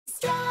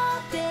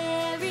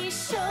Strawberry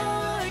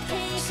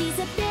shortcake. She's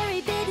a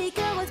very bitty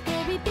girl with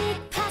very big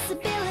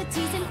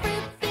possibilities, and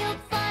fruit-filled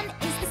fun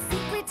is the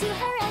secret to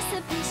her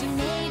recipe. She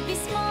may be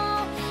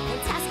small, the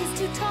task is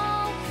too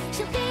tall.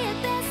 She'll be at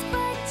best,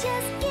 but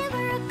just give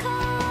her a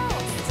call.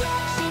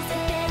 She's a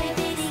very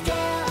bitty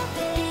girl,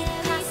 big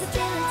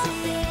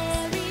possibilities.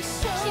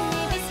 She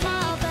may be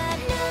small, but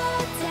no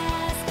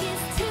task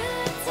is too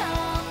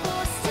tall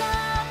for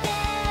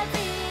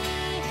strawberry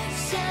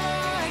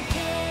shortcake.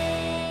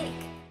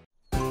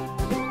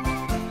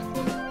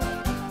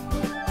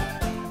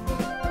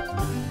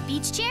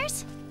 Beach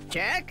chairs?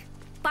 Check.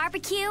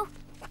 Barbecue?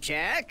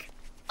 Check.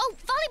 Oh,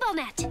 volleyball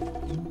net!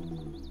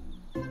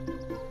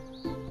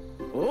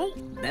 Oh,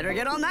 better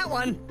get on that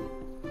one.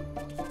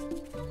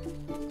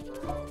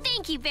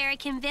 Thank you,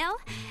 Berrykinville.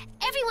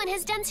 Everyone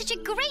has done such a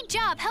great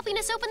job helping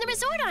us open the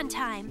resort on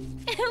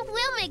time.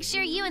 We'll make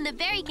sure you and the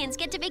Berrykins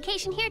get to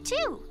vacation here,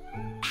 too.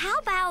 How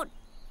about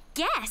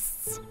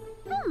guests?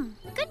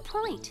 Good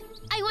point.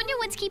 I wonder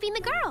what's keeping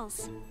the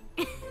girls.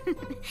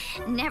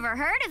 Never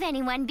heard of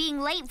anyone being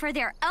late for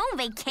their own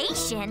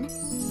vacation.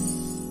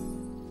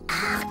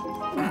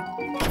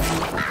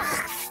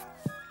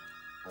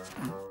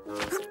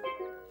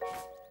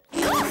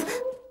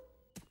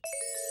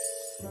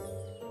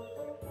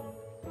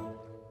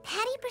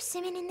 Patty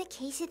Persimmon in the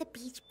Case of the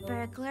Beach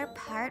Burglar,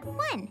 Part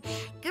 1.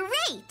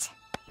 Great!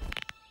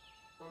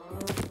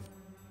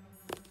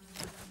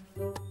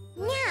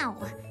 Now,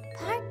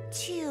 Part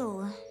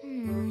 2.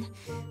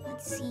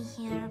 Let's see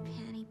here,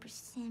 Patty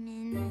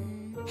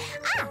Persimmon.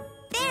 Ah,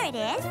 there it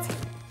is.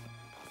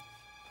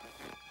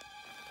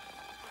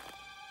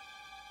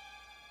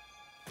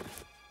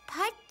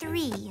 Part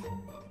 3.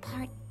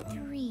 Part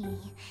 3.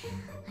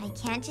 I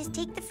can't just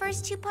take the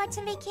first 2 parts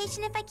on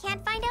vacation if I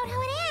can't find out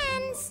how it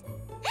ends.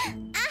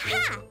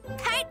 Aha!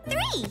 Part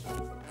 3.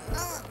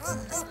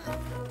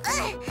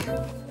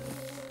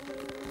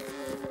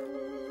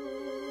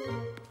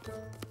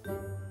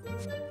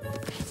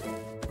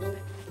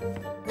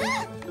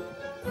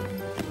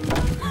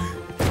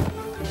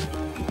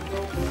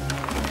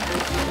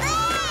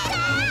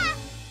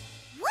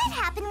 What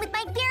happened with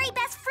my very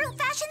best fruit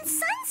fashion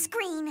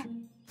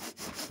sunscreen?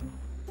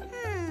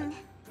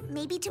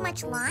 Maybe too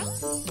much lime?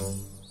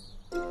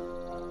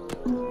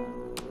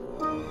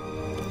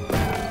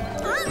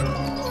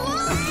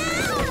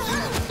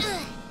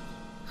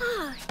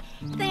 Oh,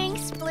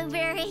 thanks,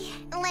 Blueberry.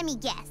 Let me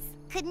guess.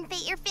 Couldn't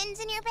fit your fins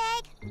in your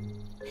bag?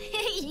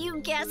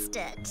 You guessed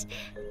it.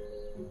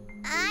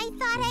 I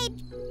thought I'd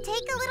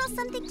take a little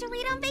something to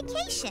read on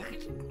vacation.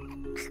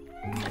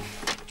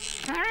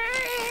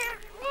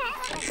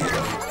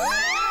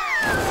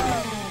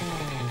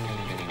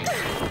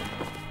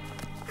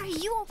 Are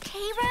you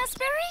okay,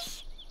 Raspberry?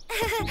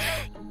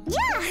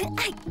 Yeah,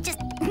 I just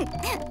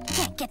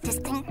can't get this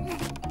thing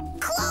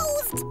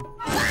closed.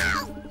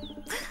 Wow!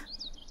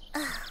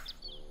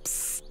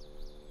 Psst,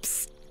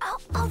 psst. Oh,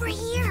 over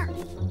here.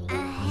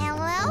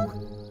 Hello?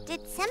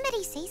 Did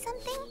somebody say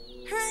something?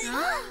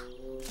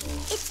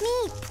 It's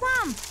me,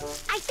 Plum.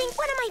 I think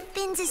one of my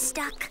fins is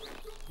stuck.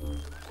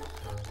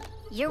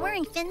 You're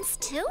wearing fins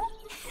too?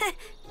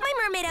 My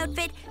mermaid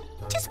outfit.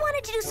 Just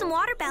wanted to do some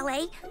water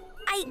ballet.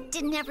 I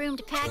Didn't have room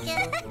to pack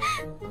it?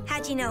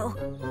 How'd you know?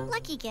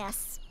 Lucky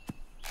guess.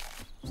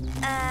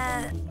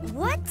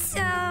 What's,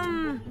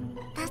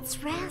 That's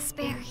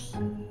Raspberry.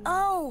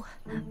 Oh,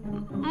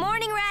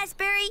 morning,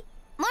 Raspberry.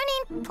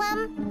 Morning,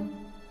 Plum.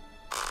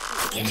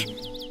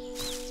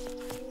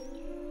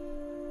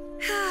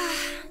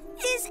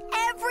 Is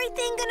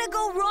everything gonna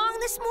go wrong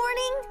this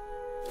morning?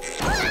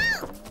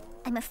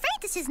 I'm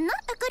afraid this is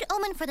not a good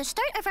omen for the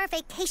start of our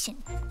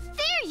vacation.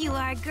 There you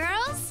are,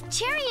 girls.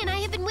 Cherry and I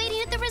have been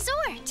waiting at the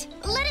resort.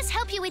 Let us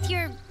help you with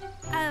your,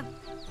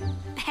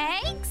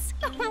 pegs?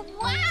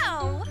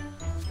 Wow!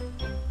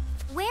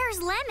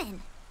 Where's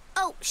Lemon?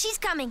 Oh, she's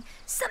coming.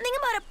 Something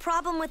about a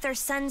problem with her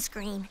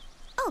sunscreen.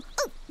 Oh,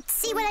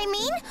 see what I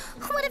mean?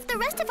 What if the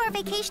rest of our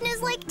vacation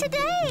is like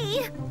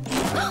today?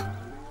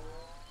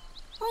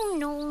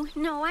 Oh,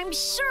 no, I'm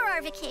sure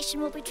our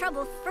vacation will be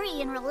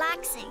trouble-free and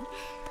relaxing.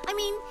 I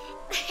mean,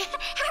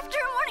 after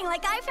a morning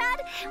like I've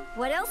had,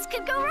 what else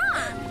could go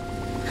wrong?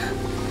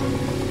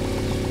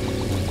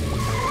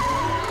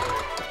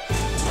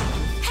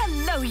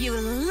 Hello, you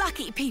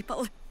lucky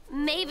people.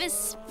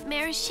 Mavis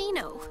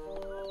Maraschino.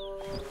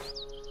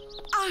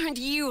 Aren't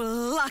you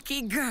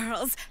lucky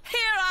girls?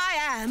 Here I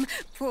am.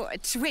 Poor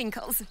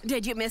Twinkles.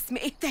 Did you miss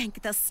me?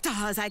 Thank the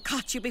stars I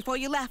caught you before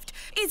you left.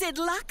 Is it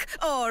luck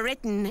or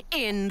written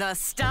in the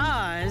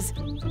stars?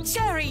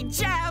 Cherry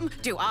Jam,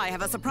 do I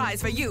have a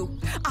surprise for you?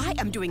 I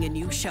am doing a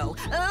new show,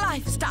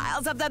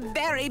 Lifestyles of the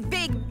Very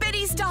Big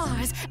Bitty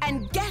Stars.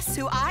 And guess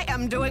who I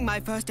am doing my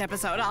first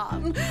episode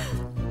on?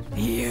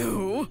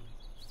 You.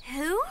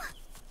 Who?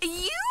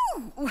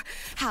 You!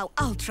 How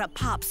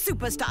ultra-pop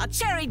superstar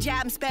Cherry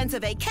Jam spends a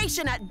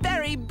vacation at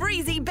Very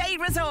Breezy Bay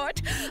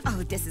Resort.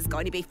 Oh, this is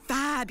going to be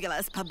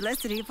fabulous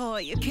publicity for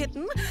you,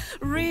 kitten.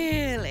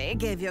 Really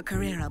give your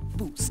career a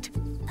boost.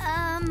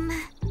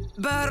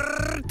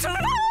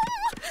 Bertram,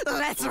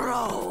 let's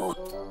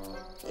roll.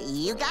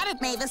 You got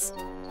it, Mavis.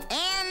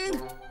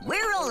 And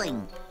we're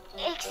rolling.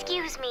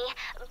 Excuse me,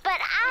 but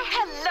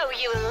Hello,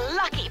 you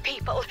lucky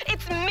people.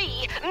 It's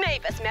me,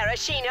 Mavis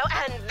Maraschino,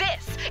 and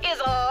this is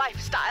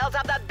Lifestyles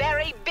of the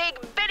Berry Big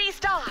Bitty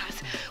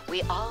Stars.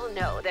 We all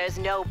know there's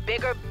no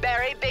bigger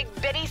berry big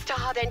bitty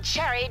star than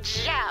Cherry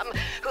Jam,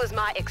 who's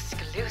my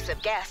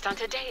exclusive guest on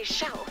today's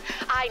show.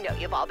 I know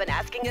you've all been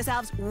asking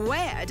yourselves,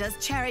 where does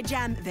Cherry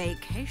Jam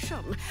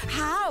vacation?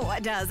 How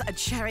does a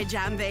Cherry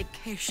Jam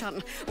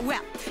vacation?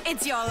 Well,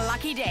 it's your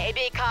lucky day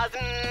because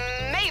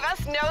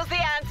Mavis knows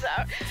the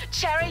answer.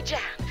 Cherry Jam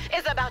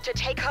is about to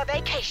take her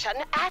vacation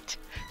at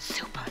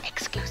super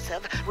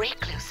exclusive,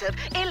 reclusive,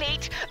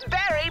 elite,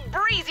 Berry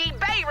Breezy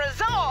Bay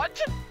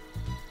Resort.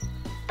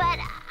 but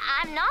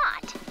I'm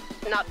not.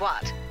 Not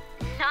what?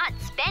 Not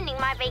spending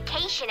my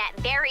vacation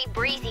at Berry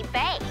Breezy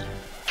Bay.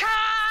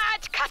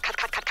 Cut! Cut, cut,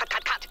 cut, cut, cut,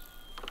 cut, cut.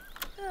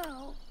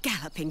 Oh.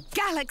 Galloping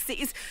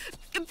galaxies,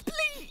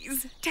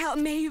 please tell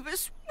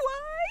Mavis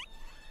why.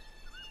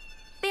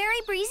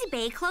 Berry Breezy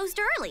Bay closed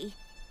early.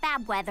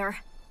 Bad weather.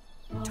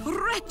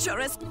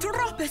 Treacherous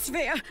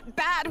troposphere,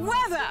 bad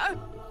weather.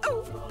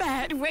 Oh,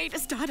 bad way to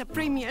start a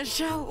premiere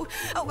show.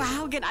 Oh,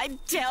 how can I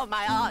tell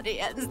my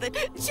audience that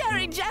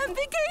Cherry Jam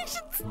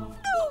vacations?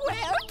 Oh,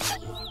 well,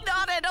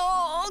 not at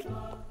all.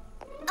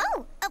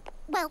 Oh,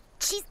 well,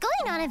 she's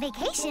going on a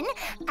vacation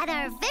at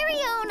our very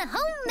own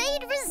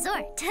homemade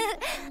resort.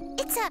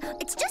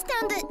 It's just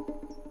down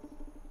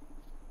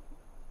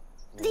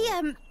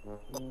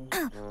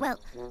well,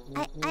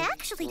 I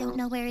actually don't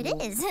know where it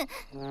is.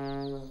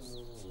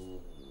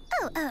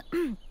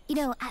 You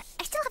know, I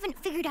still haven't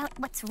figured out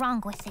what's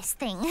wrong with this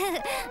thing.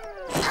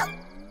 Oh,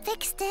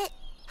 fixed it.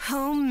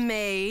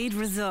 Homemade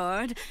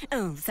resort?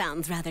 Oh,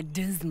 sounds rather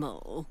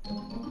dismal.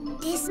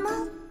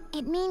 Dismal?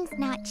 It means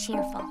not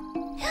cheerful.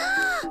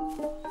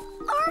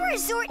 Our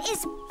resort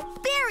is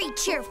very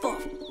cheerful.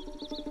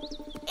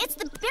 It's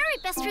the very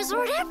best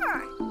resort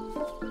ever.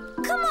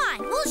 Come on,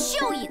 we'll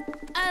show you.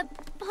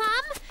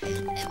 Plum,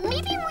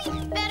 maybe we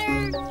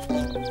better...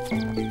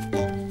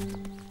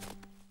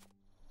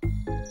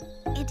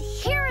 And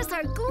here is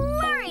our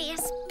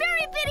glorious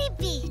Berry Bitty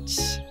Beach.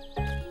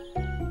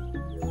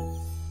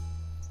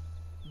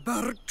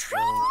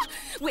 Bertram!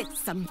 With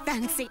some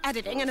fancy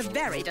editing and a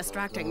very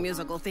distracting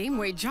musical theme,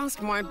 we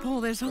just might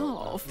pull this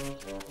off.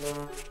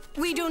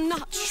 We do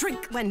not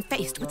shrink when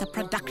faced with a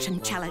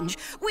production challenge.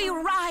 We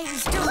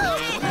rise to...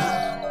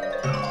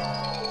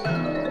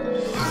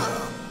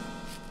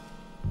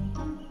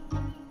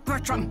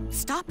 Bertram,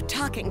 stop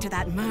talking to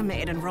that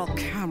mermaid and roll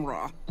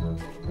camera.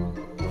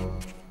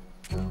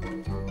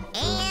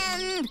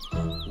 And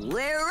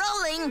we're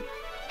rolling.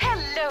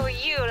 Hello,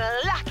 you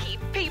lucky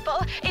people.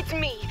 It's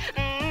me,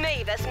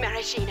 Mavis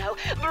Maraschino,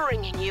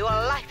 bringing you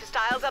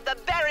Lifestyles of the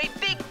Very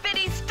Big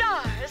Bitty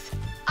Stars.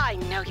 I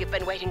know you've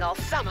been waiting all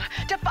summer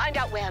to find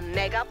out where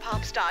mega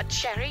pop star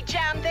Cherry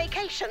Jam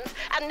vacations,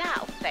 and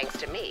now, thanks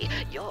to me,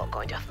 you're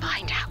going to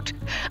find out.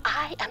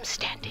 I am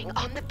standing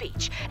on the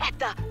beach at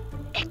the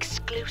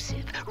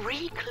exclusive,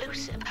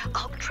 reclusive,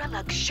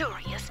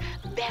 ultra-luxurious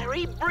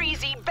Berry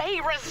Breezy Bay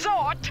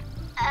Resort.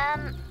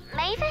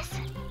 Mavis?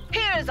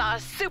 Here's our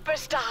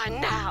superstar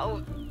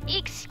now.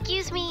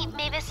 Excuse me,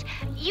 Mavis.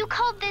 You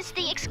called this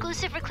the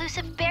exclusive,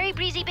 reclusive Berry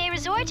Breezy Bay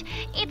Resort?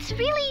 It's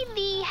really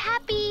the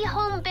happy,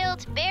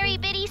 home-built Berry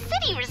Bitty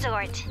City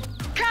Resort.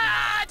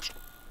 Cut!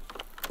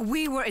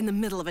 We were in the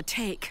middle of a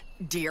take,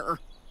 dear.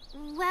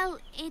 Well,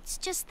 it's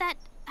just that...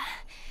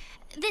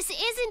 this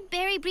isn't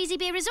Berry Breezy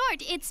Bay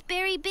Resort. It's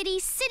Berry Bitty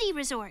City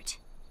Resort.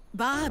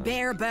 Ba,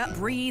 bear,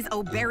 breeze,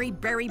 oh, berry,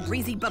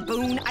 breezy,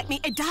 baboon. I mean,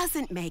 it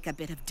doesn't make a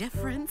bit of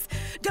difference.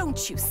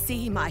 Don't you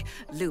see, my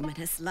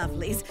luminous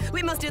lovelies?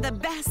 We must do the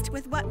best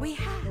with what we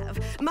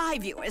have. My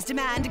viewers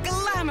demand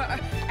glamour,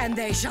 and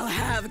they shall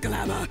have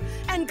glamour,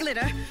 and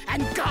glitter,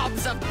 and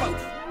gobs of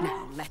both.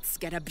 Now, let's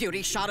get a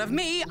beauty shot of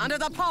me under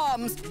the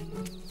palms.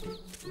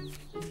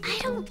 I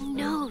don't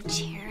know,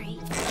 Cherry.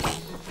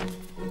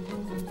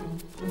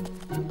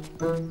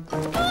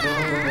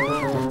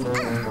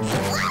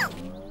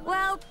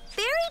 Well,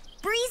 Berry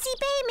Breezy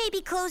Bay may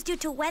be closed due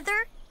to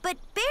weather, but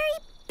Berry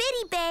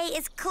Bitty Bay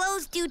is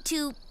closed due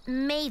to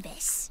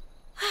Mavis.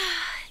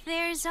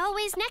 There's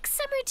always next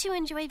summer to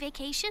enjoy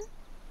vacation.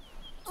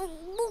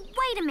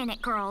 Wait a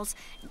minute, girls.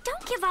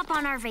 Don't give up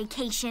on our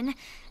vacation.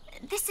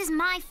 This is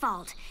my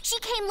fault. She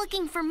came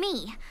looking for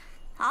me.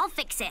 I'll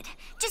fix it.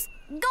 Just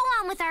go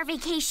on with our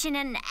vacation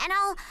and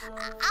I'll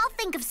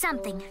think of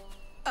something.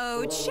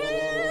 Oh,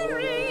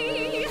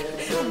 Cherry,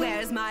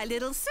 where's my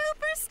little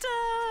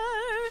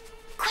superstar?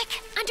 Quick,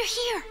 under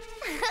here.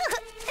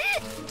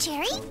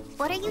 Cherry,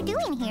 what are you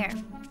doing here?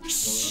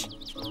 Shh.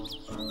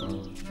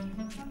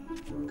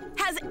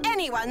 Has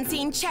anyone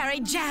seen Cherry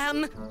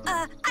Jam?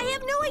 I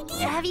have no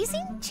idea. Have you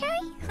seen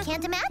Cherry?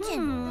 Can't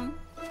imagine.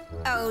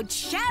 Oh,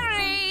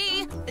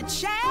 Cherry!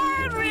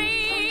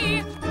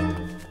 Cherry!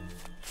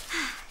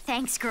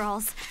 Thanks,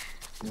 girls.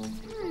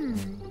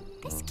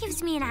 This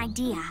gives me an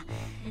idea.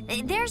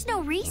 There's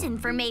no reason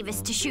for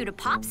Mavis to shoot a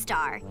pop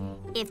star.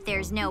 If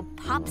there's no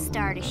pop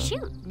star to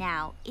shoot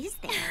now, is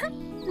there?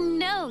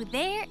 No, No,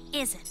 there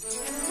isn't.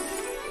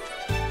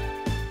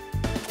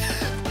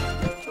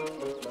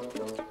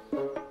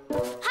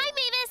 Hi,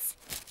 Mavis.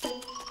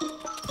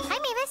 Hi,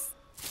 Mavis.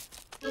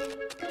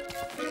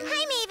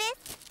 Hi, Mavis.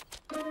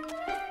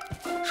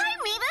 Hi,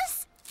 Mavis.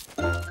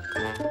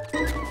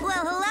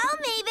 Well, hello,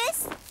 Mavis.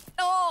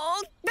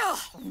 Oh,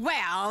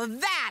 well,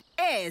 that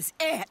is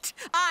it.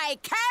 I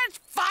can't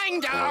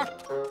find her.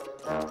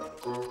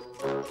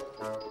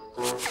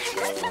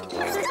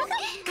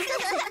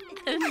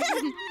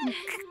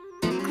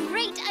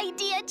 Great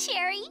idea,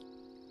 Cherry.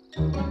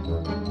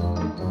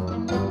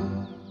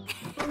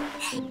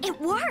 It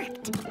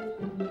worked.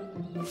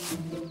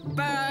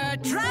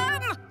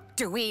 Bertram,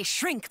 do we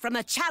shrink from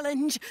the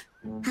challenge?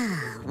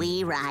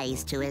 We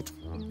rise to it.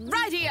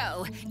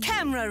 Radio,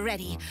 camera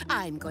ready.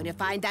 I'm going to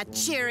find that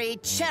cheery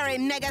cherry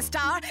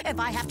megastar if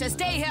I have to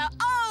stay here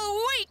all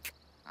week.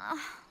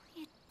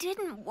 It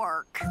didn't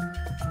work.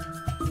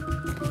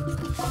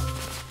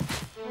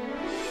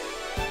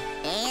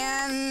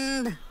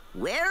 And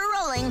we're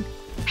rolling.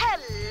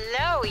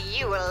 Hello,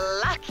 you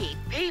lucky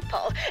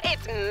people.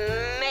 It's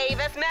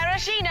Mavis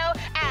Maraschino,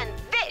 and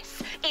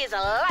this is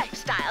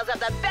Lifestyles of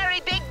the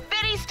Very Big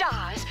Bitty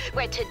Stars,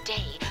 where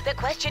today the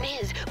question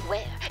is,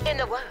 where in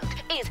the world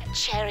is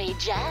Cherry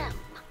Jam?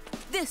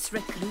 This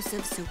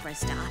reclusive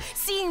superstar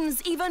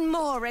seems even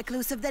more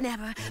reclusive than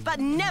ever, but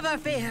never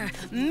fear,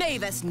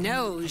 Mavis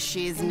knows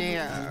she's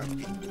near.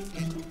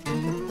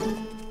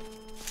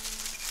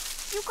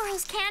 You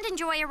girls can't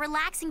enjoy a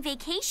relaxing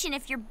vacation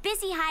if you're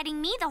busy hiding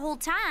me the whole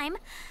time.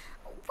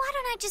 Why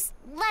don't I just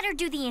let her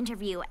do the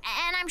interview,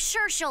 and I'm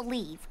sure she'll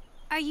leave.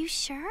 Are you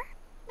sure?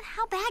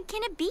 How bad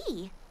can it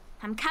be?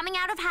 I'm coming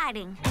out of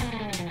hiding.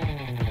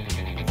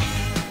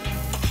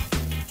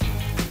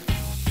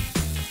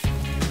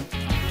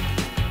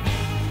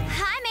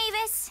 Hi,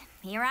 Mavis.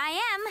 Here I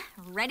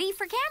am, ready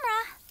for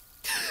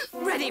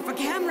camera. Ready for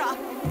camera.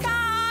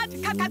 Cut!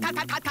 Cut, cut, cut,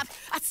 cut, cut, cut.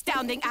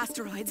 Astounding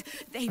asteroids.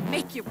 They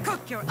make you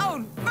cook your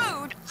own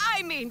food.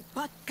 I mean,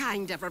 what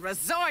kind of a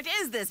resort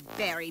is this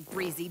Very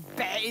Breezy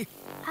Bay?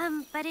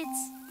 But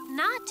it's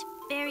not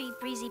Very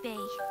Breezy Bay.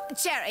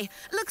 Cherry,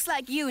 looks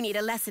like you need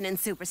a lesson in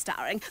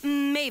superstarring.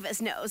 Mavis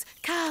knows.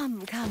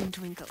 Come, come,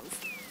 Twinkles.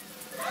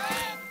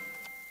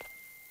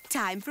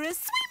 Time for a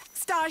sweep,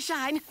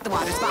 Starshine. The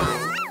water's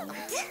fine.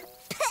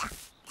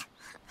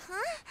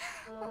 Huh?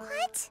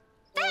 What?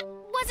 That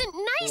wasn't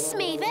nice,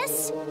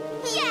 Mavis.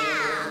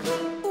 Yeah!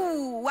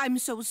 Ooh, I'm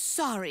so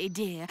sorry,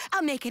 dear.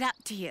 I'll make it up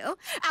to you.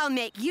 I'll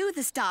make you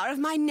the star of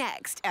my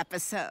next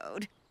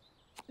episode.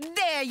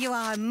 There you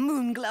are,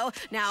 Moonglow.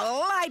 Now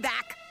lie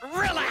back,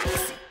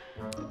 relax.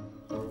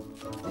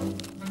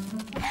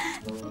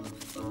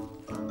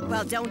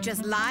 Well, don't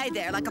just lie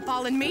there like a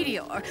fallen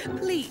meteor.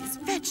 Please,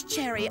 fetch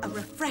Cherry a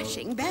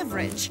refreshing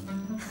beverage.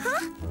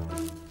 Huh?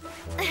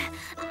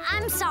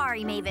 I'm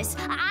sorry, Mavis.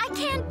 I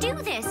can't do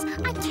this.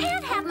 I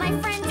can't have my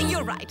friends...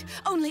 You're right.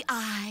 Only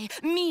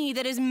me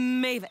that is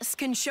Mavis,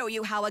 can show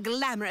you how a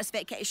glamorous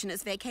vacation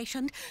is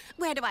vacationed.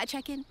 Where do I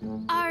check in?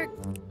 Our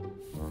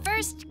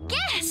first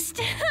guest.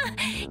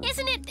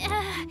 Isn't it,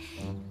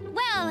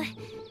 well,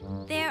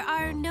 there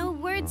are no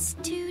words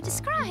to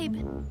describe.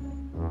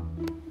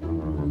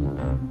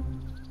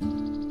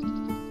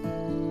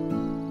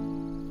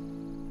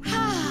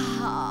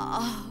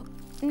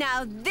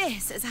 Now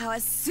this is how a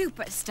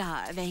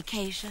superstar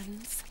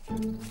vacations.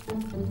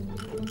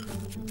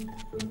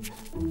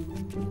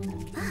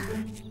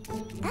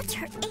 That's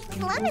her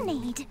 8th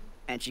lemonade.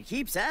 And she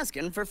keeps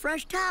asking for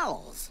fresh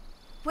towels.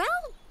 Well,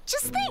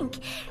 just think.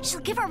 She'll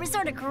give our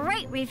resort a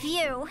great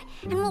review.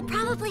 And we'll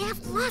probably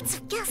have lots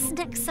of guests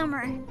next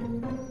summer.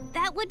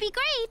 That would be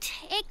great,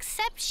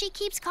 except she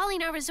keeps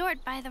calling our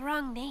resort by the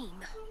wrong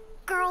name.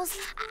 Girls,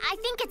 I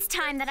think it's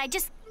time that I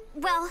just,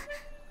 well,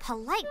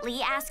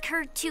 politely ask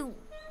her to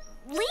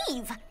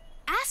leave.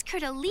 Ask her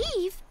to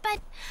leave? But,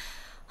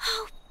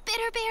 oh,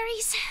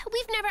 Bitterberries,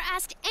 we've never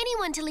asked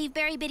anyone to leave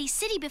Berry Bitty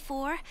City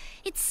before.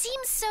 It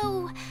seems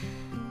so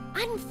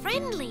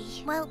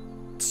unfriendly. Well,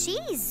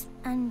 she's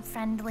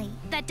unfriendly.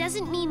 That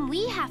doesn't mean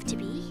we have to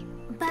be.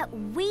 But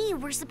we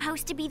were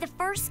supposed to be the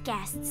first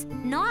guests,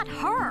 not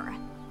her.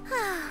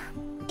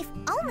 If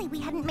only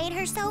we hadn't made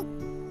her so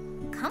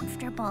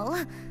comfortable.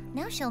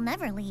 Now she'll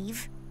never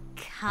leave.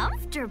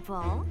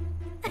 Comfortable?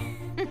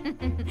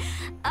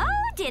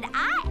 Oh, did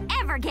I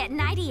ever get an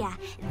idea?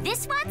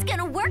 This one's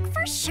gonna work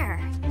for sure.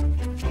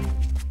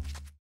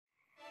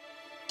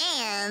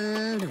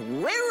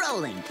 And we're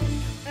rolling.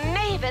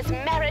 Mavis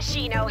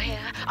Maraschino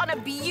here on a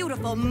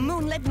beautiful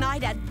moonlit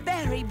night at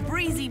Very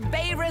Breezy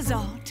Bay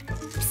Resort.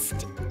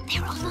 Psst,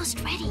 they're almost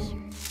ready.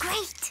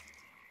 Great.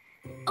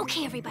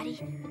 Okay, everybody.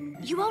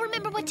 You all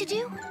remember what to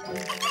do?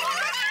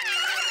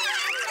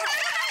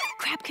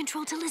 Crab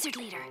control to lizard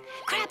leader.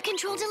 Crab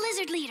control to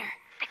lizard leader.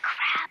 The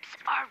crabs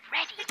are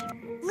ready.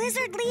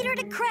 Lizard leader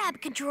to crab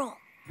control.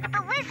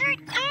 The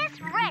lizard is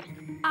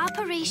ready.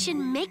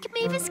 Operation Make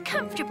Mavis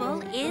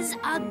Comfortable is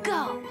a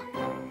go.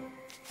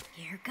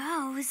 Here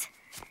goes.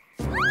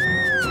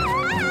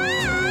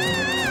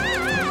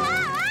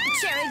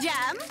 Cherry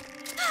Jam?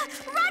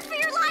 Run for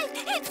your life!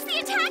 It's the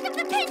attack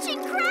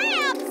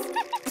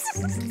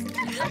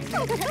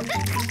Good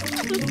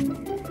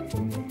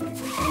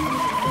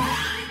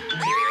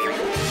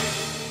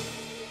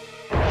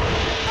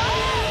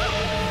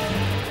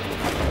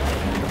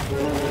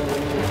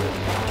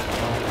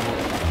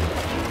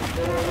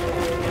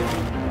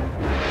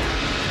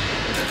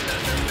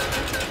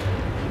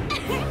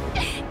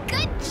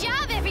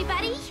job,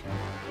 everybody!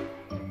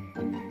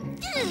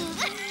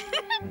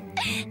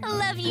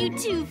 Love you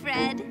too,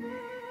 Fred.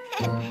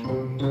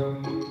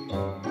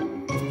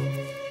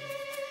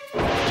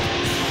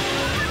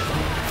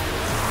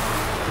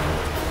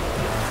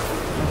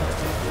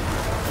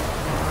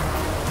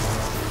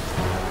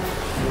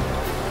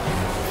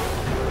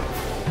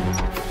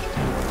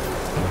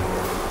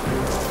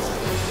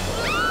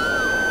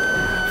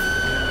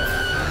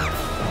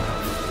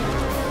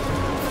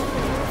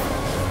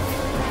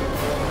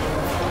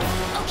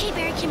 Okay,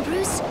 Barrick and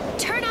Bruce,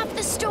 turn off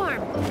the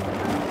storm.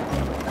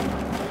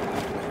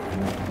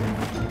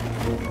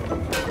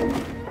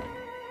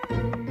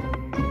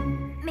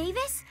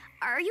 Mavis,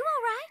 are you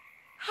all right?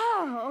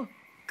 Oh,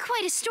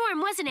 quite a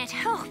storm, wasn't it?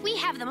 Oh, we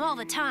have them all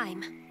the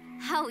time.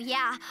 Oh,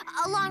 yeah,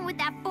 along with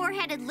that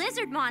four-headed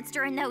lizard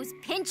monster and those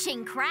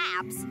pinching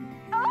crabs.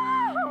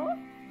 Oh!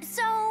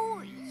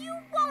 So, you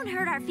won't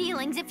hurt our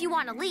feelings if you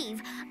want to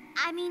leave.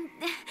 I mean,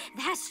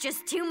 that's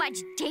just too much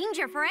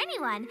danger for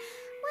anyone.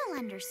 We'll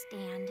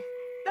understand.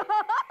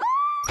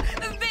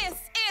 This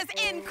is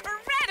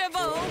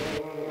incredible!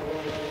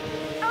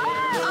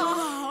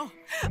 Oh,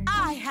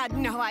 I had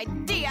no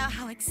idea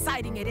how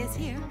exciting it is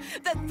here.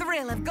 The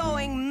thrill of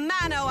going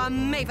mano a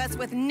Mavis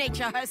with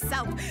nature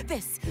herself.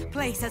 This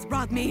place has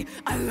brought me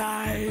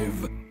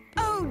alive.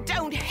 Oh,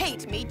 don't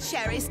hate me,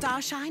 Cherry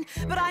Starshine,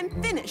 but I'm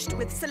finished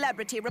with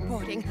celebrity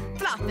reporting,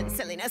 fluff and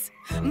silliness.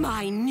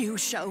 My new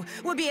show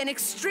will be an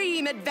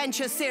extreme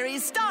adventure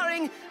series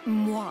starring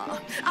moi.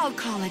 I'll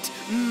call it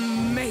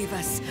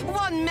Mavis,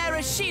 one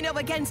maraschino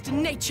against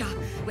nature.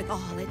 With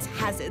all its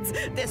hazards,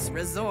 this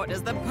resort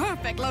is the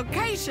perfect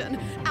location.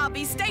 I'll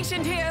be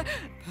stationed here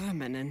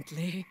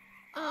permanently.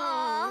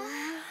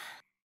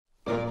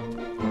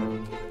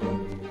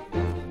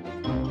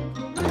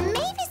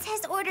 Mavis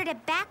has ordered a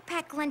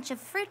backpack lunch of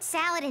fruit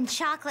salad and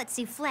chocolate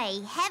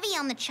souffle, heavy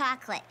on the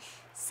chocolate.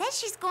 Says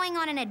she's going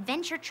on an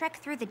adventure trek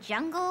through the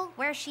jungle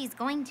where she's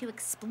going to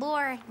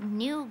explore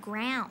new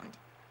ground.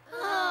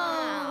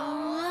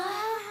 Our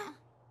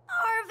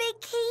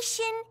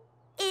vacation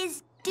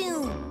is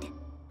doomed.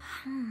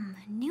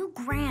 New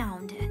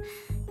ground.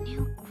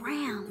 New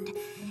ground.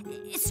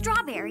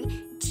 Strawberry,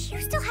 do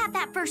you still have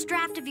that first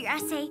draft of your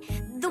essay?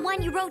 The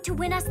one you wrote to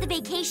win us the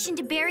vacation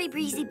to Berry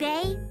Breezy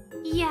Bay?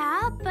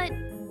 Yeah, but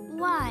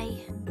why?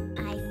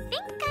 I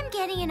think I'm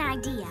getting an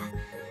idea.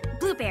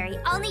 Blueberry,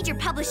 I'll need your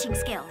publishing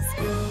skills.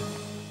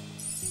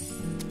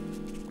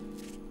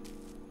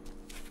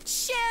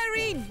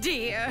 Cherry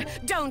dear,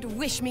 don't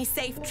wish me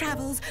safe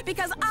travels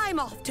because I'm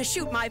off to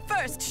shoot my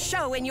first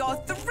show in your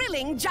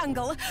thrilling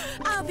jungle.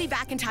 I'll be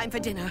back in time for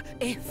dinner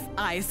if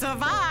I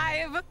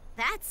survive.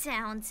 That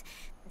sounds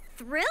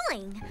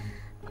thrilling.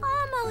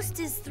 Almost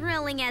as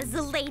thrilling as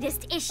the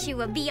latest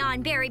issue of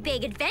Beyond Berry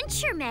Big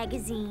Adventure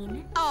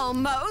magazine.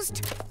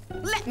 Almost.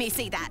 Let me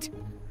see that.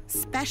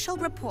 Special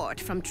report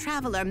from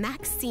traveler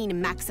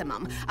Maxine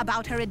Maximum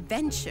about her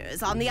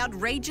adventures on the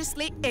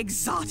outrageously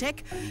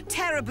exotic,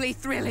 terribly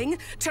thrilling,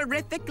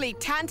 terrifically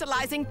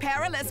tantalizing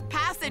Perilous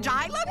Passage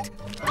Island?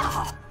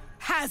 Oh,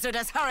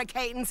 hazardous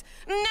hurricanes.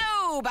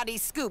 Nobody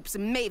scoops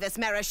Mavis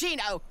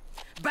Maraschino.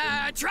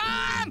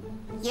 Bertram!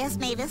 Yes,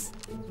 Mavis?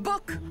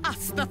 Book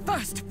us the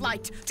first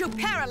flight to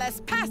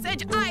Perilous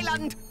Passage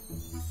Island.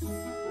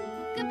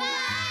 Goodbye!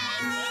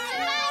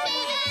 Goodbye,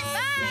 Mavis!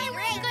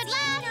 Bye! Good luck!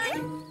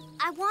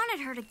 I wanted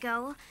her to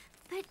go,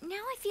 but now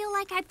I feel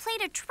like I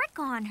played a trick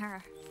on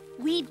her.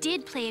 We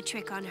did play a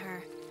trick on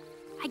her.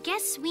 I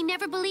guess we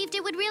never believed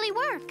it would really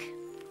work.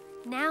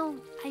 Now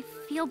I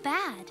feel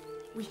bad.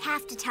 We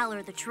have to tell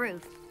her the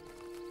truth.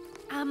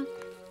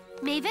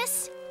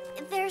 Mavis?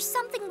 There's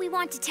something we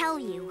want to tell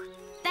you.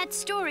 That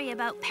story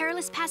about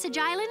Perilous Passage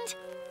Island?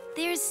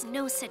 There's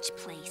no such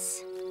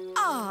place.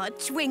 Aw,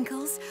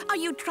 Twinkles, are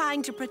you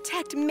trying to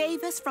protect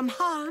Mavis from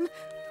harm?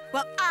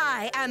 Well,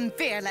 I am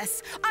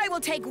fearless. I will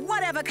take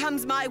whatever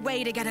comes my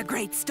way to get a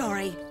great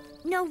story.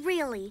 No,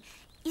 really.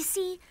 You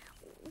see,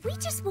 we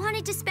just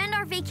wanted to spend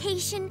our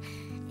vacation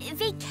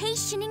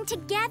vacationing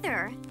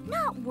together,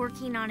 not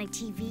working on a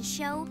TV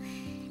show.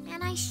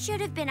 And I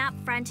should have been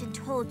upfront and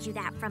told you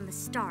that from the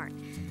start.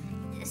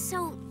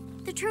 So,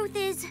 the truth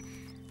is,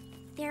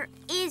 there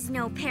is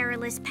no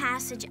Perilous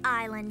Passage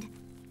Island.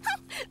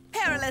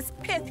 Perilous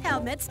pith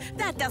helmets,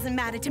 that doesn't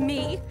matter to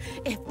me.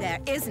 If there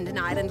isn't an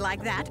island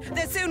like that,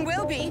 there soon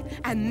will be,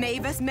 and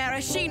Mavis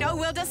Maraschino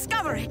will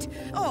discover it.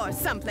 Or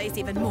someplace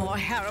even more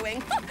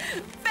harrowing.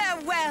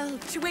 Farewell,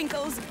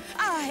 Twinkles.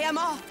 I am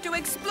off to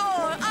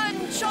explore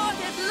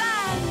uncharted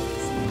lands.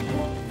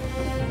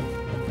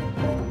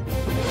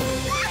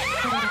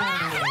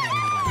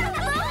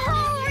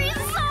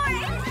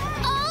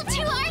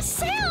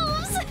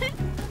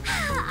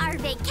 Our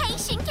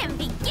vacation can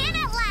begin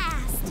at last.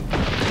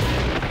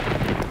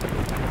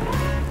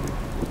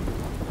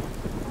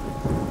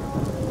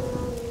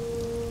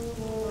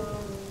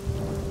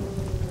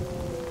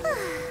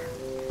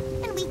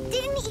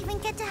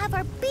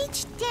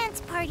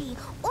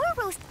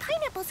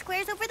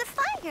 campfires over the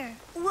fire.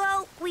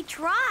 Well, we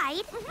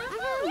tried.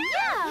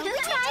 Yeah, we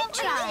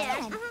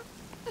tried.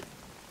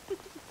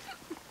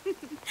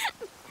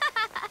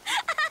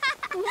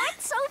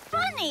 What's so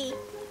funny?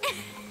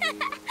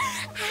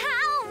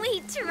 How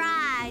we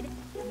tried.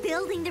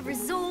 Building the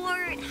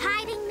resort,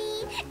 hiding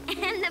me,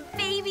 and the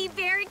baby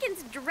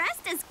berrykins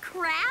dressed as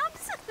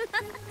crabs?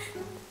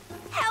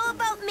 How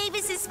about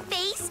Mavis's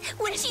face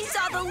when she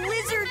saw the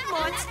lizard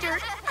monster?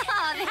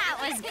 Oh, that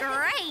was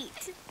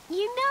great.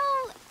 You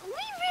know, we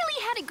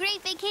really had a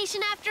great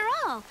vacation after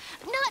all.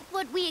 Not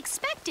what we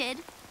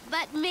expected,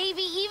 but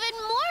maybe even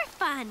more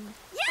fun.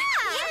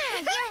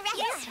 Yeah,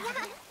 you're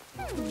right.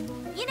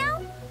 You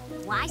know,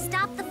 why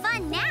stop the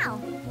fun now?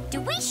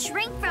 Do we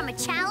shrink from a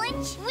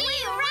challenge? We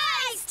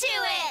rise to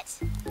it!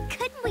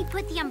 Couldn't we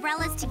put the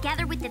umbrellas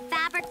together with the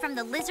fabric from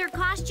the lizard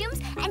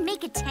costumes and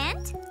make a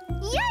tent?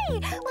 Yay!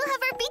 We'll have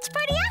our beach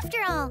party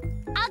after all.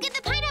 I'll get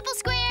the pineapple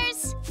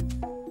squares.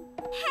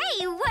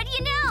 Hey, what do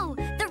you know?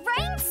 The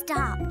rain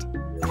stopped.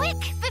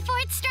 Quick, before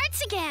it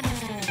starts again.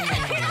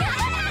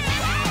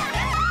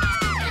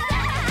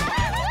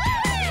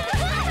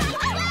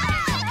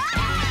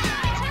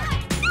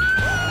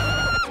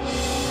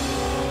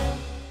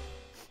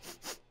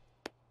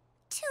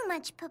 Too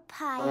much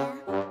papaya.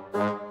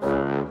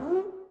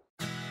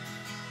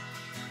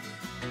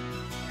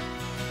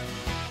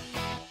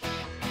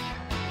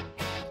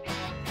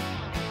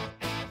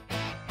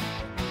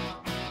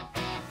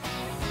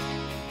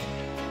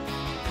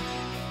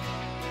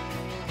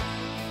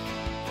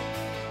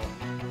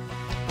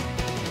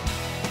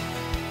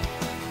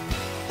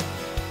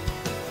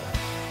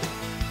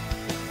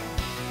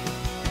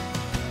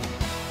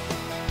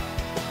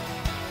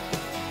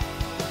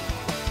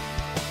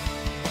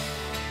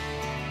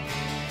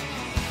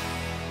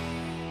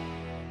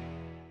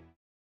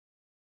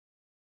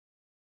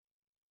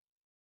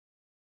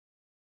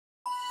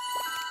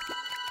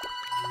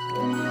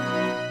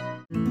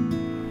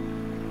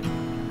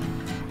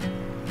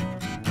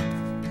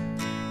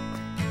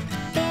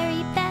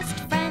 Very best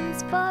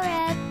friends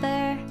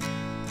forever.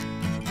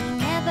 We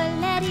never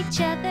let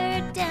each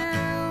other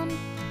down.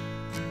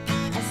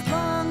 As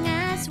long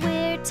as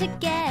we're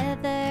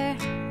together,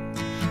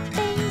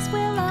 things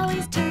will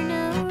always turn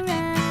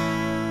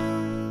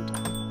around.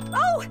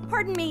 Oh,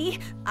 pardon me.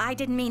 I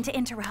didn't mean to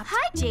interrupt.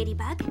 Hi,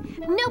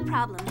 Jadybug. No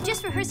problem.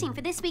 Just rehearsing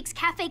for this week's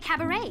Cafe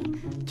Cabaret.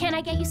 Can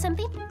I get you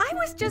something? I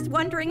was just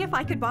wondering if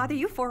I could bother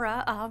you for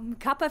a,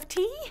 cup of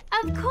tea?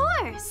 Of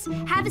course.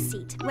 Have a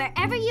seat,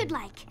 wherever you'd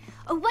like.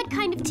 What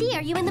kind of tea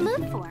are you in the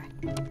mood for?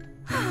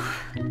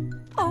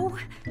 Oh,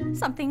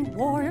 something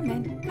warm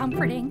and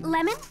comforting.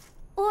 Lemon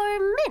or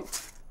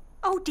mint?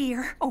 Oh,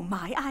 dear. Oh,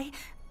 my. I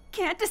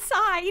can't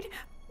decide.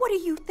 What do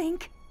you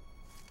think?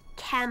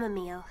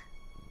 Chamomile.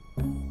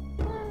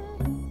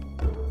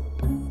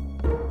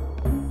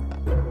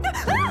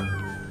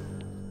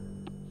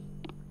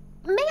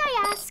 May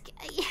I ask,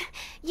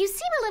 you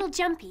seem a little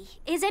jumpy.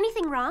 Is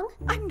anything wrong?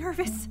 I'm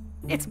nervous.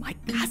 It's my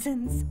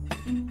cousins.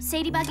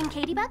 Sadybug and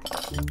Katybug?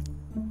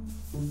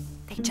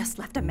 They just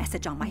left a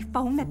message on my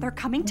phone that they're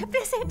coming to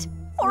visit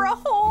for a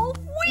whole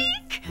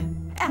week.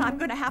 And I'm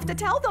gonna have to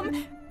tell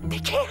them they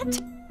can't.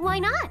 Why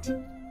not?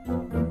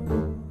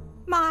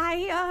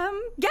 My,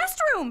 guest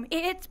room,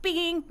 it's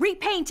being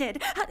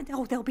repainted.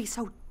 Oh, they'll be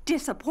so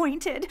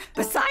disappointed,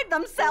 beside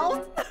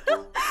themselves.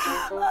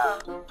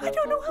 I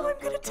don't know how I'm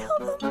gonna tell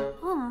them.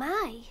 Oh,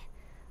 my.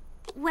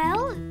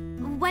 Well,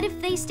 what if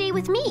they stay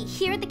with me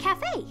here at the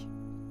cafe?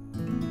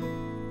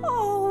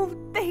 Oh,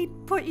 they'd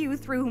put you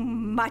through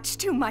much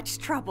too much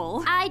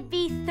trouble. I'd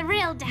be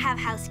thrilled to have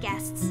house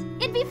guests.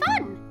 It'd be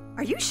fun.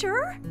 Are you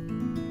sure?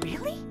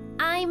 Really?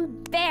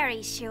 I'm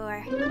very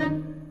sure.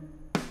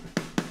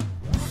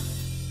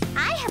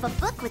 I have a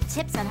book with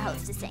tips on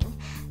hostessing.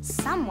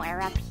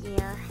 Somewhere up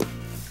here.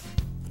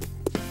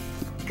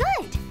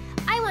 Good.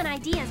 I want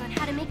ideas on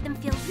how to make them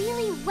feel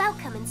really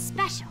welcome and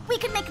special. We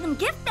could make them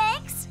gift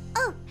bags.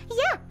 Oh,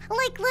 yeah,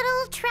 like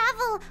little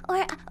travel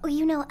or,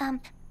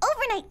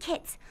 overnight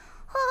kits.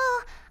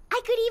 Oh, I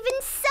could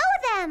even sew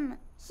them.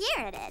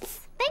 Here it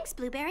is. Thanks,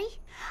 Blueberry.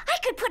 I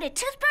could put a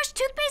toothbrush,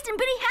 toothpaste, and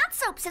bitty hand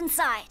soaps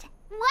inside.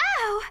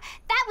 Wow,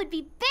 that would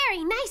be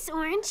very nice,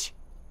 Orange.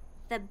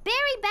 The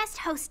very best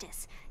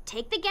hostess.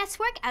 Take the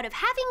guesswork out of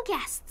having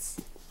guests.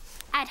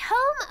 At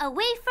home,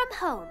 away from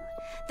home.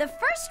 The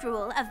first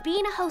rule of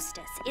being a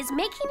hostess is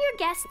making your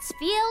guests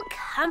feel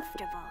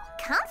comfortable.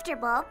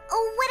 Comfortable?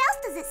 Oh, what else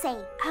does it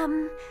say?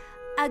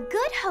 A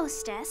good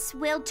hostess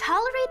will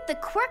tolerate the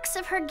quirks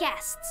of her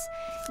guests.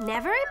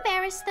 Never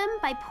embarrass them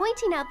by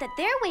pointing out that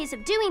their ways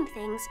of doing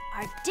things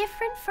are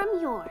different from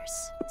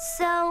yours.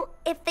 So,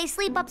 if they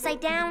sleep upside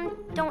down,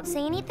 don't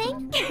say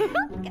anything?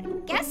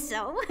 Guess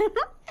so.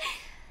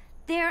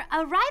 Their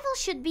arrival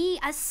should be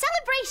a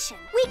celebration.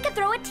 We could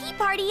throw a tea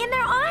party in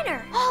their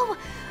honor. Oh,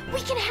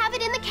 we can have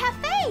it in the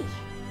cafe.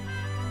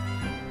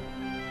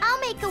 I'll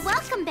make a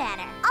welcome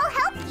banner. I'll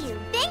help you.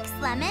 Thanks,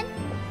 Lemon.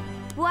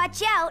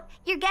 Watch out.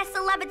 Your guests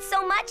will love it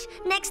so much,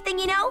 next thing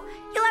you know,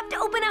 you'll have to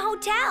open a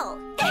hotel.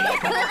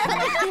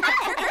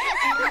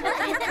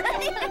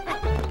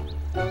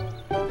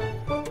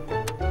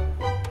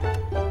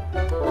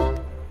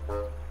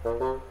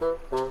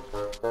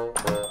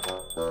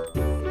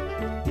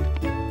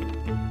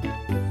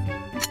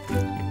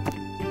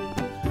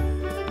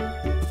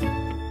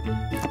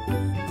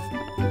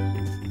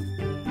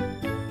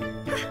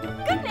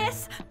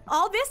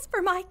 All this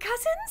for my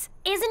cousins?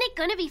 Isn't it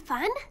gonna be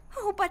fun?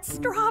 Oh, but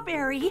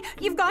Strawberry,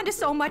 you've gone to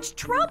so much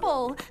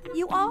trouble.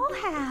 You all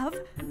have.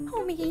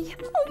 Oh, me.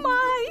 Oh,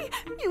 my.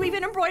 You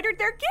even embroidered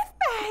their gift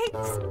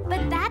bags.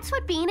 But that's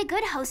what being a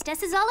good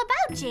hostess is all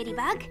about,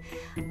 Jadybug.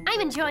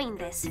 I'm enjoying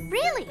this,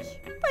 really.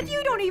 But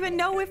you don't even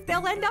know if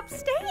they'll end up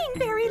staying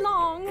very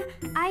long.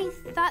 I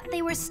thought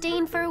they were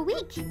staying for a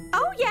week.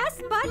 Oh,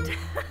 yes, but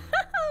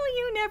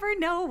you never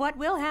know what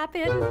will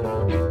happen.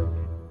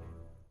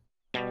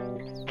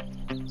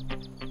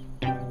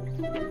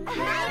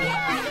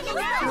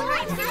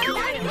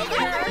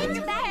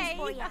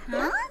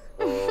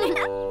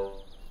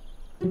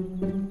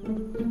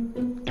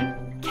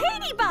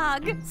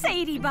 Katybug,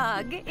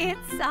 Sadybug,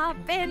 it's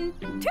been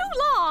too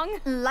long.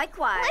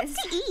 Likewise.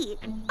 What's to eat?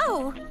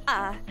 Oh,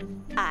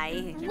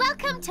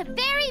 Welcome to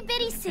Berry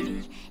Bitty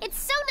City. It's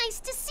so nice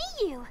to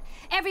see you.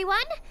 Everyone,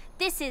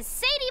 this is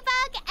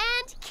Sadybug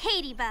and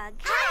Katybug.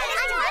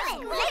 Hi,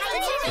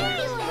 nice to meet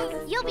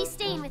you. You'll be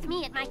staying with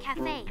me at my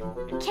cafe.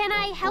 Can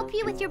I help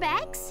you with your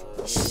bags?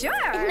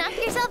 Sure. Knock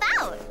yourself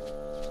out.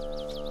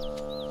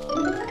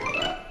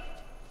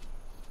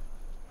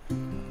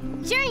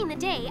 During the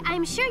day,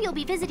 I'm sure you'll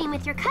be visiting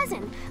with your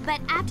cousin, but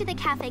after the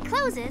cafe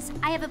closes,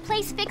 I have a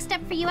place fixed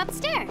up for you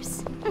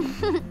upstairs.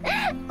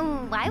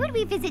 Why would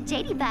we visit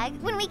Jadybug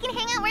when we can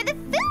hang out where the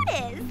food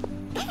is?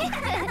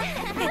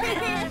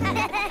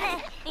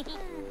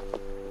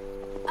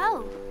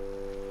 Oh,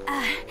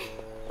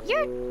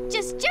 you're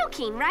just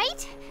joking,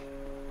 right?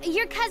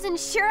 Your cousins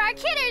sure are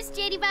kidders,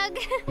 Jadybug.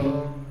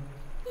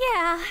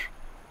 yeah,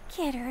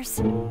 kidders.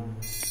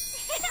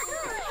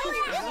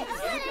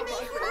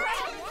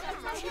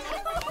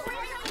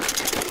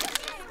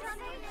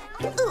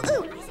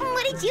 Ooh,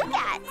 what did you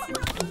get?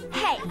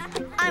 Hey,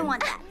 I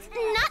want that.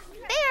 Not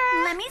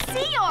fair. Let me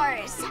see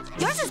yours.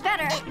 Yours is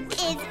better.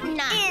 Is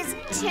not. Is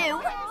too.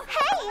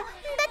 Hey,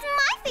 that's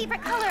my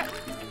favorite color.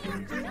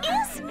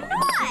 Is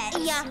not.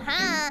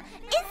 Yeah,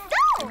 is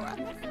so.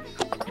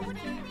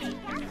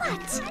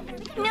 What?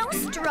 No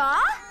straw?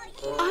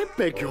 I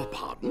beg your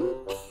pardon?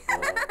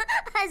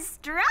 A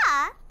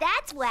straw?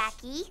 That's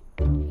wacky.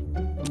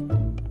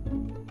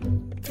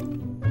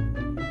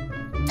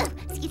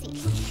 Excuse me.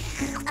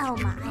 Oh,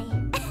 my.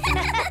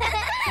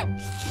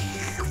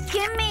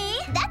 Gimme.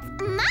 That's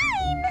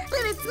mine.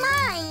 But it's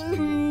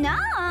mine. No.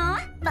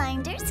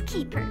 Finders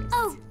keepers.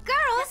 Oh,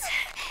 girls,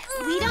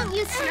 we don't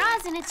use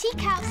straws in a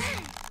teacup.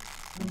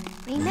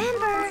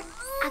 Remember,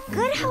 a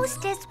good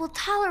hostess will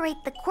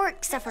tolerate the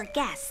quirks of her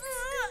guests.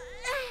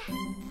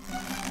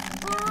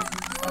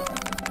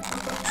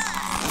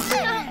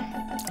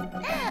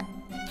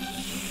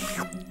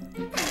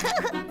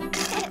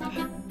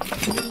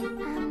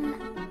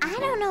 I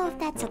don't know if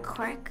that's a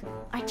quirk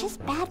or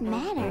just bad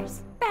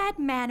manners. Bad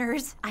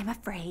manners, I'm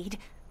afraid.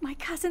 My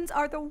cousins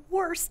are the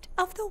worst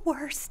of the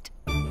worst.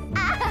 Oh,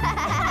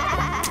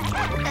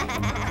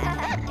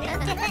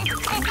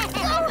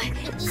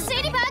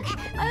 Sadybug!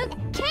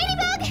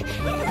 Katybug!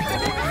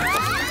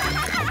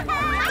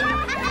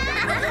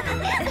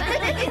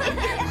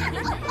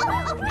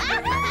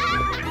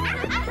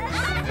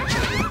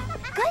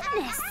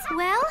 Goodness!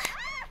 Well,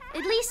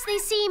 at least they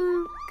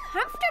seem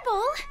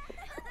comfortable,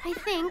 I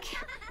think.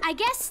 I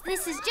guess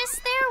this is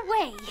just their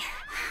way.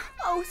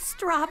 Oh,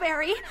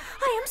 Strawberry,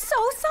 I am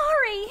so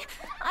sorry.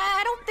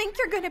 I don't think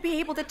you're going to be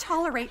able to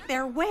tolerate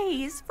their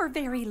ways for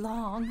very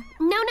long.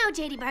 No,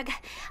 Jadybug.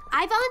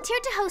 I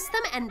volunteered to host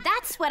them, and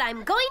that's what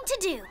I'm going to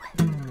do.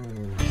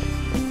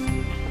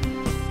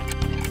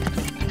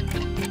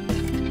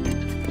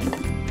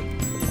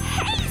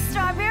 Hey,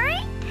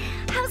 Strawberry!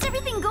 How's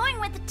everything going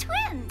with the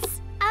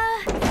twins?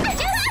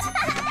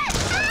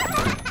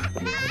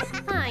 Just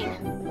fine.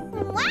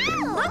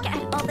 Wow! Look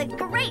at all the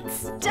great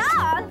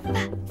stuff!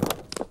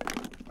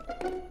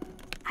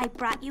 I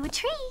brought you a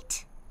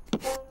treat.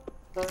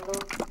 Ooh,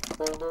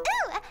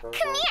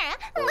 come here.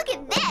 Look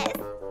at this.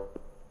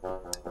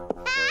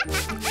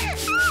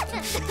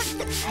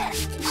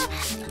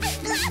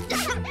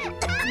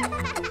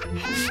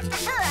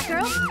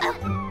 Girl,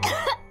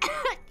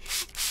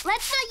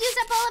 let's not use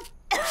up all of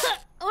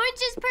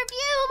Orange's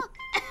perfume.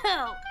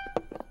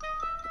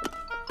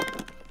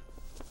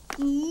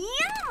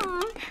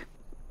 Yum!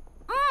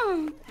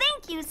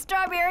 Thank you,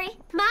 Strawberry.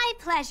 My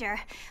pleasure.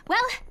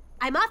 Well,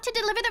 I'm off to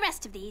deliver the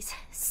rest of these.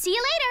 See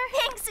you later.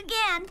 Thanks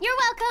again. You're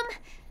welcome.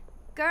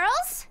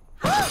 Girls?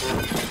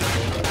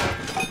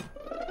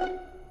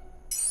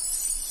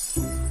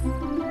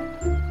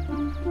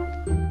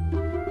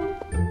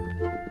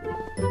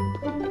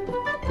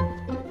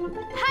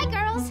 Hi,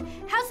 girls.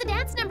 How's the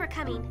dance number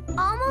coming?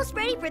 Almost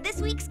ready for this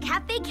week's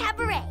Cafe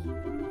Cabaret.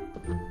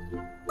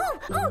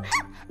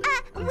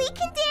 We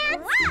can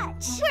dance.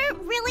 Watch. We're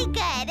really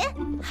good.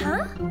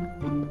 Huh?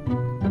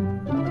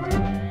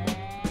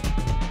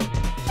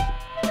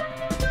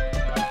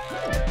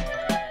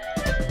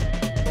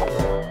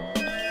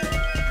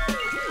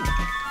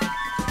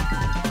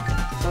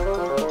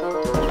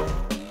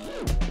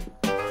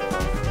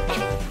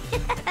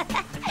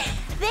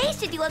 They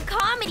should do a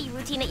comedy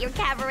routine at your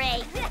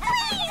cabaret.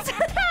 Please!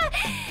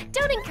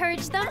 Don't Don't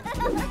encourage them.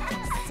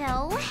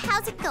 So,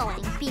 how's it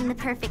going, being the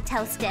perfect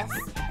hostess?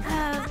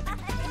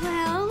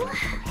 Well...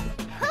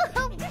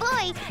 Oh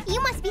boy,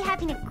 you must be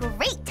having a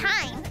great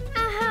time.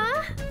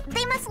 Uh-huh.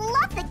 They must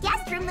love the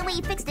guest room the way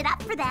you fixed it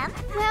up for them.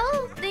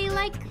 Well, they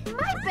like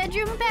my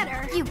bedroom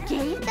better. You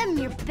gave them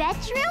your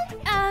bedroom?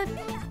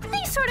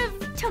 They sort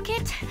of took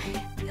it.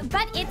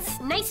 But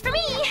it's nice for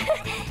me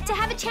to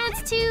have a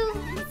chance to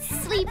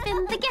sleep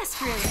in the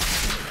guest room.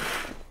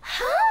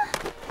 Huh?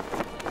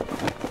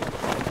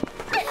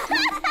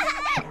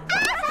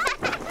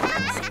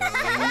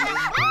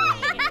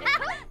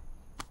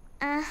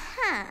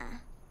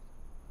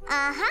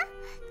 Uh-huh.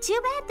 Too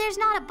bad there's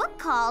not a book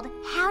called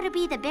How to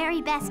Be the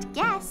Very Best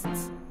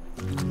Guests.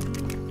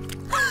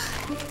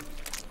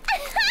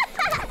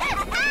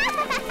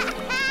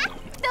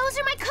 Those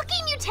are my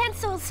cooking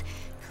utensils.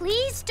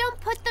 Please don't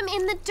put them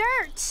in the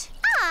dirt.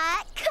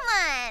 Come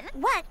on.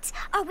 What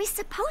are we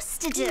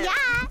supposed to do?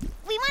 Yeah,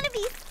 we want to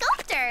be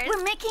sculptors.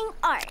 We're making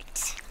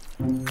art.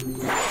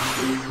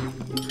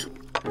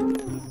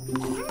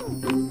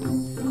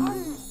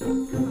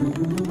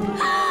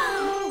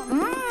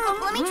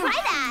 Let me try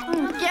that.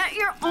 Get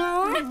your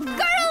own.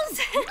 Girls!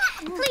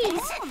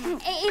 Please,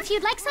 if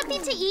you'd like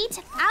something to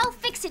eat, I'll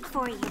fix it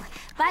for you.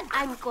 But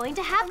I'm going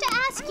to have to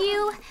ask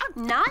you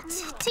not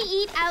to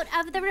eat out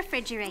of the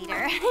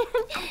refrigerator.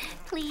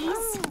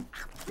 Please.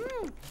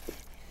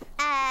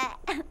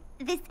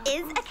 This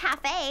is a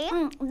cafe.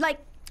 Like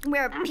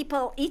where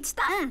people eat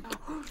stuff?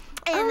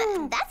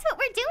 And that's what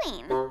we're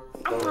doing.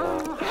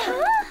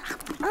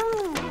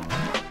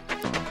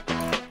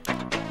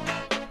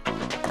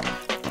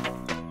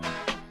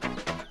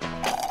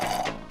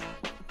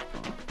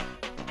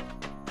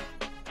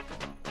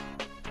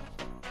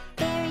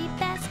 Very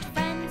best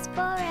friends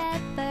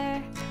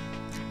forever.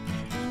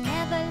 We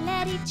never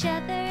let each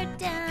other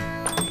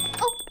down.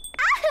 Oh,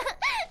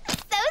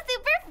 so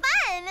super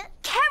fun!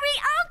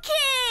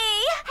 Karaoke!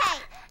 Hey,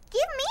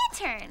 give me a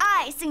turn.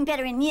 I sing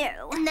better than you.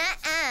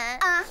 Nuh-uh.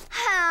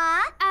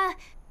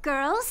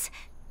 Girls,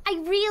 I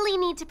really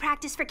need to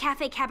practice for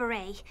Cafe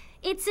Cabaret.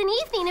 It's an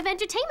evening of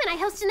entertainment I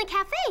host in the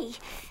cafe.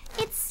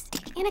 It's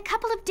in a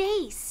couple of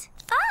days.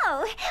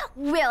 Oh,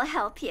 we'll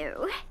help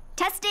you.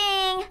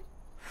 Testing.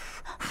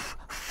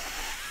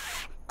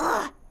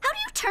 How do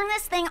you turn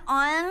this thing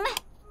on?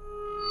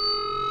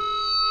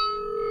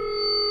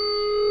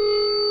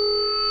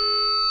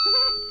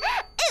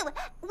 Ooh,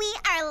 we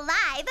are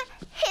live.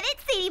 Hit it,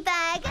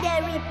 Citybug.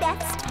 Very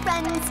best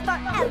friends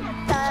forever.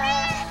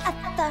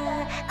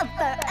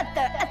 Ever.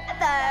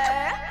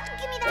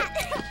 Give me that.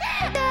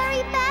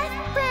 Very best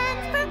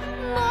friends for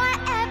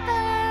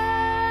forever.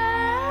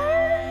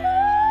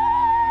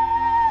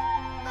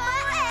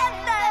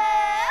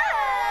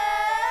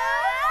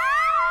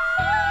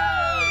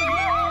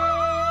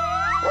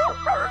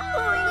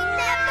 We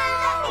never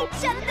let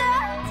each other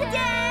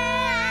down.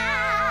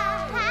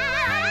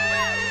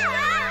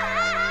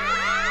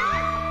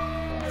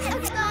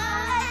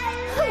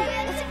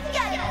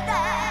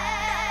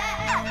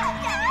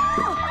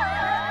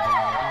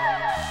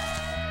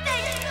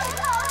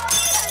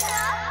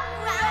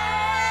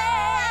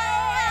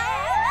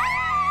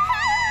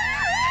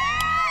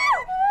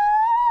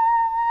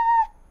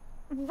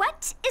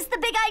 What is the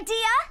big idea?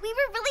 We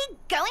were really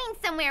going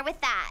somewhere with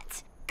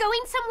that.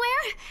 Going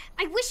somewhere?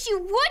 I wish you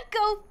would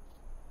go.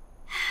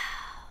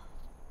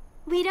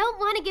 We don't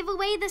want to give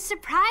away the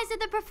surprise of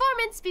the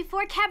performance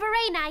before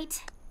cabaret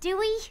night, do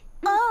we?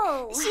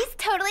 Oh. She's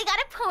totally got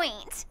a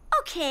point.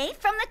 Okay,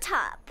 from the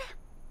top.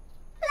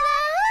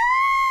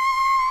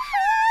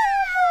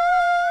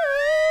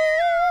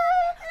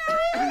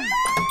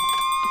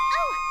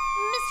 Oh,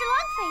 Mr.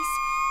 Longface,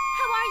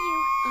 how are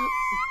you?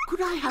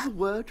 Could I have a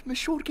word, Miss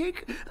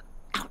Shortcake?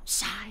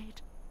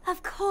 Outside.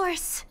 Of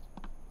course.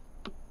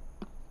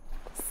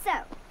 So,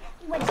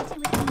 what did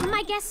you do?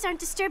 My guests aren't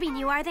disturbing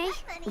you, are they?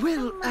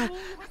 Well,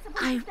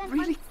 I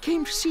really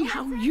came to see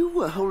how you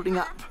were holding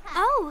up.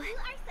 Oh,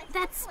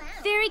 that's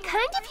very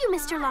kind of you,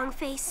 Mr.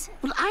 Longface.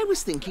 Well, I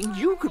was thinking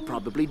you could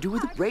probably do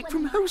with a break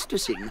from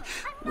hostessing.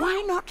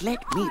 Why not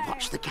let me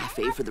watch the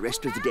cafe for the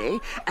rest of the day,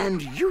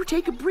 and you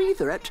take a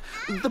breather at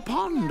the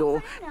pond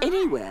or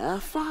anywhere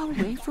far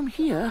away from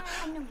here,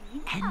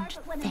 and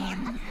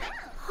then...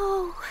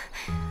 Oh,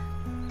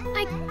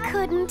 I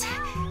couldn't.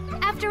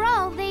 After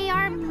all, they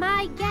are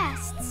my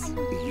guests.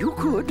 You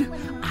could.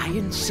 I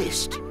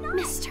insist.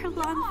 Mr.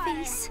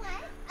 Longface,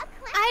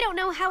 I don't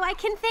know how I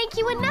can thank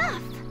you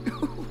enough.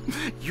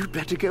 You'd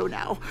better go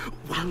now,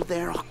 while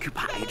they're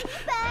occupied.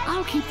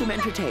 I'll keep them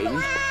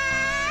entertained.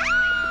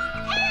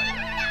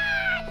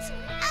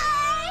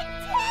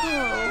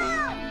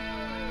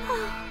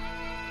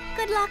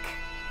 Good luck.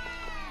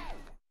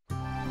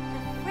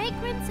 The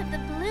fragrance of the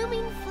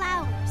blooming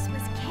flowers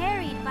was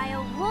carried by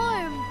a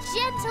warm,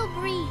 gentle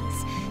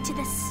breeze to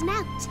the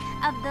snout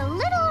of the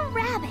little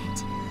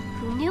rabbit,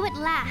 who knew at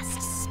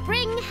last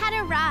spring had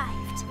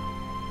arrived.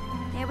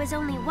 There was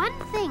only one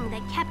thing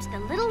that kept the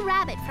little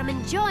rabbit from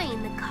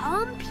enjoying the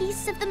calm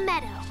peace of the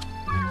meadow.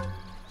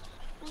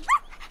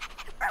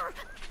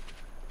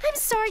 I'm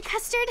sorry,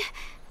 Custard,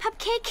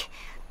 Pupcake,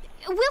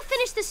 we'll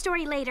finish the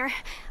story later.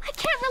 I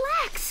can't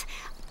relax.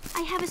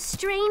 I have a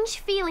strange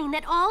feeling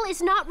that all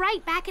is not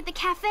right back at the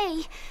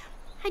cafe.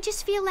 I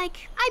just feel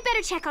like I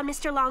better check on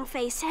Mr.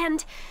 Longface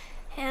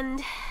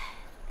and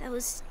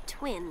those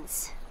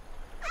twins.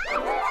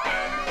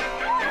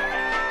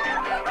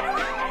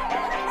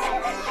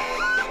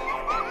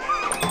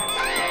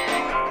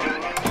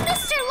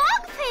 Mr.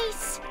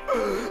 Longface!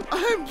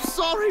 I'm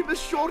sorry,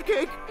 Miss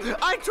Shortcake.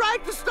 I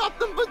tried to stop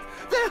them, but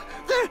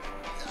they're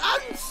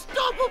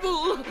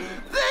unstoppable.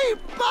 They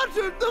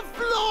buttered the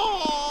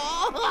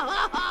floor.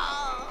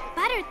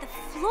 Buttered the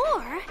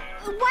floor?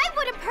 Why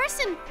would a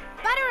person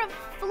butter a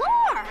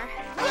floor?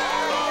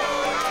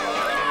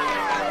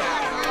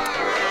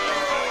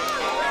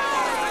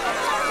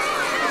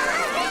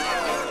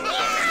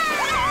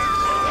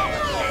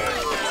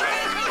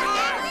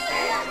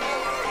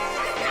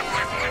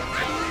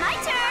 My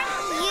turn.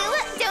 You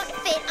don't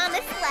fit on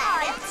the sled.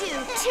 I do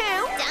too.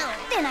 Don't.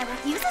 Then I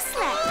will use a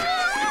sled.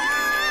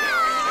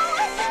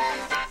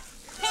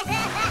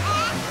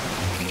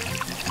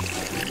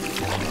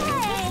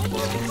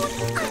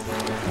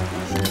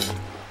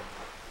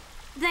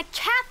 The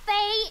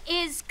cafe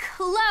is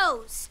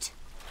closed.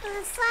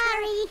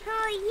 Sorry.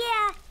 Oh,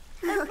 yeah.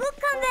 We'll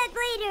come back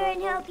later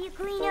and help you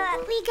clean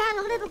up. We got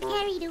a little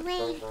carried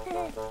away.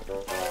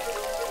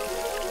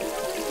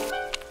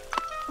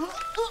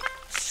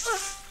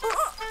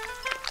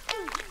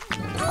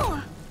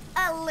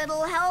 A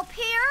little help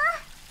here?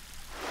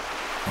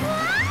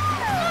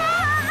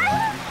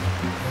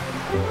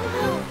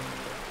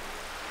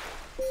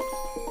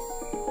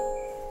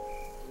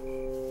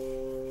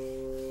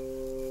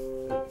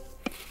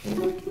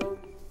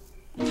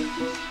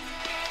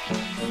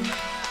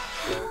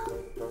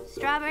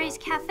 Strawberry's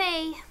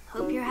Cafe.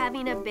 Hope you're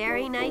having a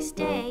very nice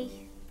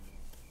day.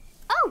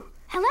 Oh,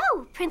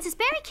 hello, Princess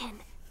Berrykin.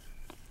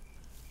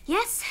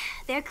 Yes,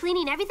 they're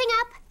cleaning everything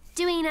up,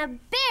 doing a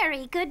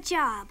very good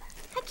job.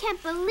 I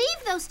can't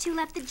believe those two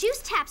left the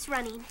juice taps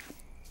running.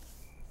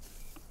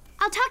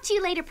 I'll talk to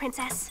you later,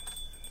 Princess.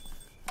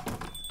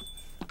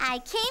 I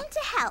came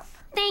to help.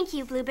 Thank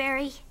you,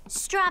 Blueberry.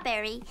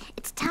 Strawberry,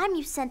 it's time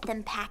you sent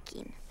them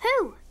packing.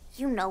 Who?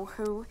 You know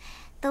who.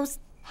 Those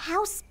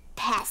house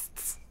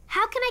pests.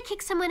 How can I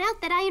kick someone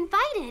out that I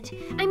invited?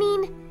 I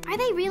mean, are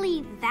they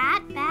really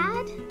that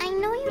bad? I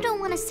know you don't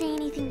want to say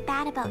anything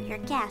bad about your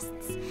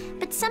guests,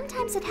 but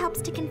sometimes it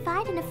helps to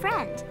confide in a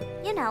friend.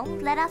 You know,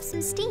 let off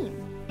some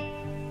steam.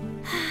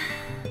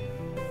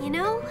 You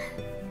know,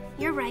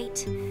 you're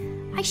right.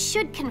 I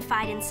should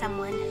confide in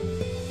someone.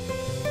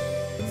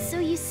 So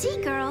you see,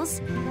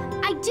 girls,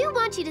 I do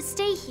want you to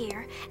stay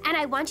here, and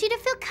I want you to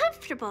feel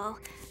comfortable,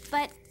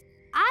 but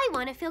I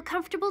want to feel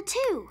comfortable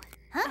too.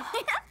 Huh?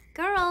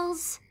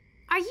 Girls,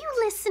 are you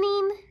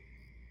listening?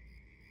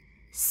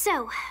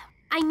 So,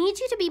 I need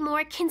you to be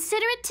more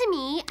considerate to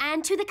me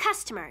and to the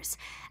customers,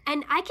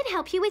 and I can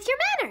help you with your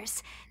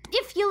manners,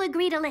 if you'll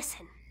agree to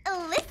listen.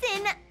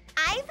 Listen,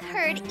 I've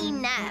heard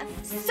enough.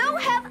 So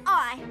have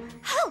I.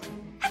 Oh,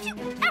 have you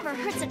ever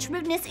heard such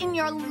rudeness in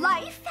your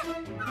life?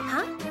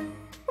 Huh?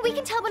 We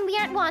can tell when we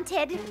aren't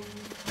wanted.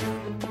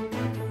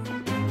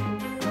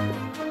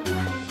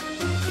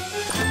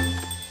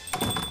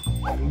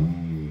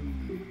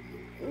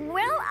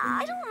 Well,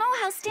 I don't know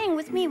how staying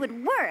with me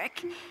would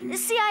work.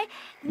 See, I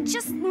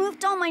just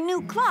moved all my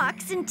new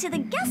clocks into the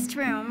guest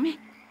room.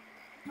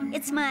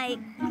 It's my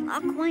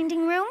clock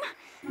winding room.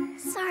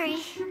 Sorry.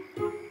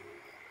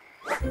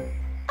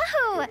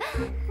 Oh,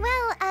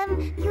 well,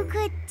 you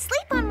could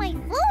sleep on my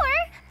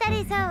floor. That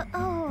is,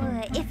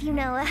 if you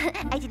know,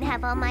 I didn't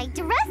have all my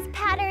dress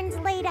patterns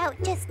laid out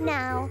just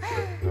now.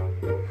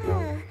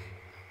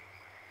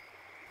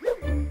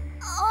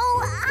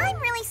 Oh, I'm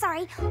really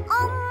sorry.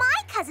 All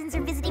my cousins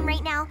are visiting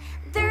right now.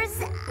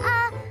 There's,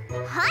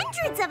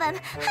 hundreds of them.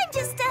 I'm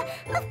just,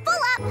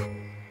 full up.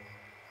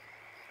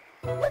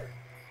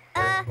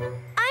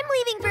 I'm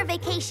leaving for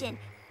vacation.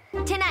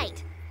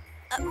 Tonight.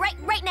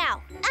 Right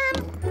now.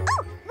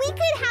 Oh, we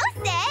could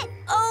house it.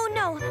 Oh,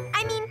 no.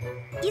 I mean,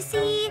 you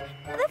see,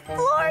 the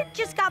floor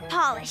just got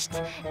polished.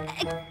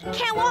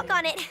 Can't walk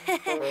on it.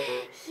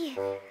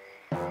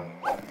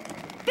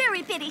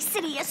 Berry Bitty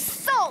City is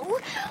so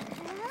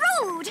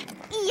rude.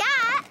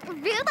 Yeah,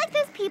 rude like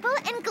those people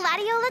in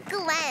Gladiola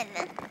Glen.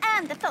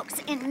 And the folks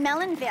in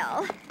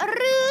Melonville.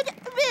 Rude,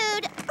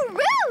 rude,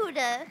 rude.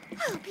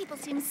 Oh, people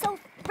seem so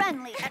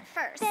friendly at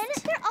first. Then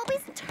they're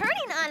always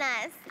turning on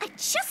us. I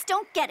just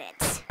don't get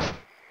it.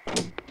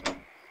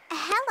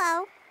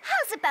 Hello.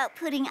 How's about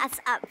putting us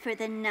up for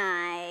the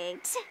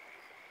night?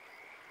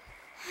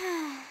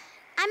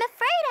 I'm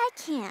afraid I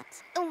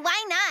can't.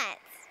 Why not?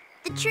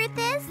 The truth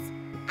is,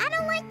 I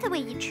don't like the way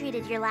you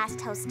treated your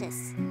last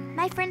hostess.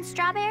 My friend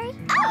Strawberry?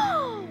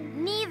 Oh!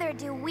 Neither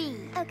do we.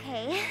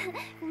 Okay.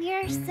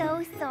 We're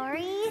so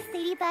sorry,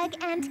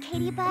 Sadybug and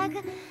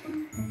Katybug.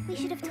 We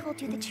should have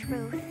told you the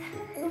truth.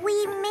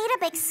 We made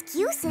up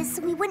excuses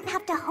so we wouldn't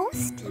have to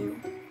host you.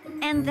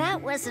 And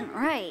that wasn't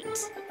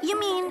right. You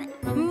mean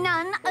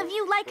none of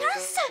you like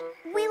us?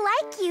 We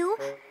like you,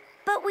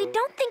 But we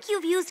don't think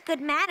you've used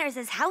good manners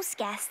as house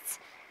guests.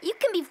 You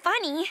can be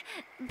funny,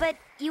 but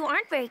you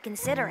aren't very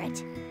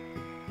considerate.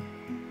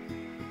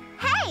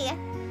 Hey!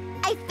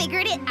 I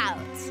figured it out.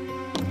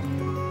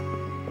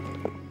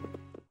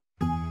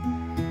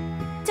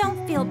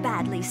 Don't feel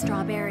badly,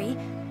 Strawberry.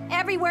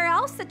 Everywhere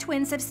else the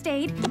twins have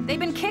stayed, they've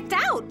been kicked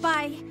out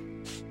by...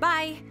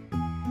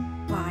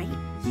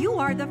 you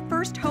are the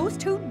first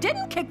host who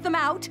didn't kick them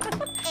out.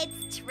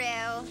 It's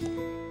true.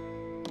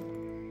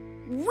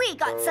 We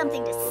got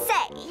something to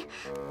say.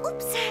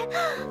 Oops.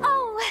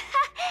 Oh,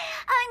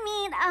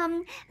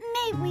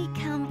 may we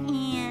come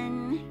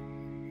in?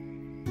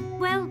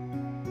 Well,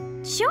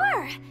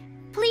 sure.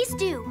 Please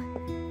do.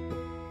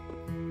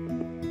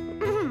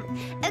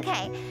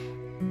 Okay.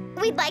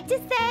 We'd like to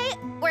say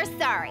we're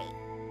sorry.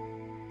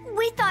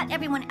 We thought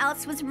everyone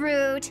else was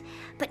rude,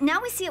 but now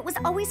we see it was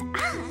always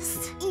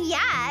us.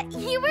 Yeah,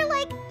 you were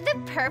like the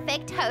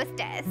perfect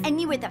hostess.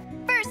 And you were the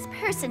first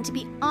person to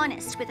be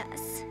honest with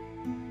us.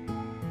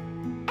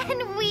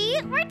 And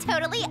we were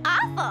totally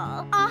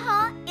awful.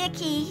 Uh-huh,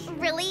 icky.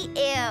 Really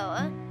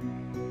ew.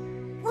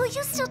 Will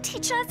you still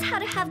teach us how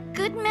to have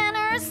good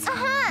manners?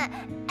 Uh-huh.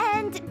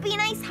 And be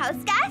nice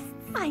house guests?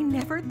 I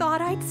never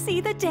thought I'd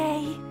see the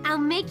day. I'll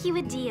make you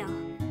a deal.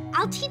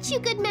 I'll teach you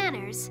good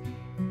manners.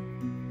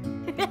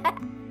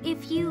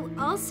 If you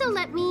also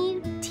let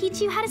me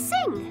teach you how to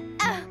sing.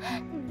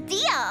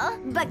 Deal.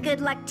 But good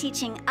luck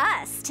teaching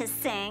us to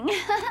sing.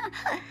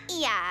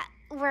 Yeah,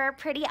 we're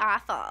pretty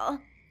awful.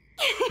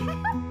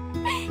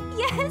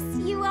 Yes,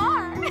 you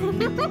are.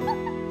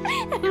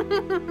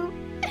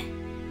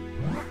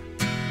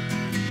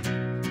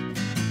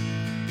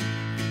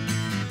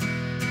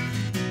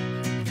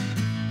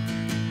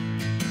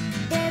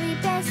 Very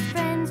best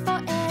friends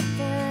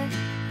forever.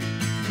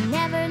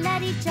 Never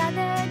let each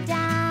other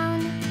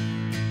down.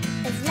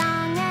 As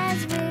long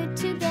as we're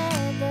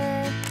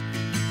together,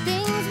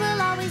 things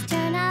will always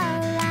turn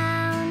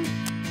around.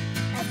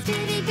 As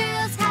city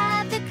girls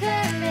have the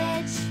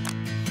courage,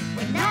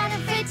 we're not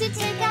afraid to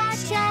take our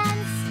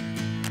chance.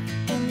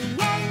 In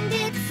the end,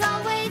 it's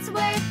always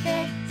worth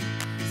it.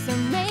 So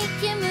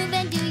make your move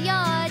and do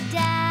your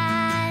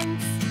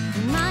dance.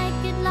 You might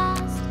get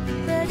lost,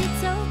 but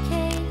it's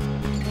okay.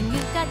 When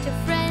you've got your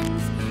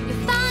friends, you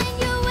find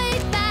your way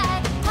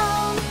back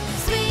home,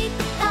 sweet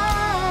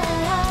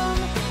home.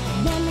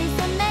 Memories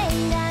are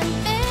made and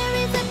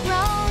berries are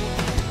grown.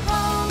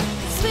 Home,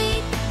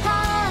 sweet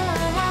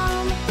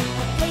home.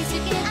 A place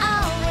you can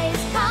always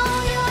call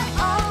your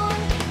own.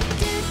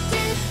 Do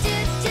do do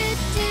do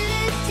do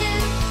do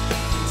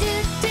do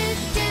do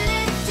do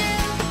do.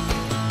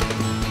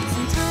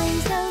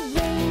 Sometimes the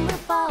rain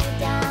will fall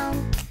down.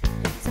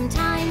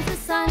 Sometimes the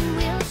sun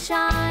will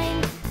shine.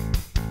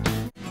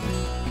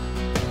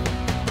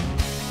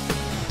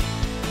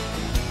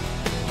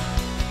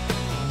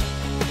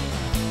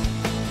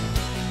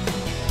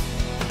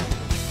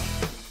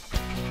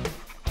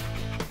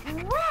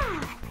 Wow!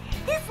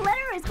 This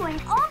letter is going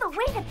all the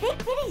way to Big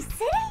Bitty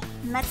City?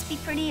 Must be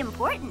pretty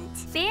important.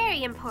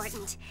 Very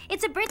important.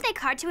 It's a birthday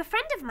card to a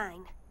friend of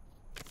mine.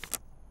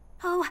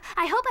 Oh,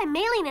 I hope I'm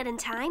mailing it in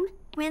time.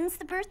 When's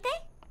the birthday?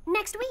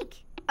 Next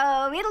week.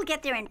 Oh, it'll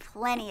get there in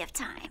plenty of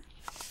time.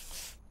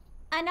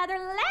 Another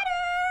letter!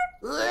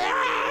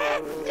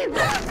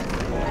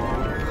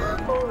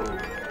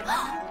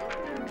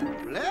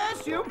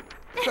 Bless you.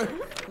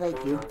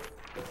 Thank you.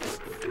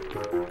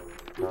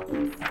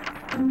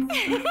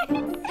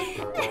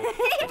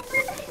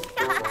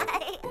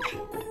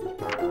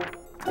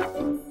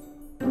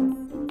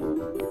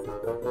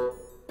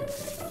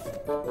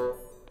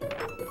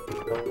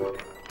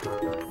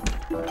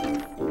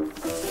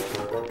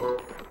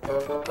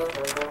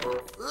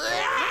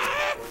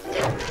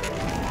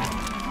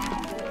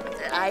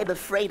 I'm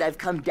afraid I've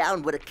come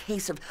down with a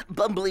case of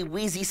bumbly,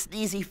 wheezy,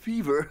 sneezy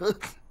fever.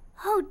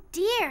 Oh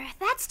dear,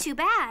 that's too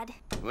bad.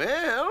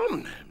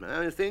 Well,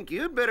 I think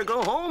you'd better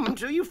go home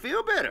until you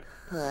feel better.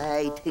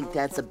 I think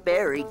that's a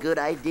very good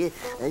idea.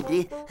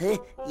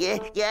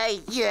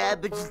 Yeah,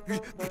 but...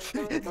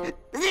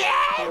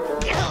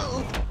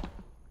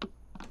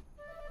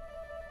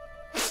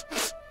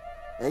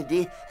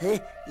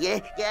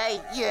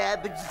 Yeah,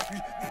 but...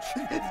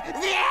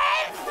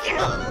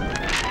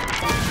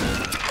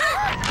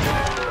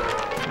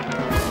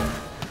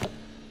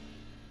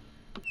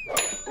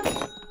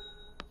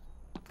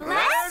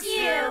 Bless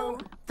you!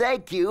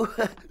 Thank you.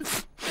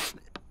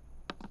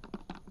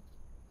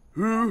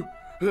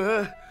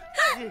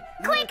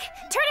 Quick,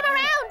 turn him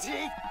around!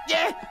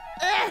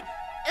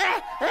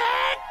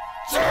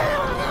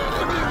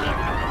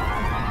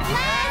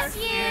 Bless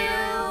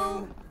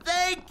you!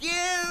 Thank you!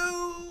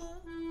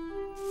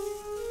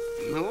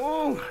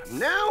 Oh,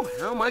 now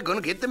how am I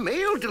going to get the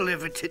mail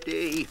delivered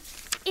today?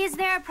 Is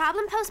there a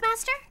problem,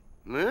 Postmaster?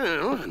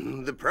 Well,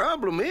 the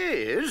problem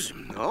is,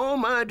 all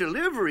my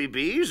delivery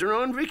bees are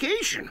on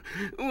vacation,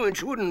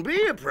 which wouldn't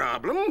be a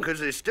problem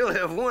because they still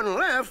have one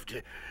left.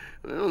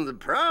 Well, the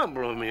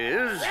problem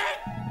is...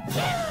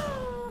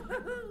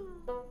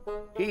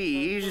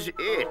 He's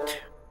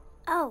it.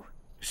 Oh,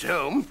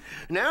 So,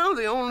 now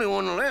the only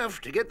one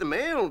left to get the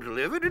mail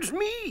delivered is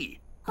me.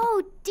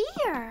 Oh,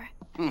 dear.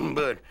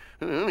 But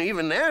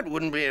even that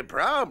wouldn't be a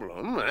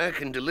problem. I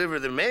can deliver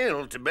the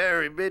mail to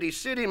Berry Bitty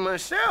City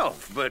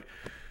myself, but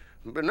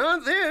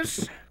not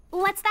this.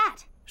 What's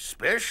that?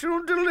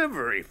 Special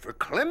delivery for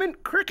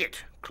Clement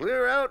Cricket,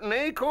 clear out in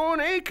Acorn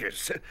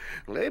Acres.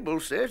 Label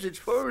says it's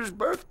for his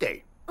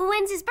birthday.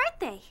 When's his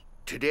birthday?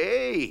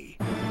 Today.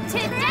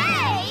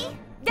 Today?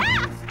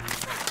 Ah!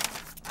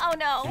 Oh,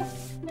 no.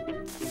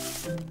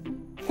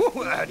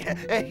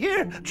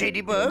 Here,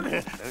 J.D. Bug,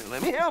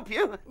 let me help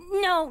you.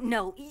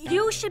 No.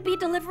 You should be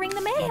delivering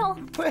the mail.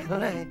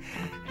 Well,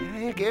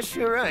 I guess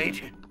you're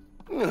right.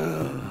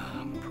 Oh,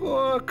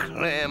 poor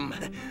Clem.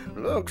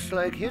 Looks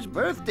like his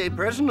birthday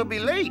present will be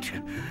late.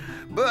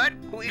 But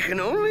we can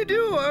only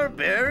do our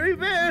very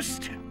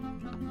best.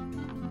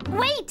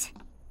 Wait!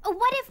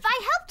 What if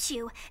I helped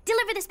you?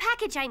 Deliver this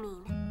package, I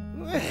mean.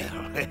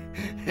 Well,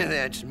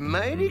 that's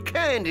mighty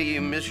kind of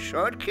you, Miss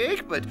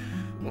Shortcake, but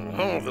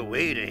all the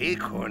way to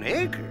Acorn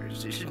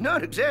Acres is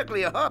not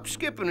exactly a hop,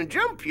 skip, and a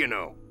jump, you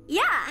know.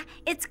 Yeah,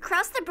 it's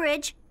across the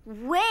bridge,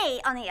 way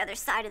on the other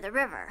side of the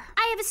river.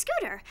 I have a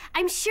scooter.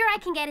 I'm sure I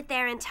can get it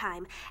there in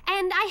time.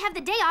 And I have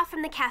the day off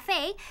from the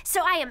cafe,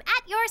 so I am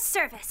at your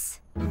service.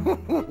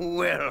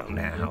 Well,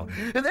 now,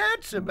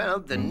 that's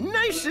about the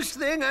nicest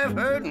thing I've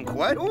heard in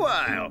quite a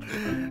while.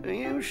 Are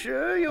you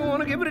sure you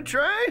want to give it a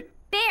try?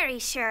 Very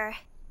sure.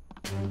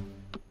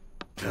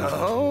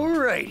 All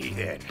righty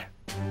then.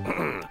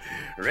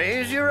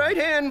 Raise your right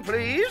hand,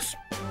 please.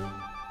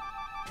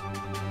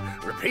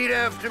 Repeat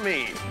after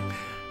me.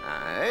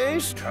 I,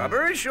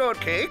 Strawberry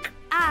Shortcake.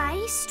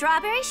 I,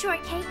 Strawberry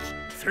Shortcake.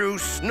 Through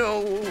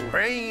snow,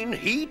 rain,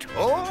 heat,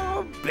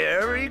 or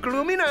very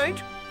gloomy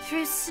night.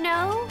 Through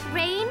snow,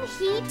 rain,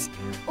 heat,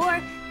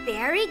 or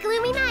very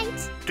gloomy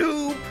night.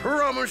 Do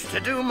promise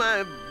to do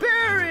my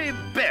very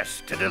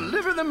best to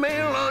deliver the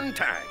mail on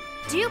time.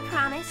 Do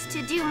promise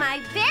to do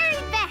my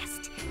very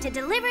best to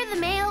deliver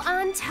the mail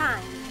on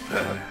time.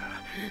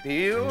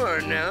 You are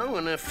now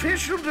an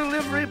official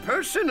delivery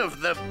person of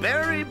the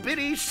Berry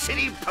Bitty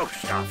City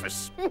Post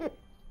Office.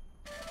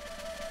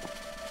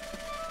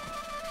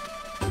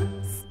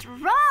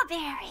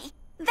 Strawberry,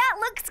 that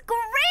looks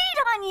great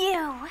on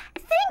you.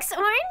 Thanks,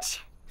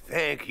 Orange.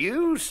 Thank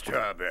you,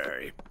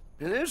 Strawberry.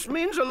 This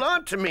means a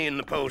lot to me in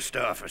the post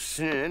office,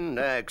 and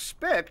I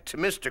expect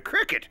Mr.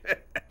 Cricket.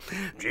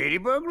 J.D.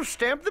 Bug will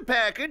stamp the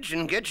package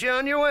and get you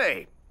on your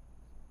way.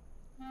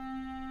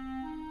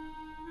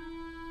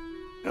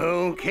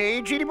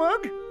 Okay, J.D.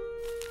 Bug?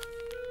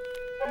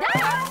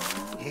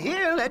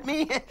 Here, let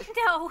me...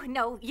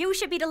 No, you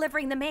should be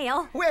delivering the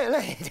mail.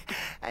 Well,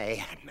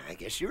 I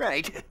guess you're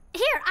right.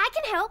 Here, I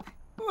can help.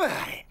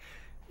 Why,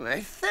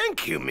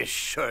 thank you, Miss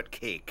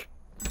Shortcake.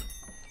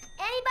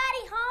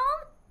 Anybody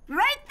home?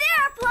 Right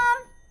there, Plum.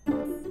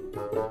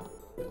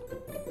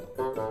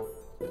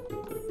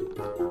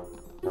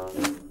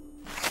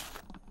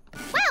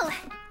 Well,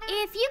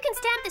 if you can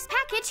stamp this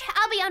package,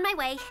 I'll be on my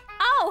way.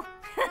 Oh,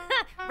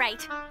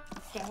 right.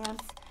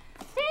 Stamps.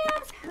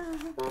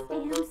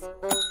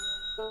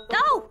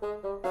 Oh!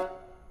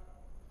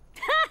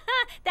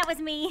 That was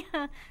me.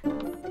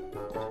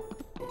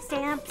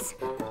 Stamps.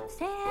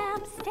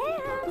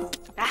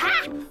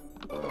 Aha!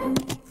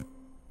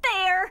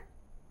 There!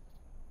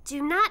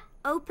 Do not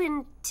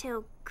open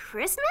till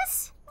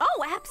Christmas?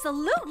 Oh,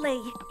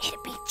 absolutely.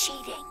 It'd be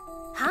cheating.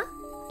 Huh?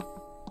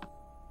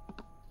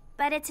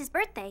 But it's his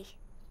birthday.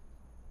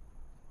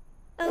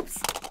 Oops.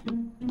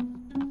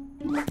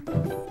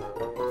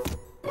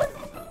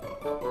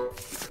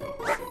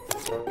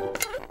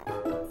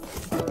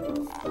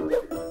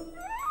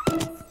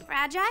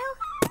 Fragile?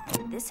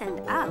 This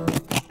end up.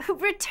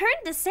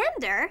 Return to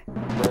sender?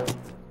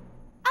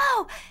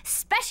 Oh,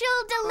 special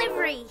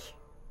delivery.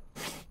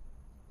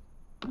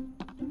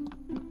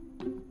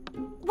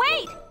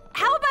 Wait!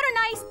 How about a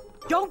nice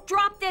don't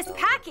drop this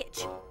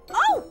package?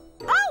 Oh!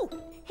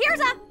 Here's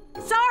a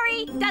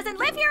sorry, doesn't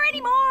live here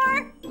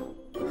anymore.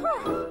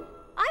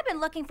 I've been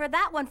looking for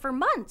that one for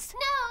months.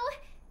 No,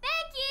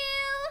 thank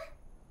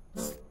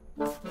you.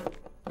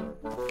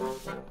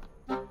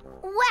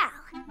 Well,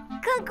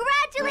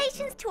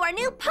 congratulations to our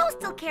new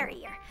postal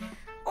carrier.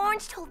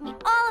 Orange told me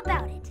all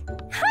about it.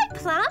 Hi,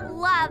 Plum.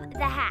 Love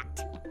the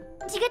hat.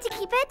 Do you get to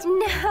keep it?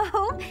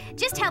 No,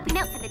 just helping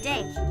out for the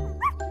day.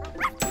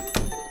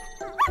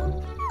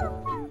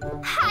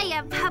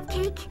 Hiya,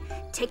 Pupcake.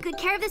 Take good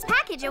care of this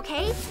package,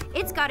 okay?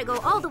 It's gotta go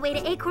all the way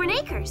to Acorn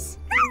Acres.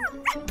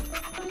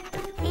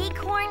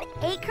 Acorn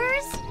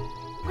Acres?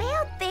 Way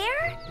out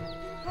there?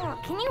 Oh,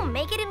 can you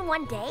make it in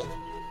one day?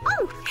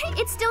 Oh,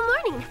 it's still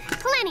morning.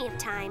 Plenty of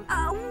time.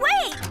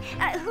 Wait!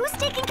 Who's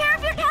taking care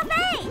of your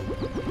cafe?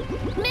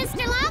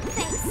 Mr.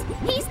 Longface.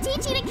 He's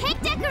teaching a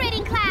cake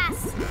decorating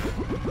class.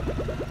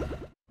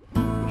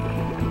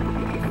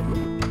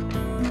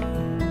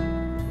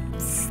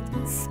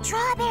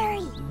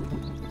 Strawberry.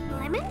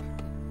 Lemon?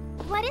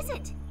 What is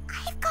it?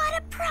 I've got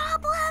a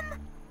problem.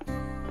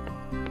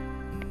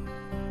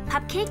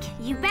 Pupcake,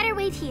 you better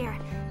wait here.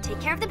 Take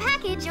care of the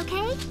package,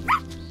 okay?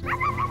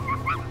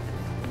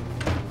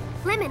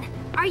 Lemon,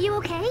 are you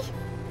okay?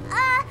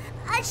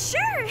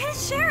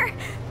 Sure.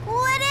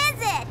 What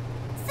is it?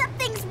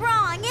 Something's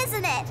wrong,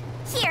 isn't it?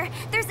 Here,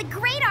 there's a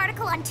great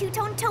article on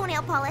two-tone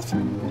toenail polish. I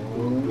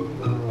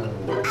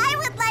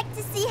would like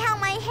to see how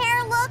my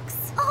hair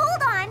looks.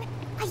 Hold on.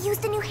 I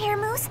used a new hair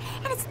mousse,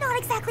 and it's not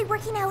exactly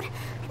working out.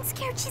 I'm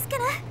scared she's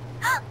gonna...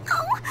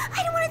 Oh,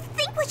 I don't want to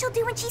think what she'll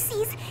do when she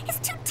sees. It's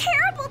too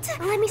terrible to...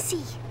 Let me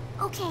see.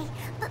 Okay,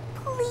 but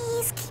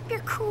please keep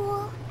your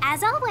cool.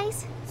 As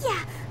always.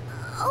 Yeah,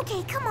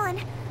 okay, come on.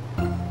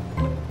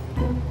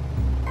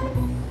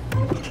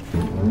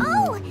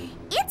 Oh,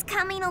 it's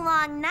coming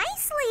along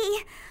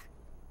nicely.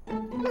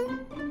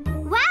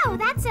 Wow,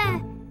 that's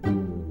a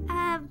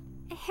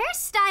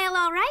hairstyle,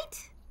 all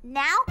right.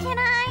 Now can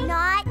I?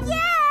 Not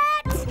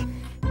yet.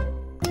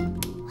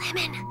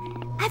 Lemon,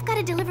 I've got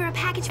to deliver a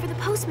package for the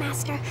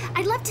postmaster.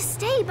 I'd love to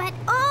stay, but...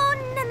 Oh,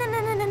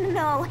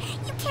 no.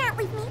 You can't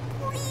leave me.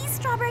 Please,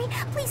 Strawberry.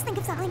 Please think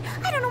of something.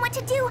 I don't know what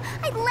to do.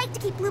 I'd like to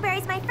keep Blueberry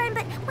as my friend,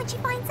 but when she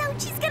finds out,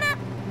 she's gonna...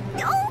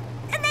 Oh,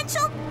 and then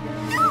she'll...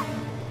 Oh.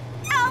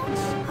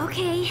 Ouch.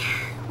 Okay,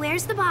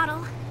 where's the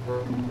bottle?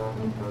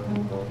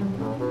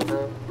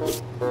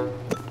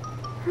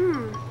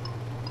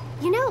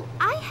 You know,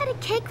 I had a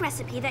cake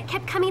recipe that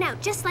kept coming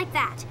out just like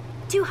that.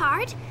 Too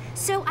hard?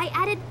 So I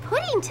added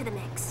pudding to the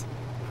mix.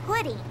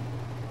 Pudding?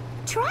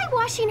 Try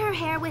washing her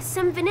hair with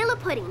some vanilla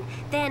pudding,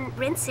 then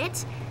rinse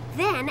it,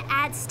 then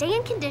add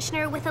stay-in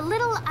conditioner with a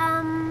little,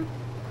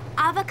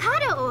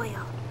 avocado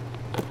oil.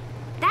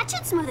 That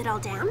should smooth it all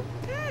down.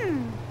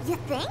 You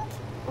think?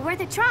 Worth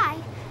a try.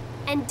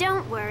 And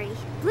don't worry,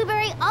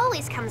 Blueberry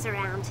always comes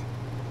around.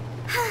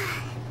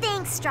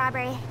 Thanks,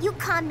 Strawberry. You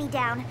calmed me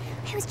down.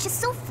 I was just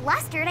so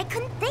flustered I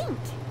couldn't think.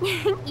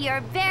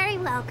 You're very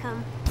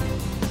welcome.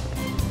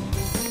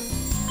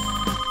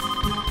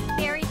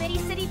 Berry Bitty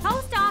City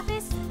Post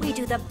Office. We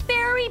do the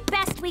very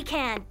best we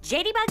can.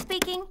 JD Bug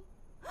speaking.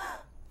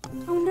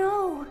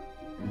 Oh,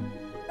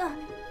 no.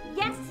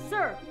 Yes,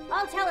 sir.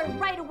 I'll tell her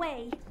right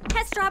away.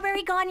 Has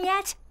Strawberry gone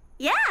yet?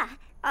 Yeah.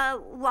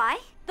 Why?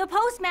 The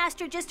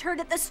postmaster just heard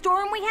at the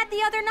storm we had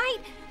the other night.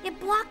 It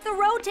blocked the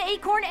road to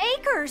Acorn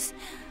Acres.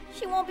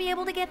 She won't be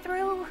able to get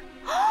through.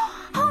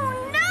 Oh,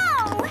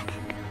 no!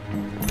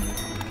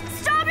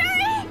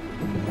 Strawberry!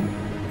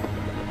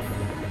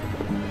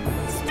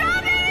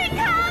 Strawberry,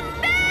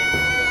 come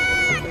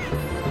back!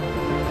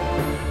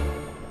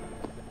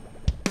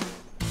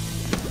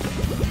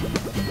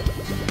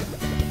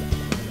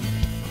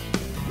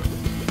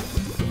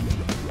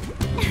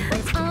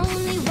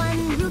 Only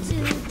one rule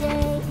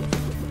today.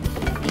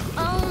 The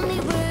only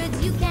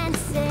words you can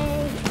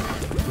say.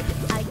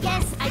 I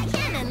guess I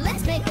can, and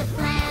let's make a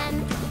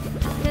plan.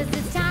 'Cause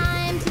it's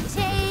time to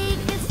take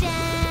a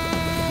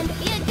stand.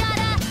 You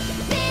gotta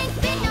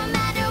think big no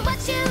matter what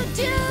you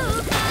do.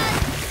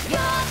 'Cause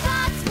your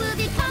thoughts will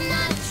become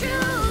the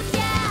truth.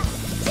 Yeah,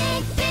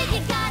 think big,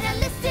 you gotta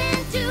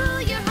listen to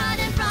your heart,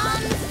 and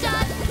from the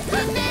start,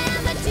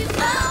 remember to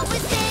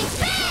always think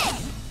big.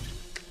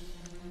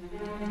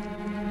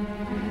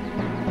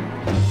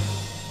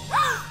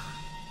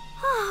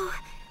 Oh,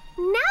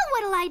 now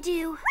what'll I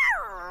do?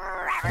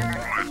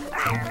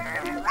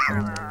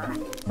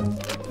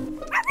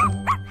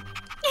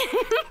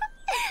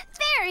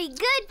 Very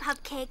good,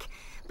 Pupcake.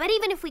 But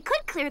even if we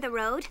could clear the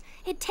road,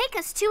 it'd take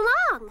us too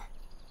long.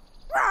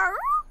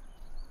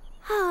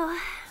 Oh,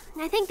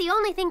 I think the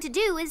only thing to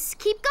do is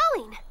keep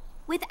going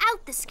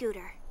without the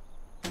scooter.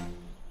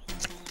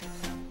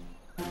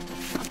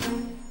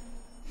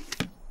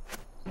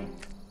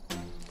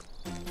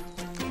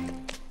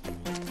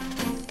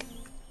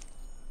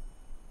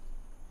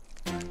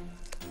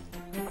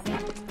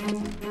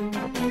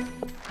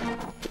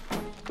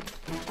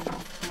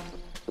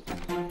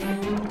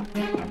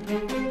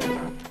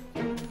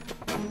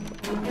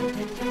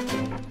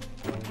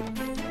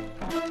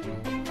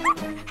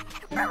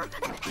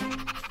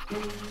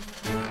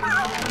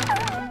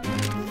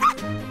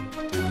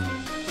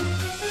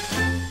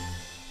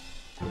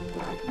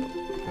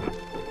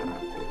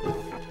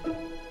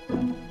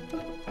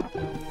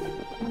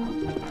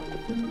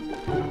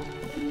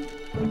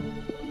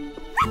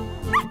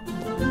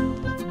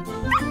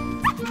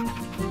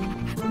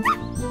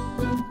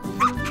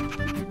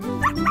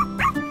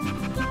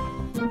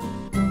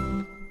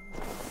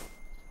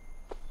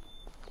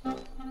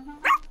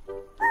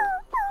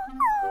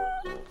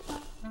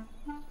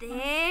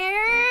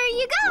 There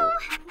you go.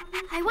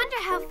 I wonder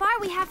how far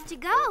we have to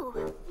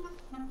go.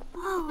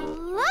 Oh,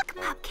 look,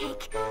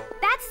 Pupcake.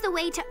 That's the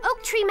way to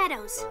Oak Tree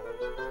Meadows.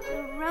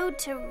 The road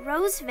to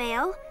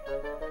Rosevale,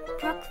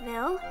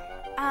 Brookville,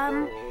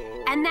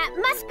 and that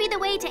must be the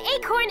way to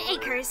Acorn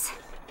Acres.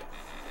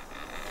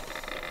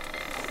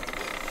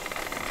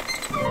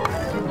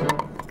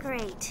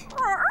 Great.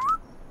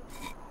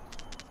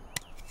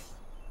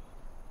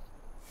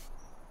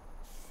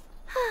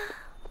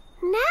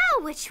 Now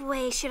which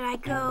way should I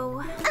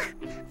go?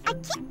 I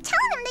keep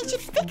telling them they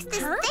should fix this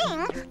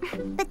thing.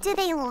 But do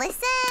they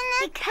listen?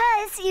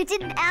 Because you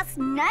didn't ask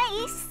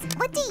nice.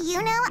 What do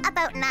you know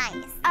about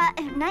nice?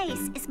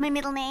 Nice is my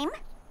middle name.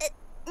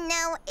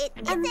 No, it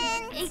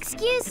isn't.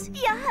 Excuse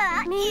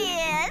Yeah, me?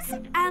 yes.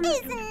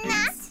 Isn't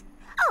that?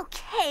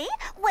 Okay,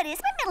 what is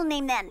my middle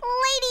name then?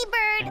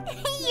 Ladybird.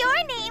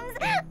 Your name's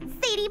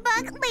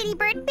Ladybug,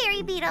 Ladybird,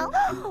 Berry Beetle.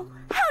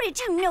 How did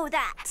you know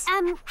that?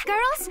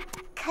 Girls?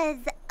 'Cause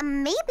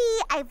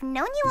maybe I've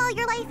known you all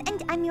your life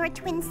and I'm your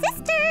twin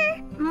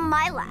sister.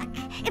 My luck.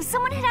 If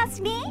someone had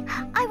asked me,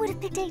 I would have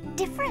picked a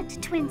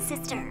different twin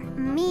sister.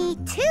 Me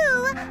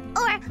too.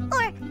 Or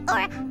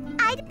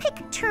I'd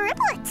pick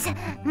triplets.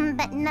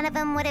 But none of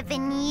them would have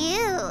been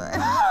you.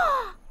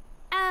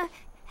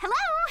 Hello?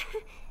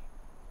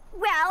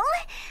 Well,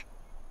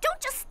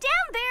 don't just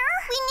stand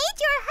there. We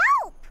need your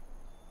help.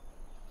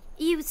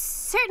 You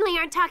certainly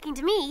aren't talking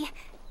to me,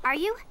 are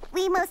you?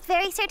 We most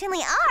very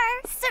certainly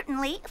are.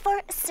 Certainly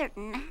for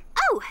certain.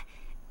 Oh,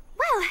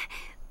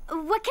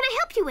 well, what can I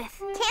help you with?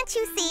 Can't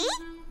you see?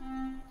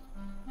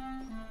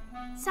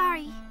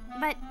 Sorry,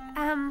 but,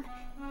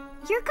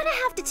 you're gonna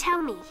have to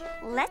tell me.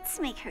 Let's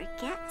make her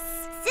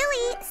guess.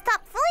 Silly,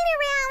 stop fooling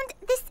around.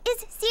 This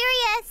is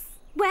serious.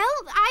 Well,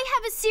 I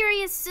have a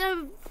serious,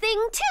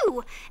 thing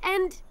too,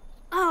 and,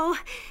 oh,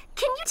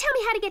 can you tell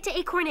me how to get to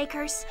Acorn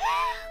Acres?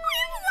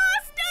 We've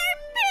lost our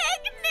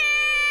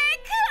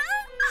picnic!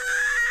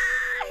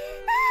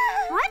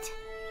 What?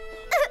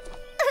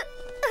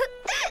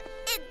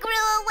 It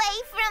grew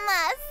away from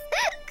us.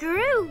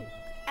 Grew,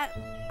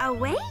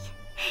 away?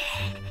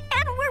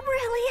 And we're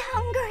really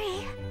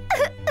hungry.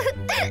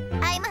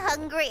 I'm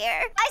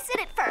hungrier. I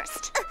said it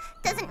first.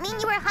 Doesn't mean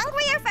you were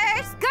hungrier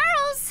first.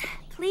 Girls,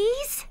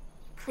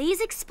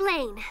 please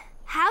explain.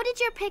 How did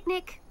your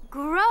picnic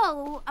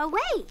grow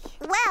away?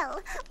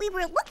 Well, we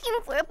were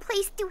looking for a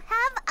place to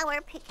have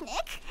our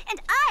picnic.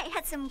 And I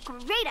had some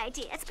great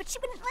ideas, but she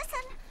wouldn't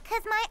listen.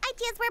 'Cause my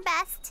ideas were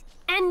best.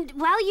 And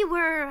while you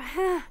were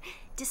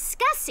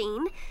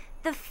discussing,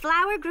 the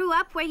flower grew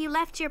up where you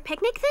left your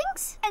picnic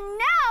things? And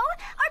now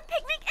our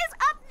picnic is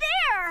up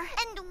there.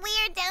 And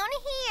we're down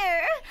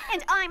here.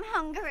 And I'm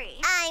hungry.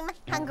 I'm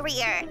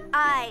hungrier.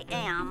 I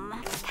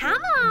am.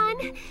 Come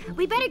on.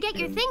 We better get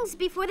your things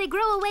before they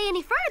grow away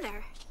any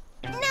further.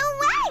 No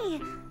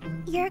way!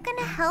 You're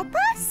gonna help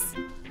us?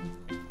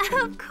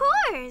 Of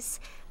course.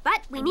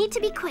 But we need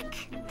to be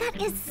quick.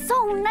 That is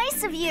so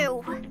nice of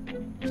you.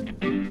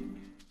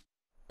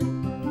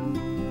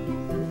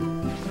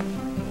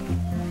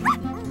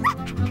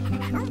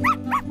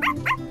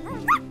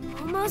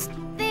 Almost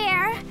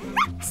there.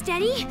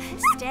 Steady,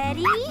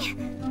 steady.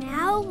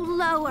 Now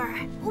lower.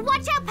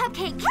 Watch out,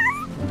 Pupcake.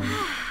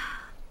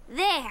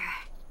 There.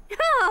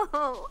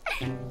 Oh.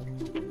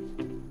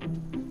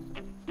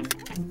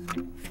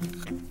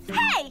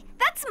 Hey,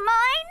 that's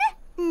mine?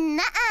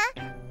 Nuh-uh.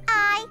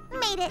 I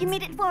made it. You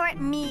made it for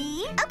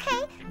me?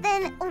 Okay,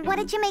 then what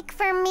did you make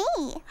for me?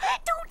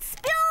 Don't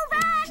spill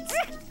that!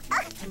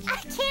 I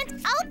can't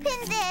open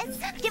this.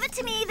 Give it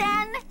to me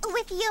then.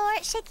 With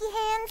your shaky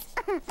hands?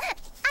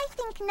 I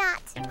think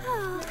not.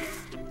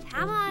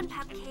 Come on,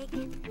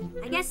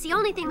 Pupcake. I guess the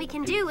only thing we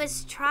can do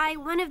is try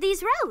one of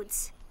these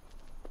roads.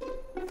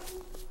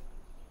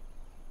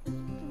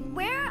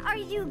 Where are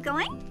you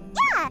going?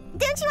 Yeah,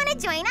 don't you want to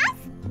join us?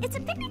 It's a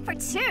picnic for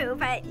two,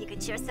 but you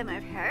could share some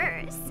of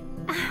hers.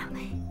 Oh,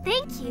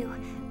 thank you,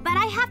 but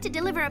I have to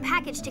deliver a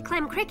package to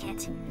Clem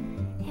Cricket.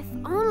 If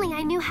only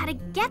I knew how to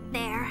get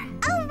there.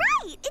 Oh,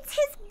 right! It's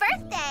his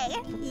birthday.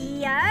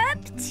 Yup.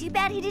 Too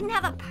bad he didn't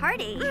have a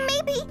party.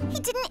 Maybe he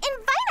didn't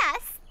invite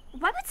us.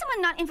 Why would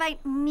someone not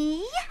invite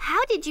me?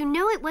 How did you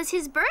know it was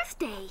his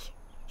birthday?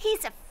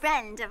 He's a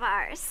friend of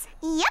ours.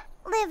 Yep,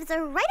 lives right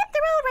up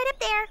the road, right up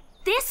there.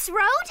 This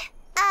road?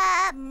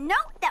 No,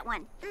 that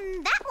one.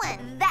 That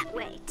one. That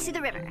way, to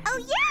the river. Oh,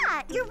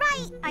 yeah, you're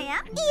right. I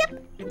am?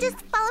 Yep,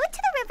 just follow it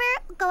to the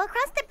river, go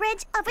across the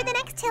bridge, over the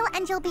next hill,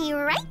 and you'll be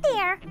right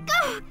there.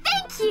 Oh,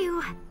 thank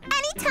you.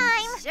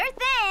 Anytime. Sure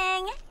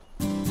thing.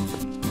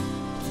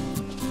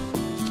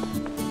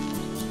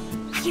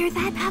 Hear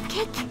that,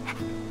 Pupcake?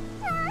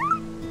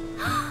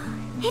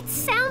 It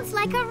sounds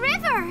like a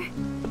river.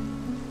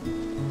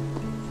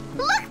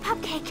 Look,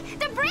 Pupcake,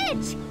 the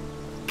bridge.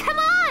 Come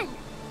on.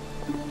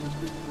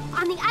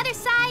 On the other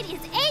side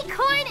is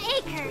Acorn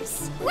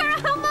Acres. We're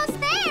almost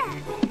there.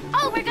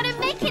 Oh, we're gonna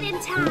make it in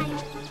time.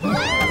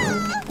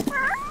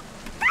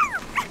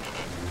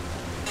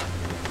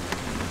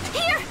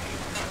 Here,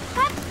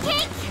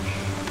 Pupcake,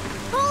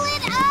 pull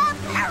it up.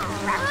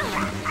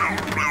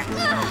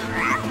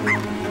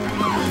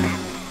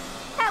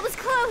 That was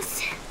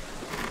close.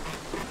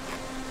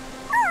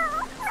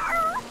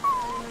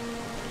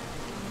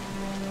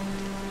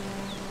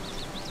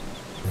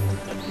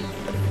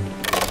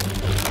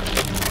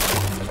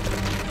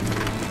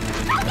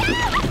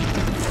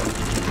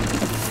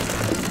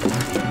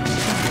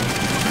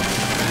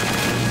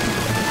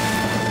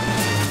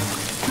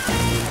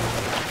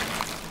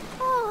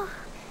 Oh,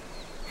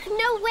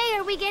 no way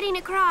are we getting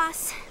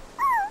across.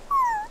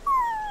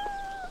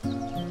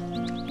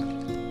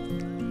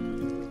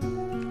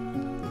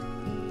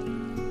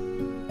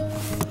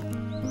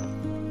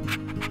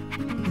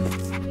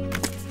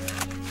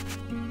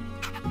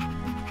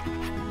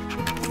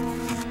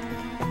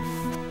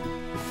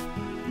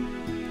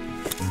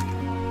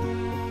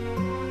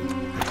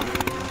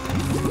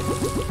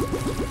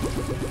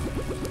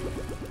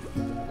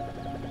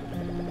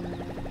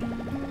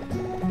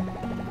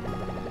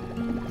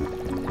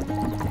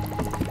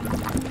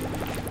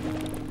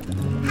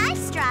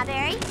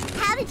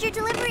 did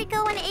your delivery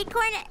go in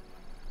Acorn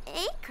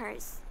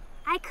Acres?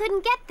 I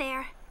couldn't get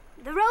there.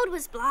 The road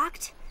was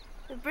blocked.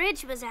 The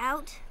bridge was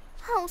out.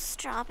 Oh,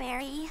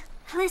 Strawberry.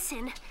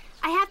 Listen,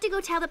 I have to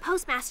go tell the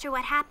postmaster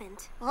what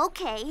happened.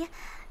 Okay.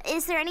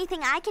 Is there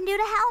anything I can do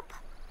to help?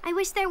 I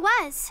wish there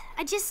was.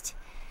 I just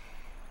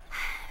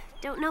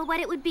don't know what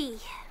it would be.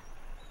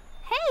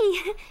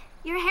 Hey,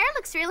 your hair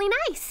looks really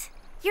nice.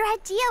 Your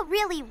idea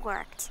really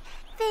worked.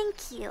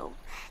 Thank you.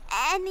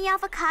 And the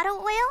avocado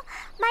oil?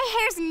 My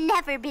hair's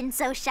never been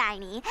so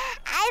shiny.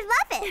 I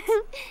love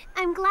it.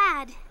 I'm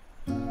glad.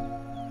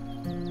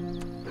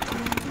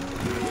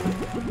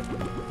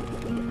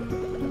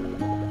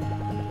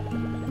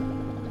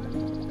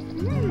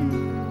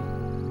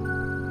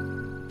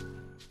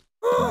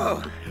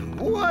 Oh,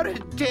 what a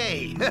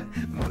day.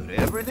 But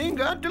everything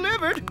got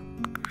delivered.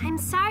 I'm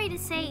sorry to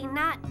say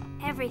not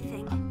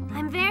everything.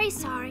 I'm very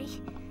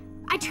sorry.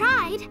 I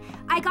tried.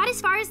 I got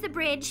as far as the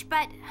bridge,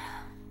 but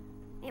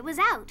it was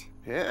out.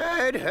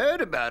 I'd heard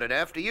about it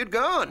after you'd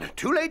gone.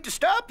 Too late to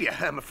stop you,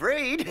 I'm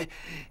afraid.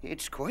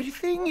 It's quite a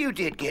thing you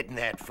did getting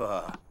that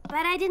far.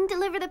 But I didn't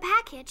deliver the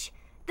package.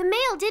 The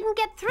mail didn't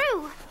get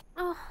through.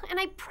 Oh, and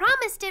I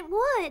promised it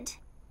would.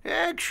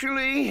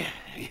 Actually,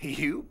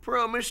 you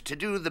promised to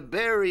do the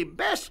very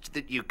best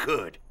that you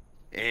could.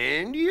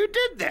 And you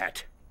did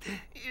that.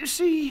 You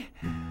see,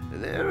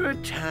 there are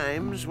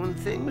times when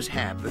things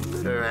happen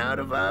that are out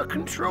of our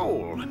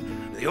control.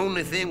 The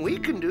only thing we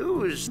can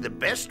do is the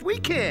best we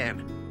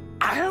can.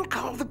 I'll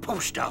call the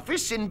post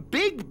office in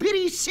Big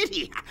Bitty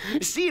City.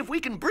 See if we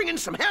can bring in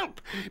some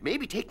help.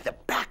 Maybe take the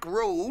back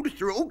road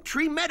through Oak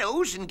Tree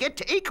Meadows and get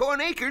to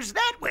Acorn Acres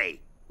that way.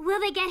 Will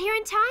they get here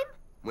in time?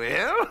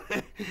 Well,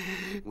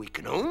 we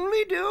can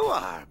only do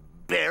our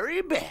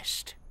very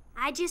best.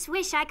 I just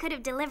wish I could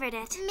have delivered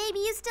it. Maybe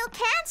you still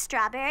can,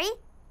 Strawberry.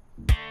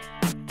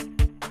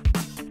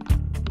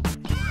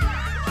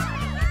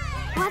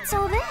 What's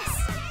all this?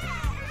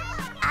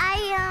 I,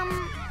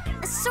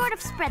 sort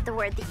of spread the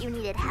word that you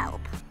needed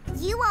help.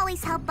 You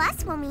always help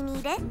us when we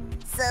need it.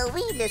 So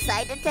we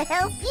decided to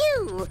help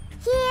you.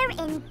 Here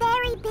in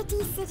Berry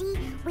Bitty City,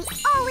 we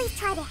always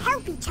try to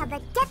help each other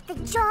get the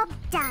job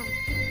done.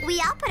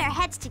 We all put our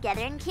heads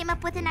together and came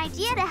up with an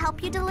idea to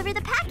help you deliver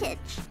the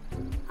package.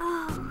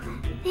 Oh,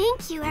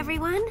 thank you,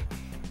 everyone.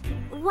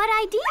 What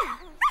idea?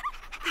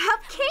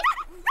 Cupcake?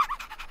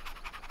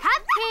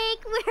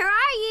 Cupcake, where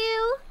are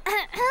you?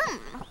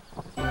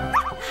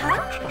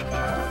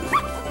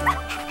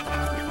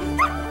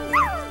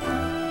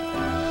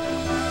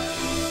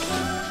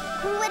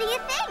 What do you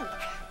think?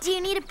 Do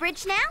you need a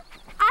bridge now?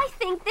 I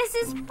think this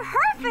is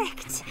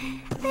perfect.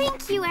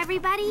 Thank you,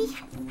 everybody.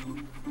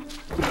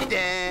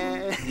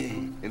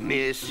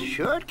 Miss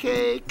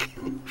Shortcake.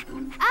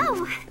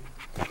 Oh.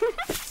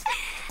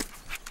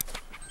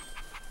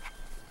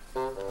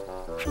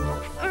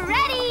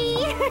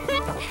 Ready!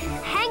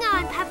 Hang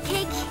on,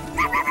 Cupcake.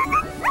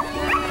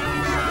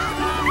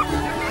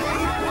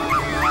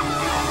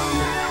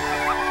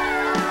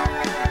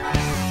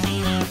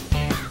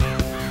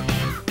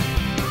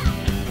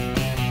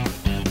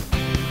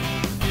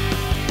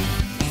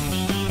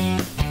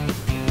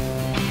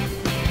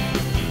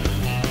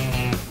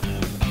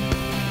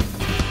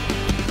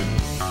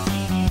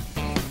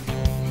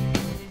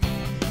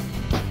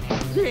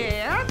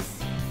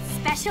 Yes?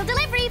 Special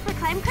delivery for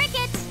Clem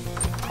Cricket.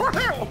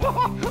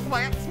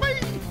 That's me.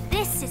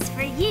 This is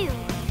for you.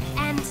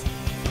 And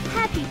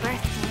happy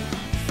birthday.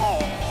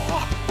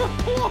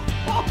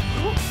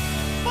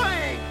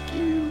 Thank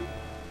you.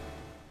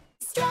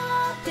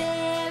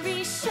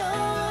 Strawberry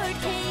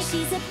shortcake.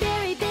 She's a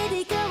very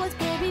bitty girl with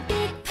very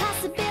big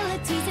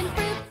possibilities, and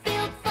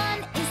fruit-filled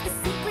fun is the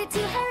secret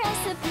to her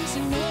recipe.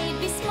 She may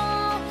be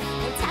small,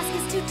 her task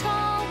is too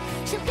tall.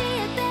 She'll be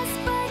at best,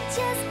 but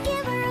just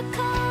give her a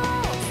call.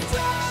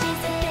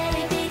 She's a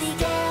very bitty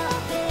girl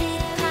with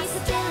big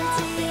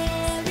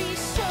possibilities.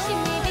 She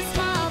may be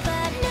small,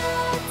 but no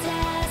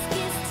task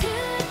is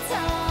too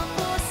tall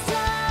for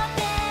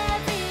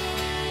Strawberry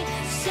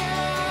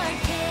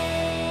Shortcake.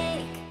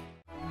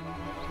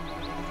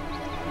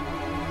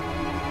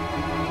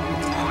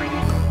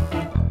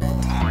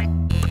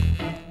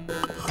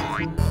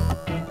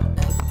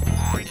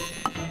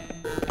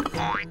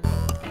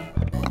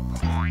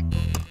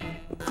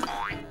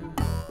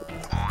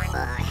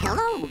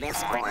 Hello,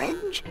 Miss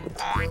Orange.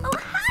 Oh,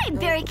 hi,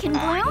 Berrykin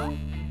Bloom.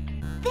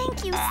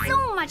 Thank you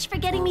so much for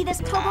getting me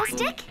this pogo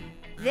stick.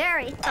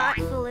 Very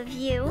thoughtful of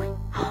you.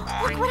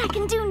 Look what I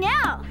can do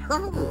now.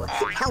 Oh,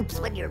 it helps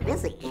when you're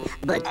busy.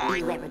 But do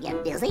you ever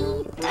get dizzy?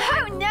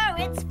 Oh, no,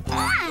 it's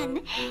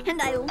fun.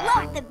 And I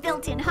love the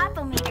built-in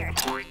hopometer.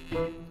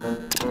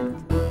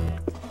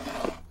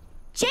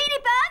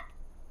 Jadybug,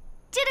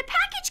 did a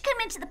package come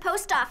into the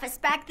post office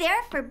back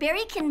there for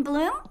Berrykin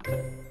Bloom?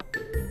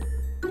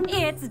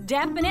 It's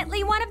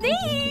definitely one of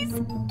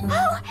these.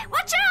 Oh,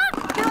 watch out!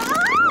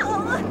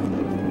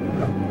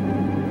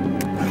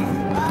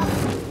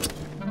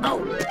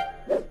 Oh,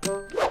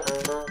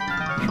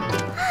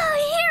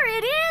 here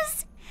it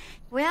is.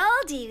 Well,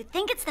 do you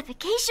think it's the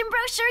vacation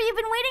brochure you've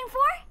been waiting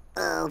for?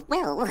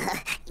 Well,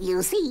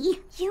 you see...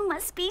 You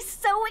must be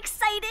so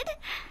excited.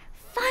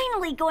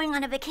 Finally going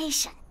on a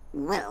vacation.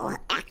 Well,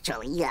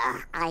 actually,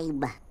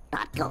 I'm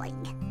not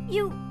going.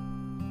 You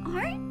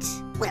aren't?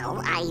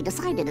 Well, I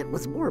decided it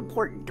was more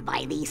important to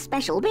buy these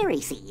special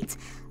berry seeds,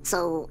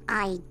 so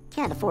I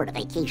can't afford a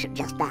vacation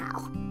just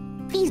now.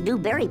 These new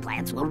berry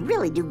plants will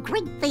really do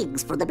great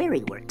things for the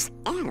berry works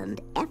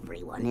and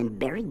everyone in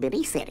Berry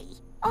Bitty City.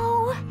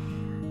 Oh,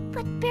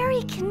 but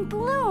Berry can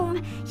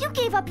bloom. You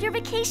gave up your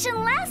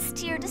vacation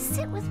last year to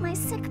sit with my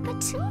sick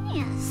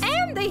petunias.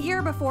 And the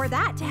year before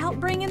that to help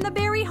bring in the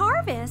berry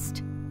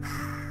harvest.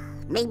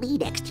 Maybe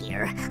next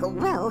year.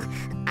 Well,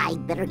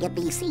 I'd better get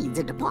these seeds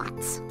into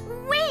pots.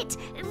 Wait!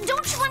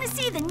 Don't you want to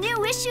see the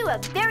new issue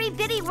of Berry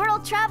Bitty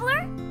World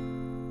Traveler?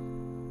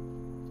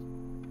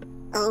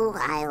 Oh,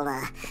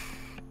 I'll,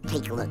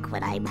 take a look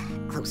when I'm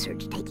closer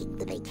to taking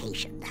the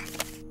vacation.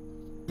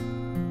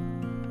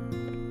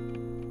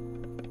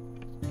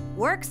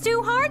 Works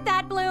too hard,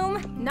 that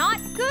bloom. Not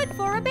good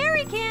for a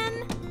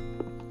berrykin.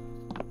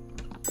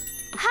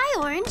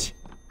 Hi, Orange.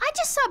 I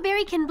just saw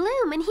Berrykin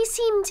bloom and he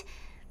seemed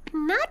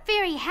not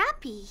very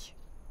happy.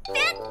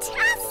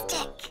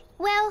 Fantastic!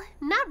 Well,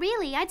 not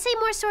really. I'd say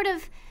more sort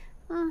of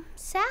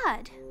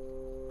sad.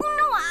 Oh,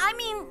 no, I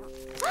mean,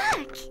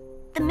 look.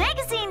 The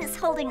magazine is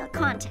holding a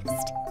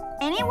contest.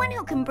 Anyone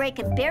who can break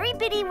a Berry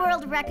Bitty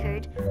world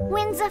record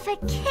wins a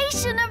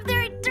vacation of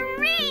their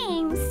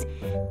dreams.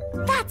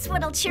 That's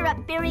what'll cheer up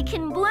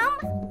Berrykin Bloom,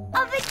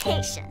 a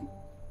vacation.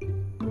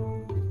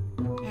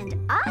 And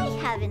I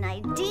have an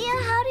idea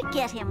how to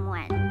get him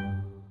one.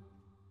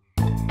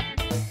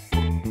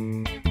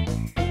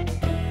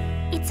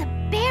 It's a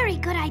very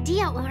good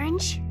idea,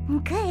 Orange.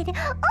 Good.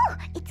 Oh,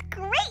 it's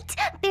great.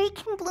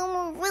 Berrykin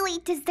Bloom really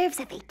deserves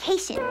a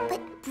vacation.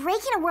 But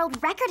breaking a world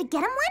record to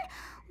get him one?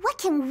 What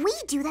can we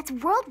do that's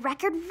world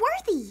record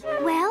worthy?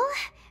 Well,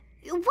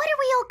 what are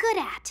we all good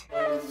at?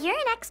 You're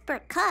an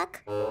expert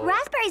cook.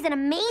 Raspberry's an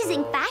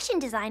amazing fashion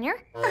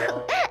designer.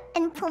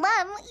 And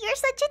Plum, you're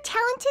such a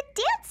talented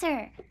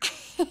dancer.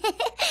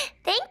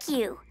 Thank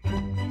you.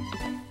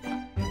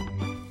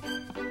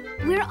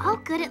 We're all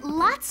good at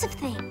lots of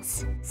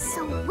things.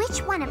 So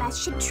which one of us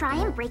should try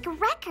and break a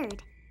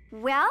record?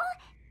 Well,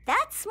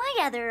 that's my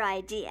other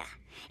idea.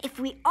 If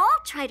we all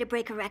try to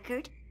break a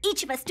record,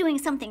 each of us doing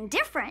something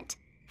different,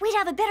 we'd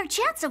have a better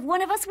chance of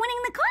one of us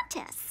winning the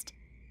contest.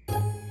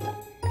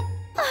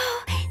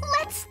 Oh,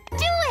 let's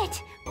do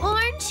it!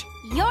 Orange,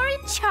 you're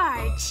in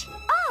charge.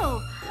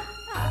 Oh,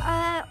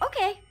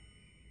 okay.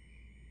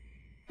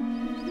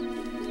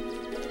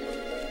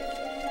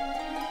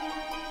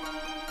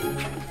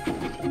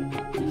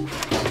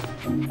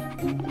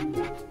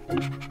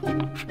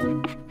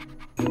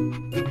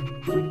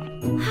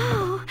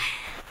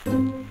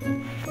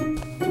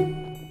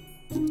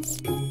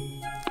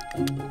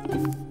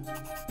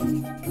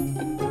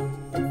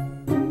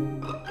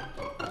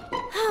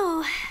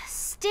 Oh,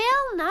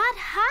 still not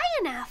high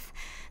enough.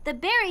 The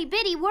Berry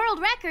Bitty world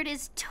record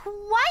is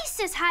twice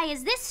as high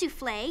as this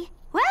souffle.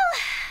 Well,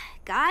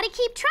 gotta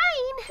keep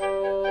trying.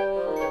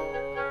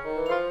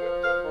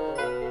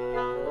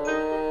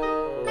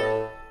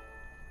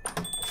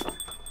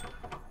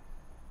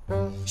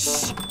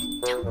 Shh,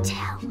 don't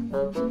tell.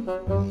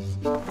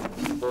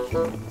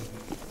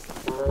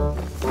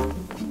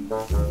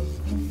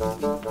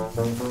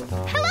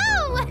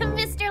 Hello,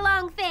 Mr.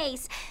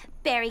 Longface.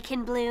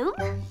 Berrykin Bloom.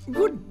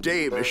 Good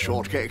day, Miss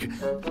Shortcake.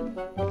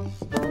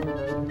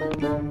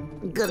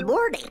 Good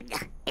morning.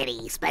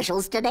 Any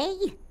specials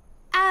today?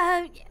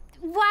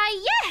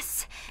 Why,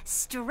 yes.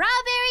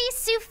 Strawberry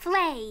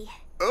souffle.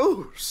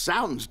 Oh,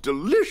 sounds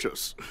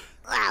delicious.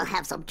 I'll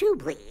have some too,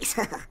 please.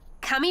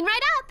 Coming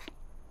right up.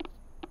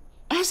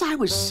 As I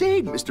was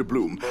saying, Mr.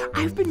 Bloom,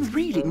 I've been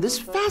reading this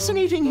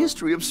fascinating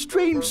history of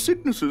strange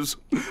sicknesses,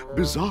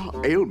 bizarre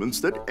ailments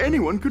that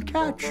anyone could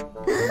catch.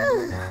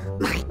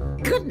 My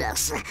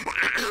goodness.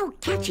 How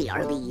catchy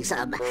are these,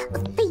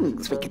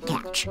 things we could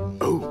catch?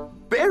 Oh,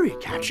 very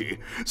catchy.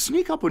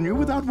 Sneak up on you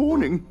without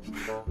warning.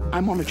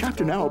 I'm on a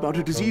chapter now about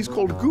a disease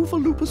called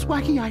Goofalupus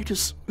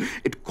wackiitis.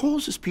 It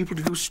causes people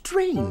to do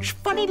strange,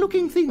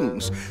 funny-looking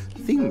things.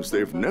 Things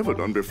they've never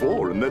done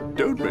before and that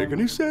don't make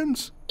any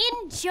sense.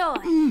 Enjoy.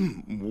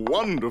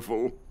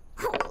 Wonderful.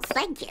 Oh,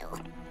 thank you.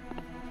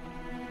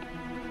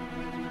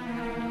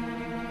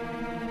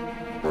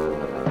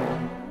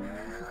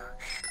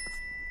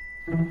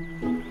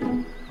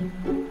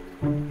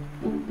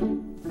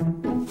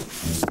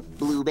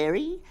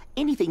 Blueberry,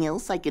 anything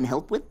else I can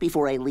help with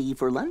before I leave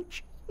for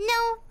lunch?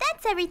 No,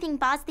 that's everything,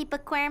 Bosley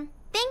Bookworm.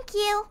 Thank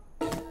you.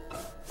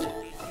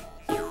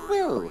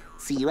 Well,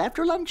 see you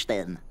after lunch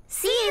then.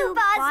 See you,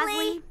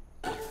 Bosley.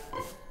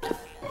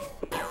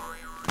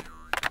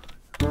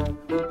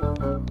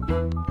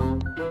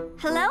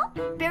 Hello?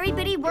 Berry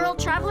Bitty World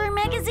Traveler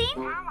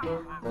magazine?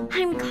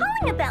 I'm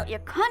calling about your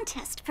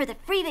contest for the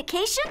free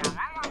vacation.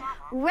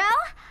 Well,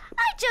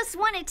 I just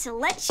wanted to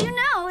let you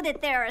know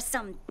that there are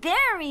some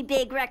very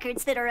big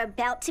records that are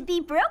about to be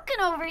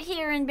broken over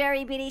here in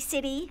Berry Bitty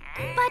City.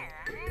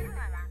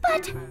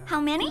 But,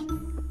 how many?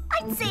 I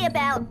I'd say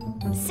about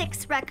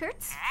 6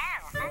 records.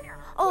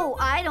 Oh,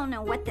 I don't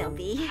know what they'll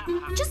be.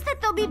 Just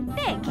that they'll be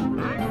big.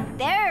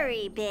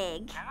 Very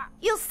big.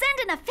 You'll send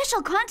an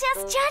official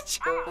contest, Judge?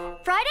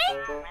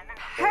 Friday?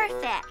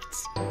 Perfect.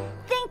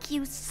 Thank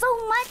you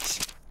so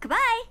much.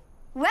 Goodbye.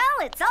 Well,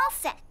 it's all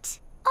set.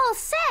 All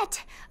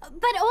set?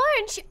 But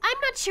Orange, I'm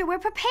not sure we're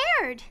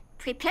prepared.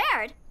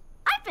 Prepared?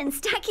 I've been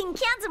stacking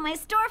cans in my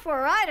store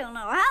for I don't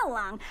know how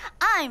long.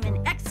 I'm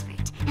an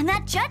expert, and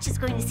that judge is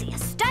going to see a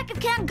stack of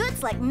canned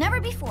goods like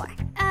never before.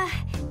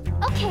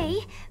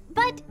 Okay,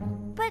 but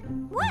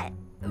what?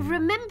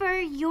 Remember,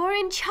 you're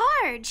in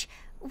charge.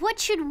 What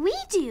should we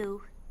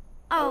do?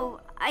 Oh,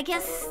 I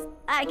guess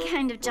I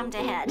kind of jumped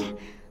ahead.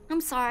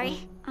 I'm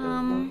sorry.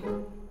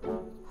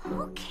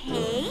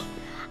 Okay.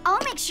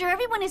 I'll make sure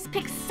everyone has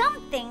picked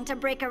something to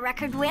break a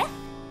record with.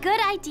 Good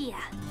idea.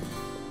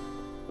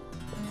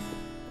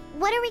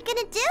 What are we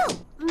gonna do?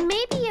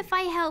 Maybe if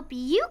I help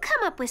you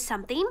come up with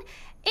something,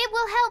 it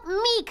will help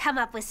me come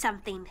up with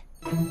something.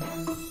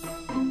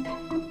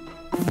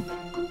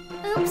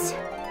 Oops.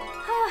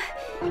 Oh,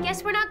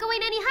 guess we're not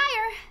going any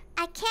higher.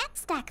 I can't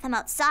stack them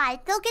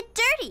outside. They'll get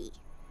dirty.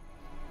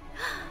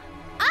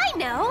 I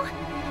know.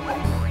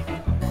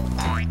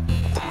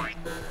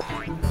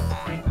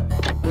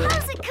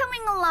 How's it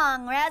coming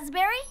along,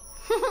 Raspberry?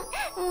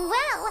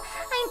 Well,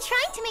 I'm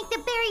trying to make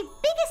the very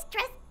biggest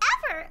dress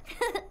ever.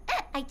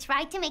 I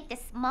tried to make the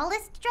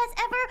smallest dress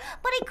ever,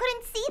 but I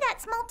couldn't see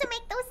that small to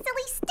make those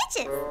silly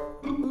stitches.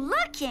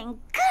 Looking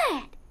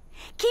good.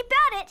 Keep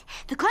at it.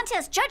 The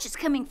contest judge is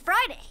coming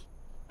Friday.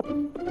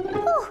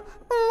 Oh,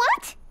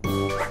 what?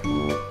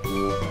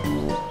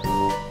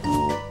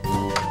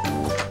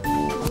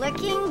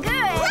 Looking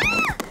good.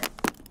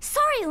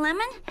 Sorry,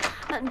 Lemon.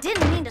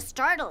 Didn't mean to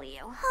startle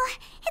you. Oh,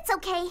 it's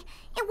okay.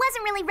 It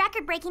wasn't really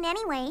record-breaking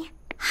anyway.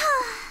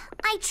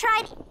 I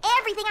tried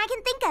everything I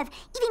can think of,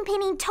 even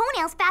painting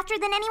toenails faster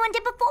than anyone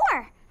did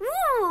before.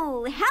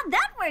 Ooh, how'd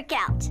that work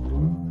out?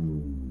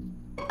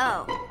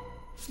 Oh.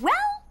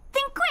 Well,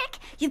 think quick.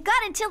 You've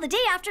got until the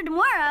day after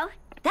tomorrow.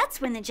 That's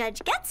when the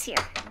judge gets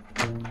here.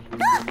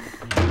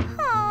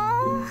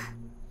 Oh.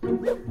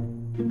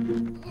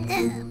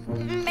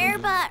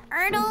 Merba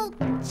Erdl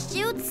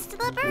Shoot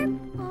Slipper?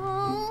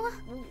 Oh,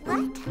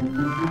 what?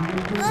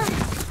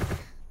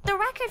 The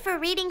record for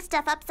reading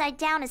stuff upside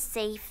down is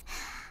safe.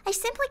 I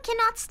simply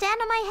cannot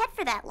stand on my head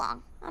for that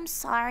long. I'm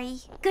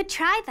sorry. Good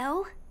try,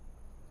 though.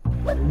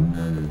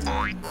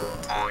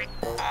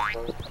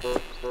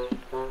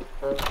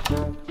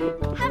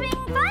 Having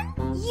fun?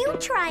 You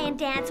try and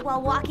dance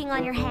while walking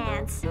on your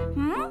hands.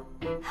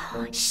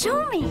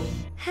 Show me.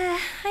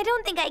 I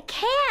don't think I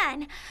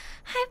can.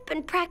 I've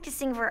been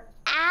practicing for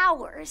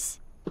hours.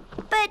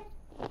 But,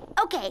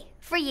 okay,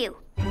 for you.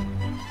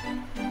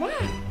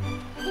 That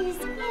is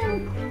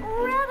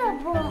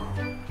incredible.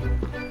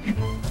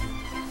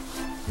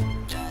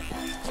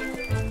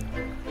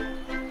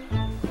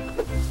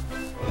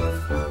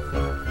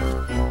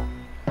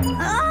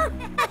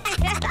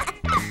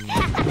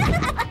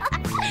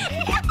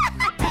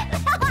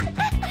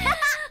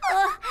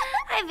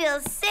 I feel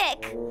sick.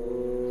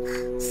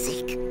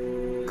 Sick?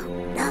 Oh,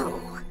 no.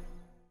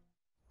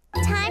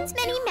 Times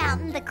many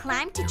mountain the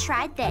climb to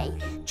try they.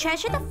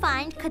 Treasure the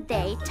find could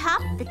they.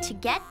 Top the to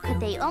get could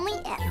they only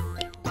if.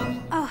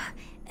 Oh,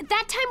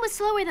 that time was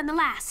slower than the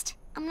last.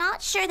 I'm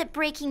not sure that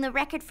breaking the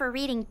record for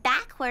reading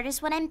backward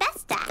is what I'm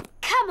best at.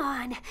 Come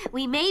on.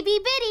 We may be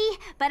bitty,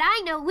 but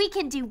I know we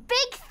can do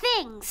big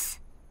things.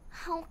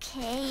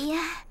 Okay.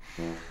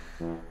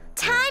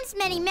 Times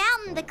many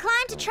mountain the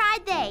climb to try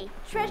they.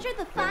 Treasure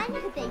the find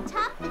could they.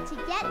 Top the to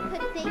get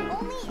could they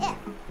only if.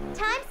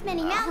 Times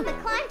many mountain the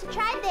climb to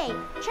try they.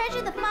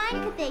 Treasure the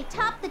find could they.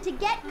 Top the to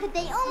get could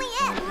they only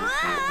if.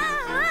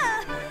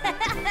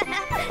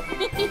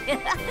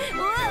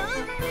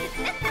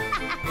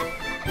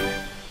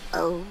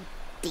 Oh,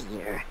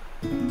 dear.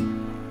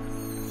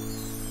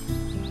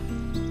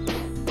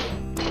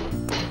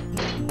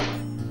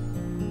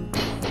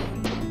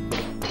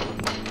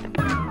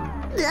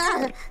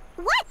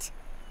 What?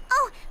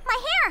 Oh, my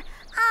hair.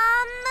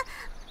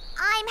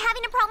 I'm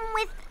having a problem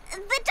with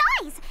the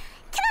dyes.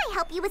 Can I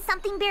help you with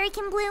something Berry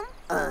can bloom?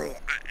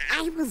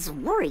 I was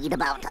worried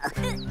about...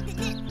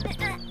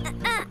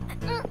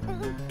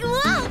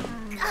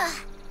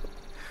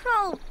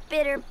 Oh,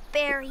 bitter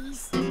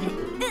berries.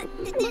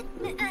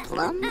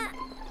 Plum?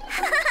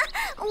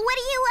 What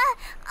are you,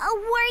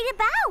 worried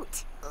about?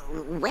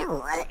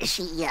 Well,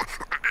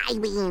 I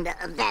mean,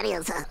 that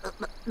is,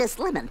 Miss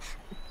Lemon,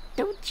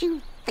 don't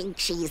you think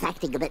she's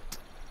acting a bit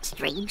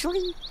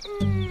strangely?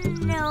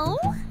 No.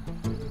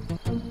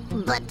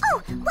 But...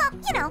 Oh, well,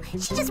 you know,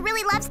 she just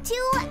really loves to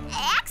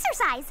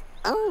exercise.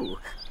 Oh,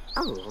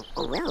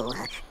 well,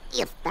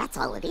 if that's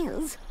all it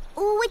is.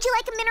 Would you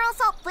like a mineral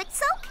salt foot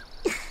soak?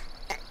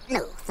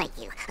 No, thank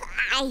you.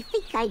 I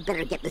think I'd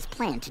better get this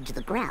plant into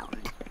the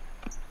ground.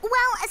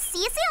 Well, see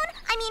you soon.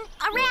 I mean,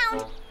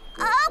 around.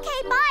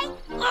 Okay, bye.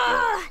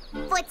 Ugh,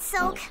 foot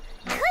soak.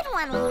 Good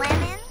one,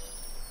 Lemon.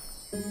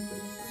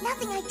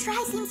 Nothing I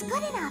try seems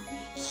good enough.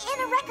 In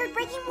a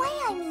record-breaking way,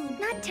 I mean.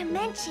 Not to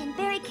mention,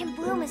 Berrykin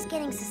Bloom is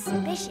getting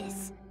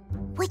suspicious.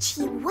 Which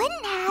he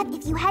wouldn't have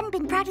if you hadn't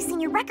been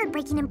practicing your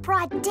record-breaking in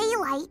broad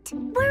daylight.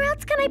 Where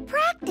else can I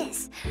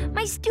practice?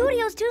 My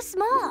studio's too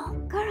small.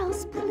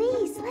 Girls,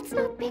 please, let's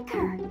not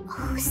bicker.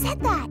 Who said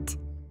that?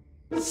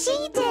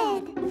 She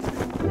did.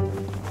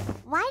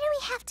 Why do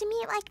we have to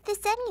meet like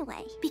this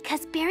anyway?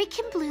 Because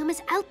Berrykin Bloom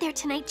is out there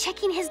tonight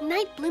checking his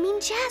night-blooming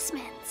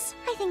jasmines.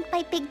 I think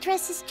my big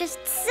dress is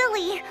just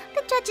silly.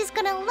 The judge is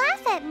gonna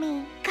laugh at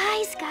me.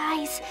 Guys,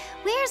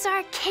 where's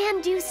our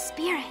can-do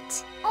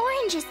spirit?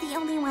 Orange is the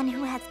only one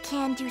who has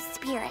can-do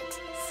spirit.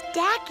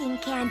 Stacking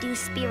can-do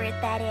spirit,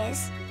 that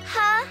is.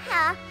 Ha,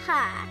 ha,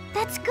 ha.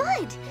 That's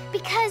good,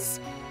 because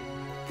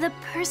the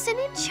person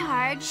in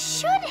charge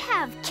should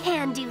have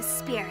can-do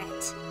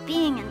spirit.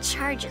 Being in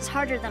charge is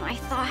harder than I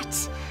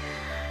thought.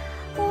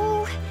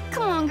 Oh,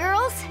 come on,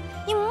 girls.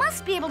 You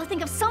must be able to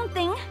think of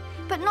something,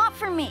 but not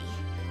for me.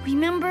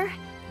 Remember,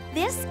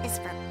 this is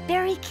for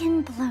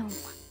Berrykin Bloom.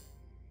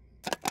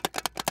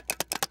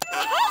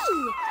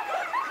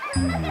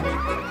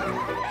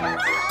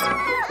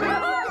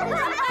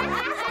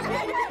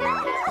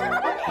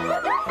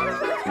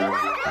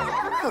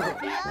 Oh,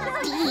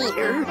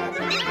 dear.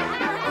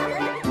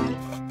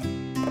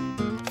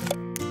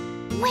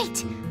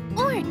 Wait,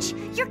 Orange,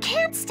 you're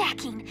can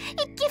stacking.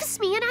 It gives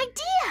me an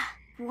idea.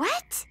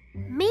 What?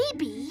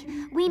 Maybe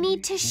we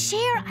need to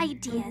share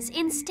ideas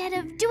instead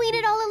of doing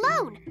it all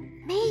alone.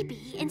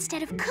 Maybe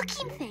instead of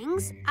cooking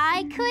things,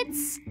 I could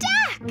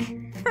stack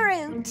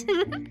fruit.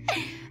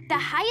 The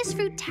highest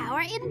fruit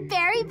tower in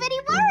Berry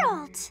Bitty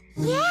World.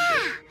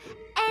 Yeah!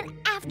 And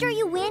after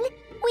you win,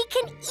 we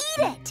can eat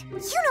it.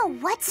 You know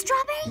what,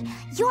 Strawberry?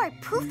 Your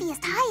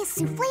poofiest highest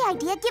souffle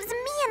idea gives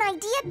me an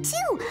idea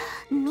too.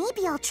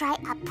 Maybe I'll try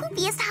a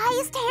poofiest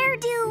highest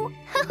hairdo.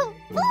 Oh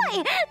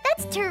boy,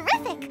 that's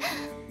terrific.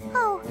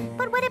 Oh,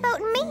 but what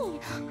about me?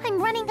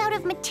 I'm running out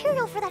of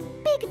material for that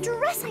big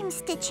dress I'm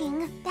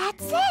stitching.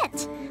 That's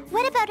it.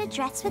 What about a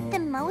dress with the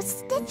most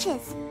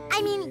stitches?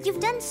 I mean, you've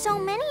done so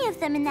many of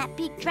them in that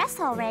big dress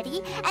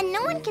already, and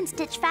no one can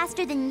stitch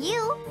faster than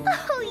you.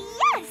 Oh,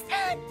 yes!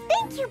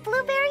 Thank you,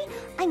 Blueberry.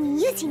 I'm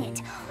using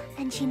it.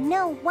 And you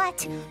know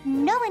what?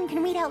 No one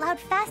can read out loud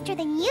faster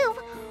than you.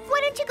 Why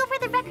don't you go for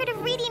the record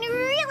of reading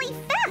really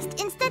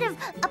fast instead of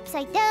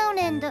upside down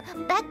and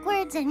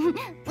backwards and,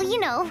 well, you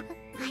know.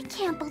 I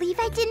can't believe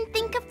I didn't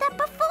think of that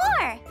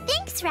before.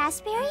 Thanks,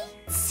 Raspberry.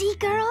 See,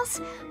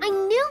 girls? I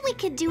knew we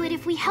could do it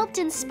if we helped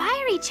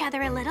inspire each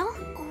other a little.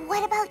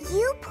 What about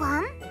you,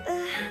 Plum?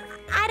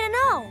 I don't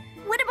know.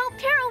 What about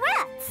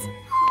pirouettes?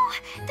 Oh,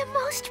 the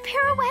most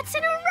pirouettes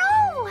in a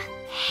row.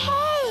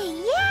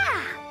 Hey,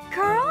 yeah.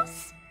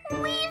 Girls,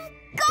 we've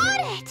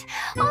got it.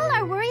 All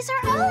our worries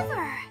are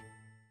over.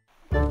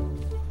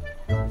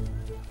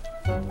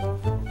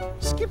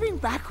 Skipping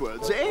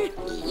backwards, eh?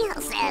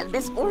 Yes, and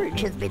Miss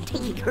Orange has been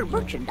taking her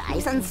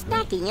merchandise and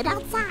stacking it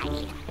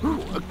outside.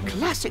 Ooh, a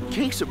classic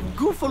case of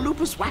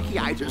Goofalupus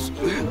wackiitis.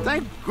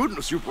 Thank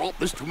goodness you brought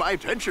this to my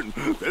attention.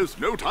 There's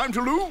no time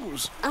to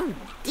lose. Oh,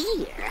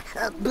 dear.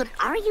 But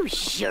are you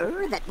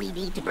sure that we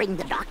need to bring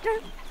the doctor?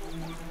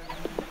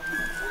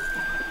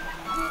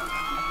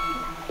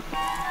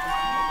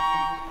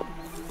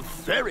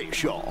 Very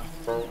sure.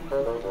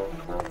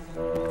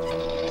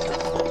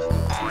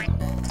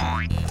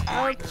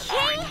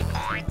 Okay,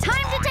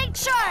 time to take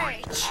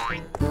charge.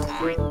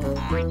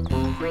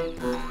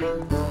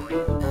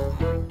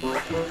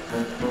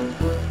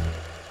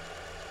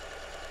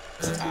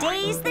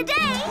 Today's the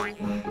day.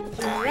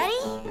 You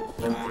ready?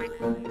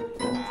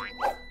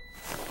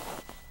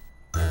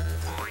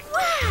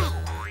 Wow!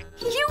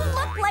 You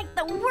look like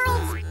the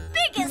world's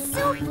biggest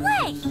souffle.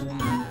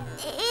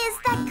 Is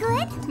that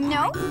good?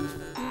 No,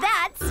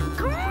 that's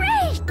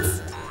great.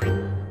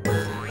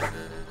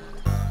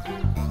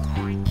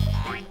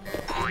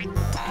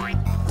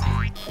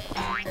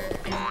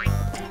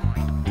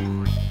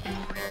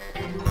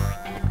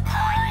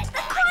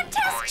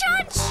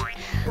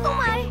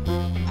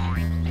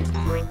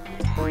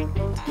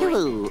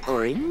 Hello,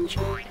 Orange.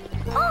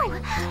 Oh,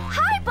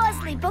 hi,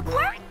 Buzzley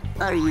Bookworm.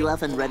 Are you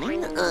off and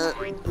running?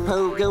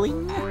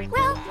 Pogoing?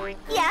 Well,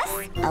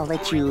 yes. I'll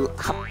let you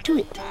hop to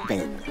it,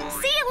 then.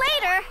 See you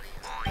later.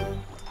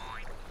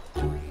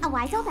 A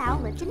wise old owl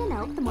lived in an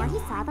oak. The more he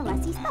saw, the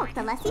less he spoke.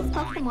 The less he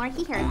spoke, the more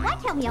he heard. Why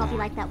can't we all be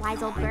like that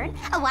wise old bird?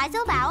 A wise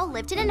old owl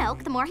lived in an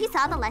oak. The more he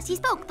saw, the less he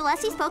spoke. The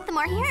less he spoke, the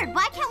more he heard.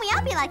 Why can't we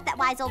all be like that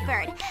wise old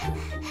bird?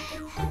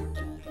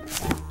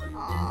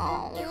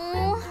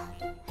 Oh,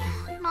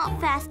 not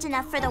fast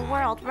enough for the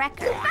world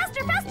record.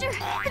 Faster, faster!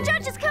 The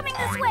judge is coming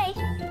this way.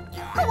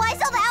 A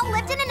wise old owl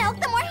lived in an oak.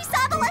 The more he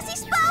saw, the less he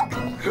spoke.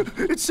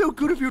 It's so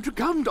good of you to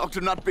come, Dr.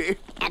 Nutby.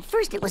 At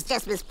first it was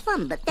just Miss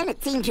Plum, but then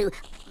it seemed to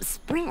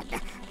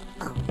spread.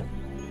 Oh,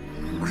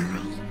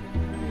 my.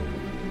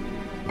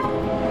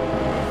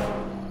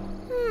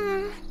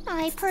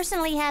 I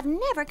personally have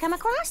never come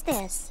across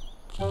this.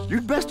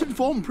 You'd best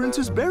inform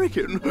Princess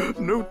Berrykin.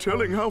 No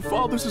telling how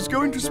far this is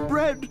going to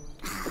spread.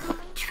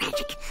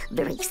 Tragic.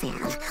 Very sad.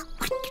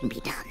 What can be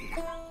done?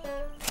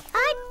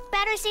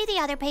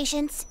 other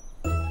patients.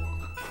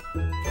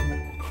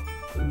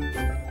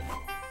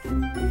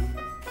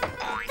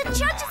 The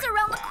judge is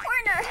around the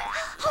corner.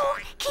 Oh,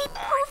 keep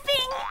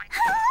moving.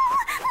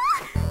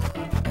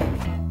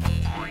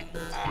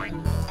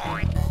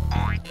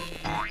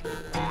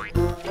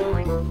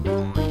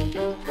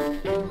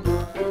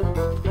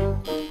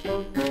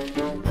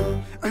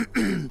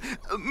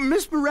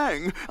 Miss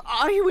Meringue,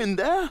 are you in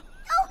there?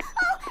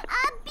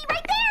 Be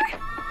right there.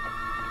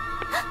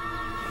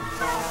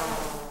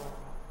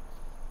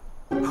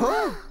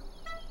 Huh?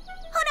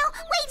 Oh no,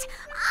 wait!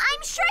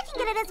 I'm sure I can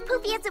get it as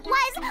poofy as it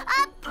was.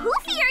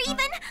 Poofier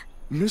even.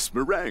 Miss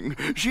Meringue,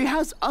 she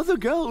has other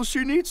girls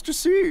she needs to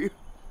see.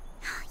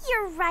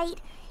 You're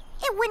right.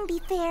 It wouldn't be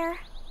fair.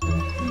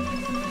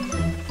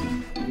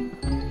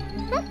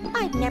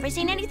 I've never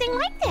seen anything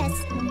like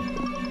this.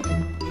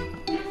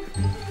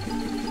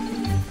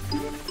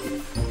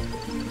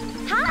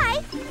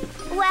 Hi.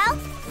 Well,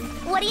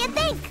 what do you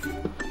think?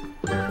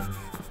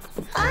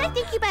 I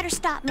think you better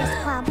stop, Miss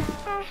Plum.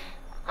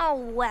 Oh,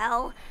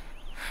 well.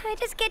 I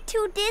just get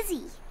too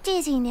dizzy.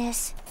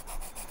 Dizziness.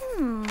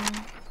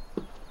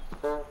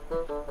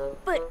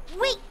 But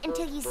wait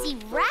until you see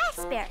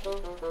Raspberry.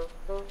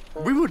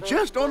 We were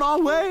just on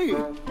our way.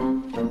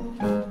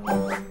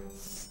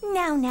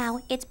 Now,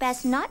 it's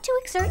best not to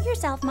exert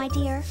yourself, my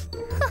dear.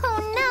 Oh,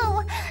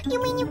 no.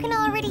 You mean you can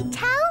already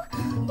tell?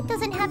 It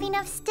doesn't have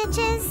enough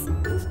stitches.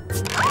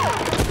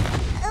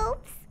 Oh!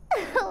 Oops.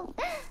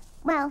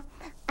 Well,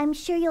 I'm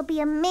sure you'll be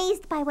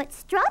amazed by what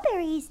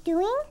Strawberry is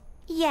doing.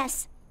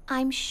 Yes,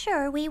 I'm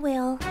sure we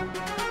will.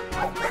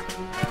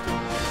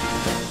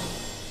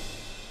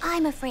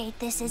 I'm afraid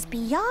this is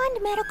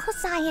beyond medical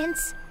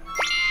science.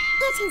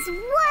 It is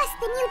worse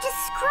than you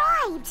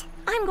described.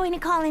 I'm going to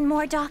call in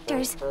more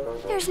doctors.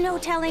 There's no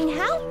telling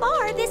how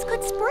far this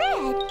could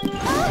spread.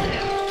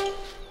 Oh.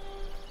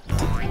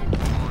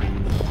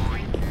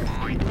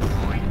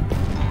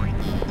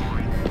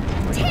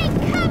 Take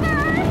cover!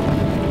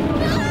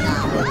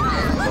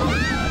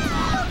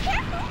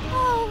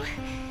 Oh,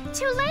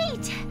 too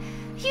late.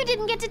 You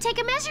didn't get to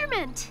take a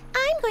measurement.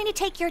 I'm going to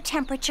take your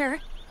temperature.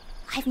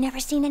 I've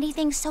never seen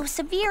anything so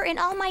severe in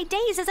all my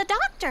days as a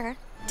doctor.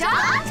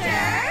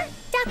 Doctor?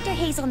 Dr.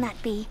 Hazelnut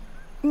Bee.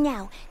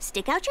 Now,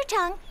 stick out your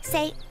tongue,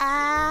 say,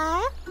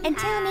 and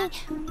tell me,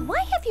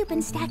 why have you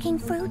been stacking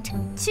fruit?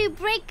 To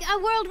break a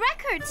world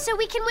record so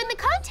we can win the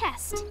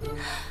contest.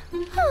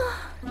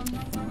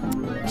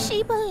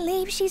 She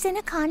believes she's in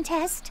a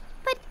contest.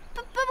 But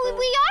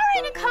we are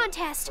in a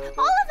contest,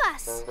 all of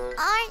us.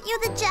 Aren't you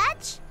the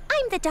judge?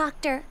 I'm the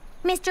doctor.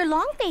 Mr.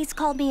 Longface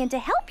called me in to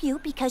help you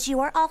because you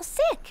are all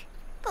sick.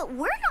 But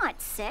we're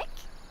not sick.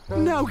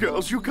 Now,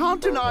 girls, you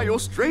can't deny your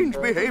strange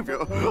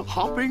behavior.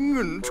 Hopping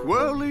and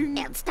twirling.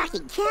 And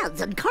stacking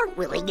cans and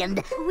cartwheeling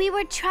and... We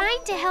were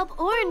trying to help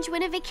Orange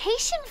win a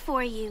vacation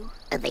for you.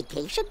 A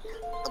vacation?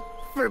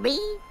 For me?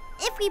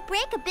 If we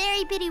break a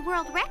Berry Bitty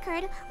world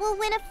record, we'll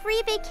win a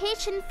free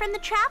vacation from the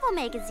travel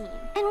magazine.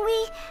 And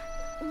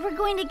we're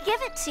going to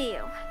give it to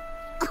you.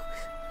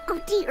 Oh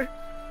dear.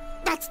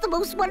 That's the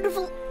most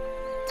wonderful...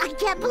 I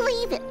can't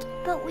believe it.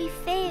 But we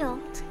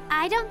failed.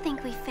 I don't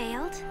think we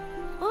failed.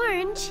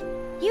 Orange,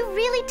 you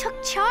really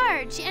took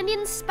charge and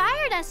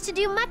inspired us to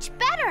do much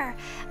better.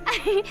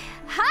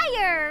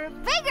 Higher,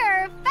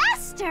 bigger,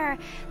 faster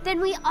than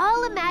we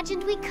all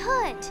imagined we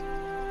could.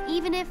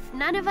 Even if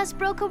none of us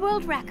broke a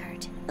world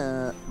record.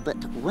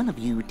 But one of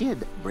you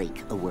did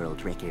break a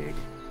world record.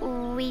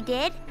 We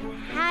did?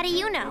 How do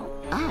you know?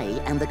 I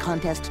am the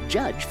contest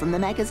judge from the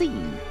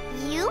magazine.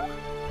 You?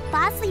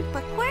 Bosley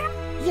Bookworm?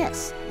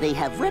 Yes, they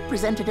have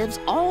representatives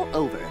all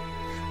over.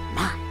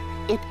 My,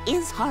 it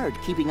is hard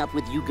keeping up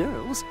with you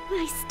girls.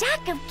 My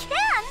stack of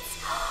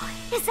cans?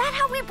 Is that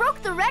how we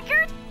broke the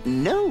record?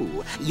 No,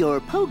 your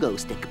pogo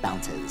stick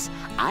bounces.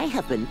 I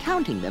have been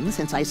counting them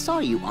since I saw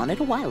you on it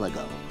a while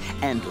ago.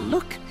 And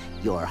look,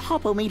 your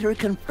hopometer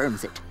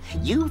confirms it.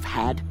 You've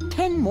had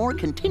 10 more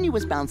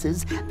continuous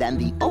bounces than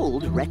the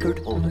old record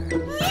holder.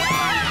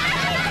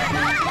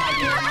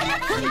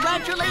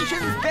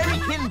 Congratulations,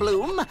 Berrykin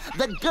Bloom.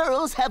 The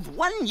girls have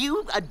won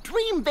you a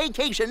dream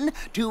vacation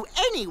to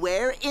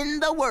anywhere in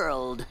the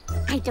world.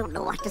 I don't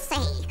know what to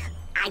say.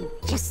 I'm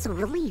just so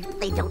relieved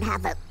they don't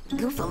have a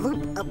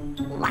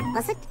Goofaloop. What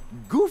was it?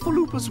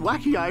 Goofaloopus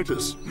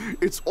wackiitis.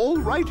 It's all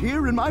right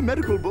here in my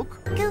medical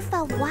book.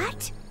 Goofa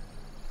what?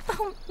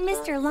 Oh,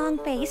 Mr.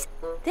 Longface,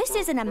 this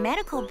isn't a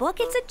medical book,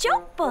 it's a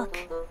joke book.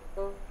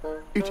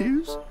 It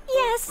is?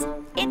 Yes,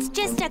 it's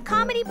just a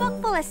comedy book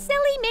full of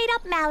silly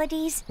made-up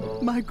maladies.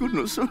 My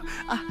goodness,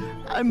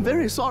 I'm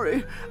very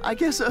sorry. I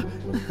guess,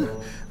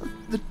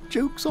 the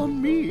joke's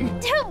on me.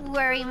 Don't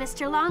worry,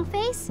 Mr.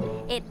 Longface.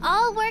 It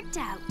all worked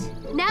out.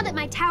 Now that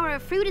my tower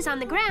of fruit is on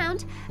the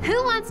ground,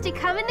 who wants to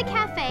come in the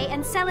cafe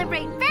and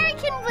celebrate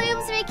Berrykin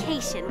Bloom's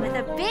vacation with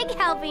a big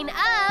helping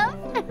of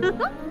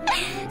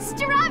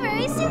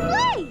strawberry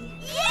souffle?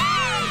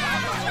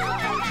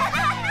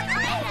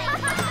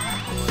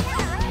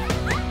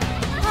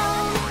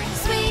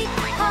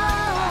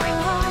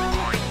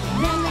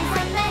 Memories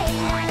are made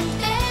and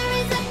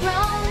berries are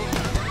grown.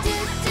 Do,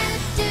 do,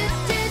 do,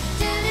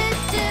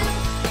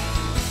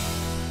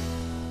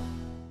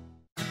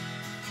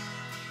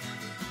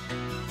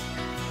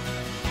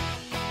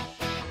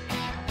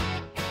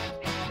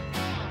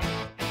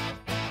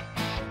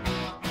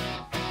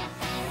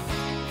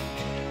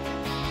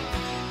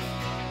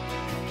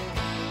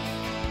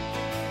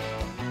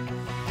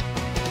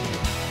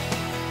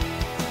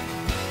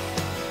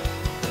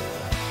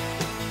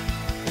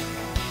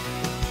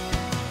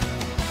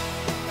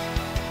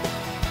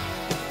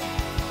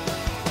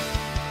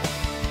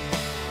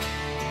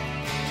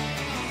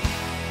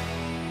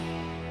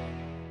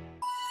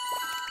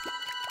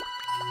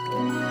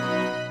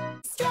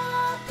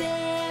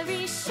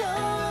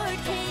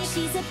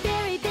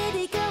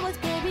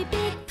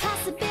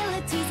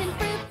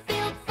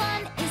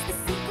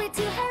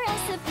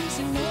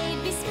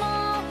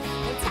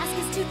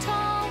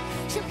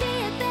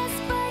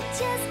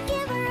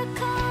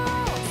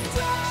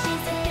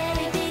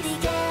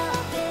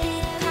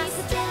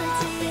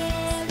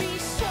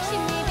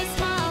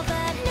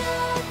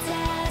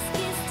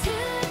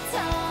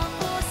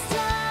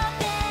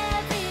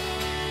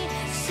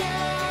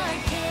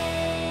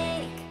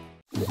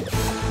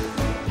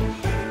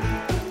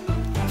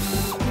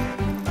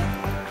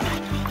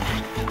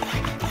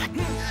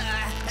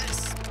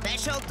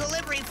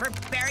 for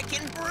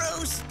Berrykin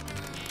Bruce.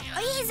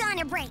 He's on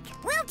a break.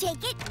 We'll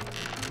take it.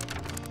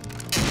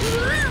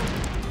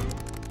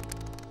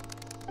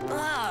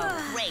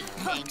 Oh, great,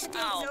 thanks.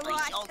 Oh, my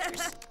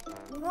shoulders.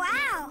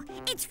 Wow,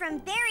 it's from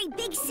Berry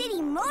Big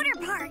City Motor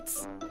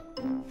Parts.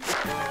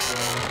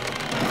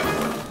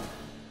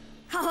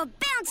 Oh,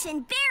 bouncing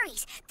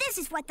berries! This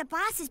is what the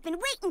boss has been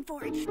waiting for.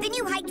 The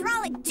new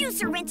hydraulic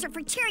juicer rinser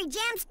for Cherry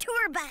Jam's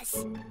tour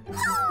bus.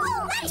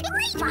 Oh, that's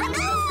great!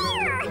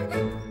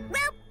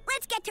 Well,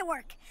 let's get to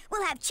work.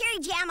 We'll have Cherry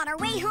Jam on our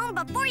way home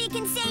before you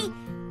can say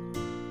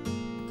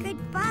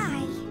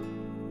goodbye.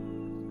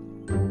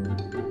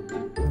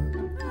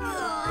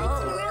 Oh, I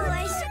didn't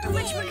realize how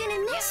much we're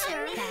gonna miss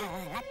her.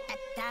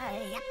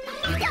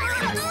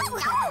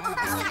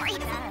 Sorry.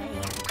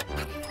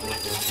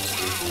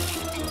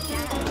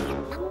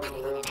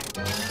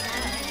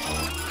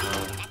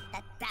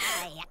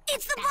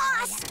 It's the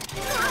boss!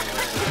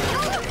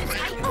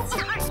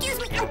 Excuse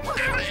me!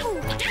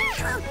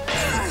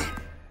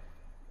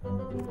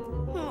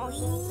 Oh,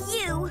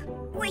 you!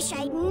 Wish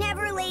I'd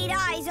never laid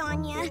eyes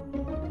on you.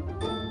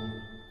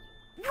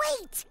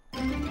 Wait!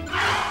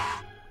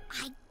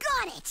 I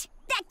got it!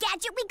 That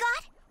gadget we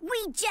got?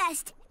 We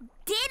just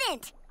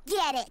didn't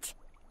get it.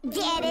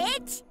 Get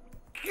it?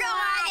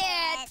 Got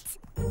it!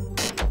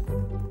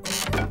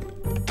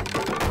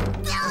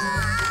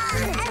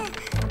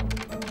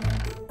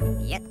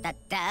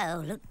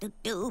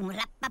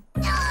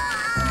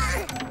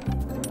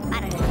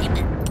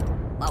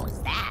 What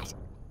was that?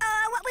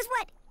 What was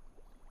what?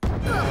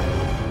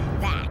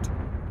 That.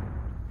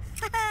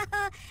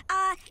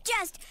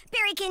 Just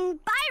Berrykin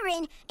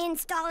Byron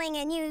installing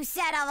a new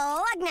set of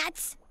lug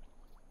nuts.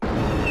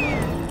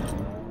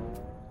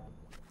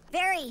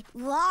 Very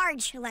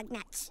large lug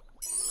nuts.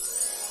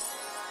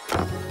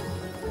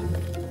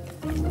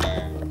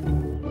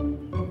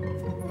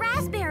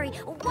 Raspberry,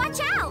 watch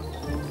out!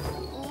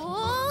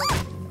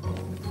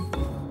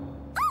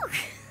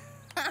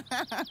 I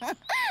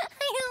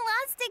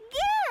lost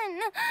again!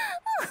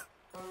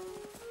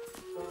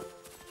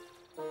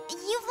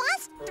 You've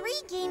lost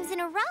 3 games in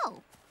a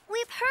row.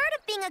 We've heard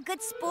of being a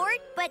good sport,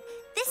 but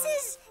this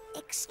is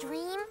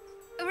extreme.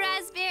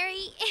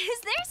 Raspberry,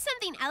 is there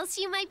something else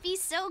you might be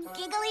so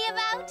giggly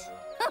about?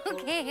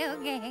 Okay.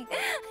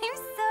 I'm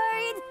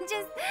sorry.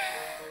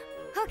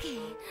 Okay.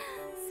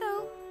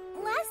 So,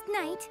 last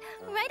night,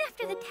 right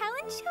after the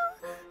talent show,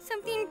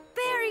 something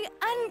very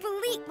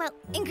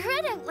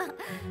incredible,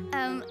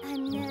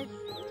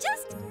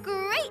 just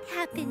great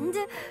happened.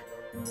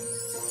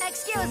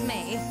 Excuse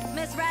me,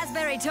 Miss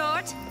Raspberry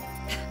Tort.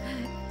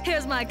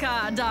 Here's my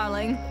card,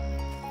 darling.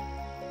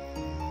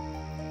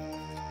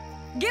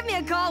 Give me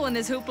a call when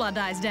this hoopla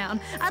dies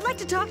down. I'd like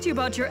to talk to you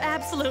about your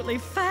absolutely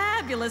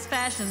fabulous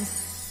fashions.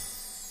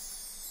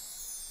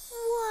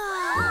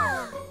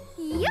 Whoa!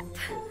 Yep.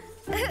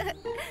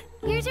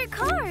 Here's your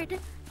card.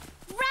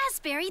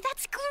 Raspberry,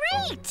 that's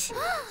great!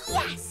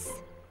 Yes!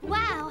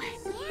 Wow.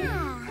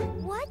 Yeah.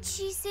 What'd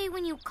she say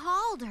when you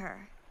called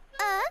her?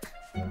 I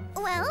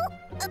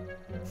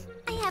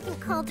haven't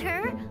called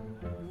her.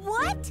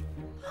 What?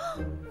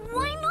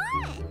 Why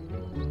not?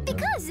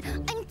 Because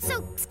I'm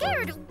so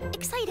scared,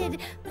 excited,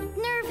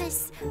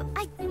 nervous.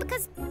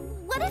 Because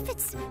what if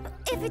it's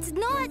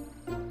not?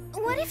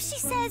 What if she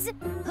says,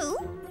 who?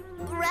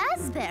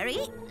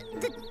 Raspberry?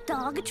 The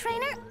dog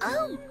trainer?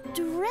 Oh,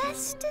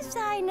 dress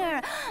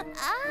designer.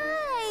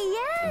 Ah,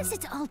 yes,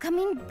 it's all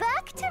coming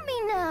back to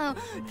me now.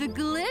 The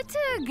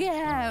glitter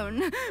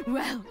gown.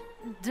 Well,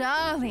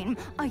 darling,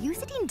 are you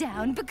sitting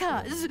down?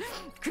 Because,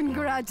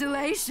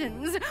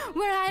 congratulations,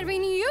 we're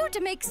hiring you to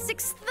make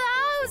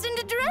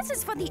 6,000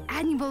 dresses for the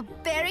annual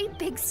Berry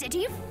Big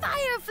City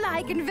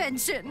Firefly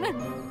Convention.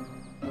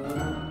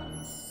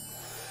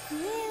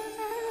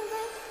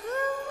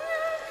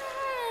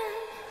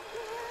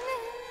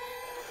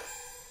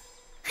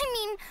 I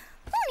mean,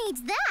 who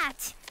needs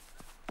that?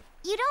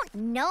 You don't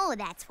know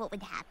that's what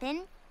would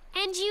happen.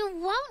 And you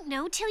won't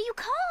know till you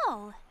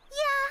call.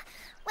 Yeah,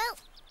 well,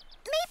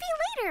 maybe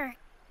later.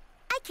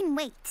 I can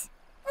wait.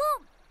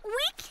 Well,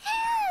 we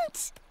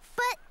can't.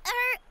 But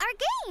our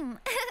game.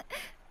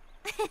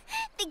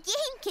 The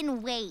game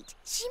can wait.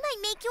 She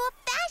might make you a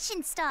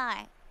fashion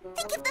star.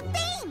 Think of the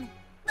fame,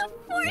 the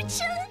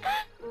fortune,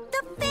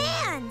 the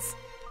fans.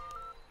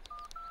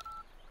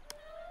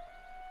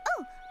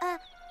 Oh,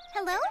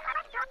 hello?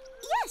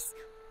 Yes,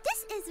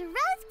 this is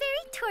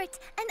Raspberry Tort,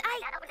 and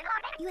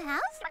You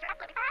have?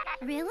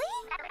 Really?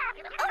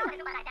 Oh,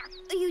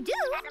 you do?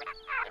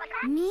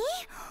 Me?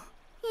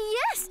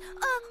 Yes!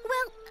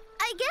 Well,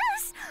 I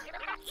guess.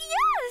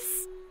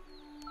 Yes!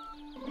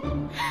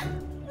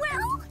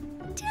 Well,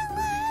 tell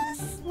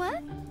us.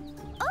 What?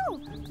 Oh,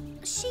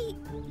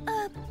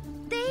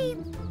 they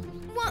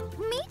want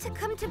me to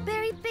come to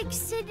Berry Big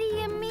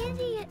City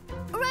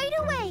right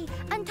away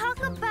and talk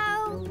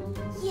about...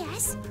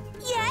 Yes?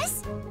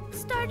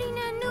 Starting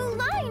a new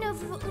line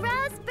of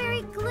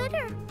raspberry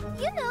glitter.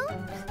 You know,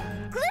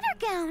 glitter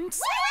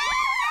gowns.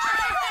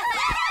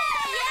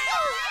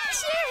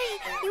 Cherry,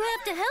 you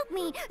have to help help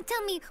me.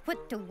 Tell me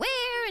what to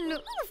wear and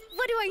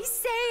what do I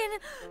say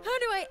and how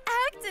do I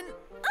act and...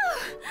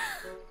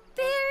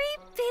 Berry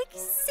Big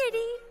City.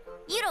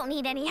 You don't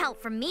need any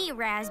help from me,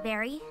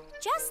 Raspberry.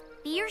 Just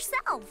be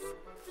yourself.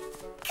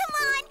 Come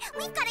on,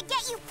 we've got to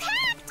get you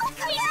packed. Oh,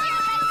 come on.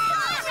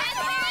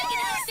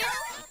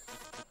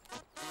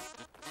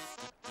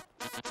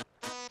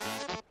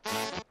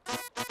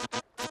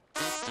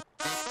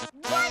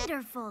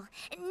 Wonderful.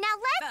 Now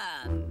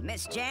let's...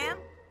 Miss Jam?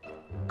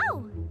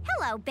 Oh,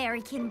 hello,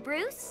 Berrykin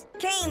Bruce.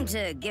 Came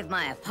to give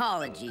my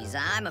apologies.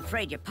 I'm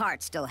afraid your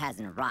part still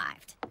hasn't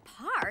arrived.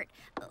 Part?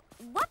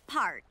 What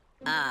part?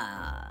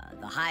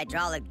 The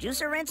hydraulic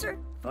juicer rinser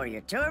for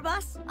your tour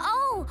bus?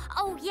 Oh,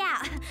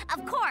 yeah,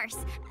 of course.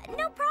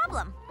 No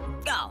problem.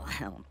 Oh,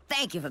 well,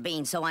 thank you for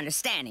being so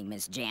understanding,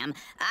 Miss Jam.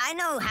 I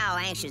know how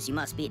anxious you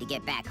must be to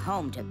get back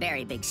home to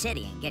Berry Big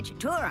City and get your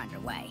tour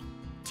underway.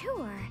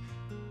 Tour?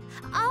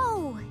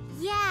 Oh,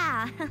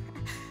 yeah.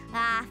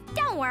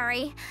 Don't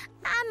worry.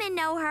 I'm in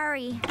no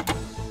hurry.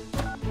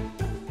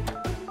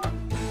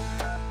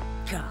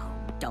 Oh,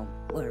 don't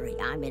worry.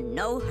 I'm in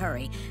no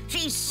hurry.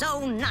 She's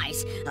so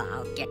nice.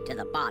 I'll get to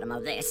the bottom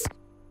of this.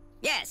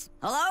 Yes,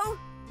 hello?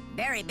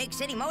 Berry Big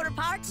City Motor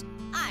Parts?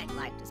 I'd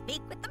like to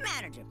speak with the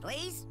manager,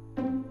 please.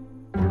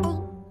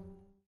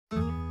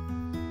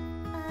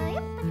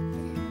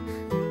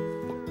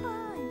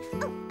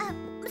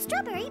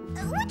 Strawberry,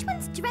 which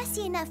one's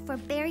dressy enough for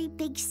Berry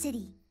Big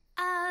City?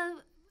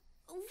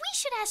 We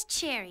should ask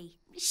Cherry.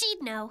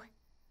 She'd know.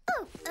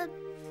 Oh,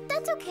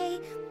 that's okay.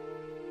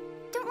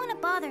 Don't want to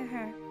bother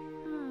her.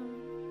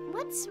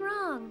 What's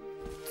wrong?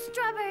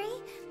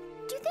 Strawberry,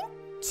 do you think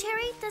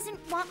Cherry doesn't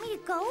want me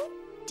to go?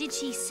 Did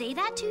she say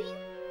that to you?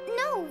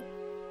 No,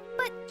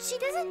 but she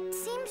doesn't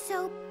seem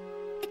so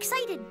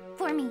excited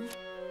for me.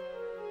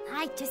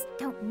 I just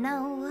don't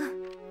know.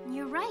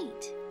 You're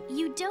right.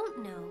 You don't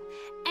know.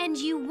 And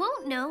you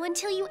won't know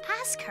until you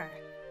ask her.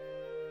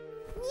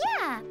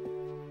 Yeah.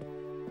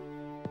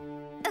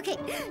 Okay,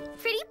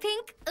 pretty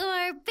pink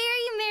or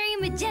berry merry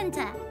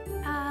magenta?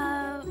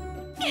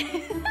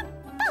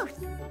 Both.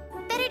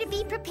 Better to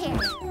be prepared.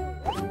 Good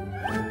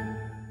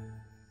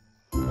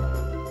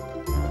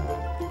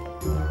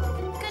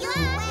luck!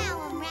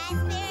 Wow,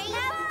 Raspberry.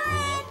 Have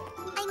fun!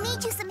 I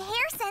made you some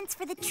hair scents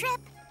for the trip.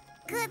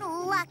 Good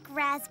luck,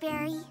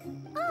 Raspberry.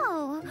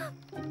 Oh,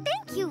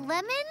 thank you,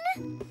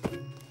 Lemon.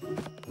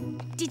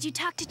 Did you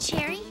talk to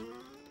Cherry?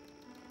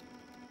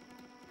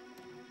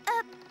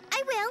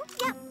 I will,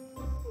 yep.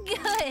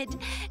 Good.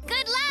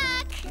 Good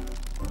luck!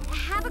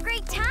 Have a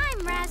great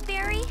time,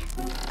 Raspberry.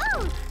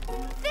 Oh,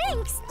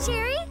 thanks,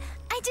 Cherry.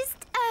 I just,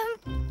 I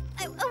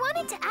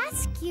wanted to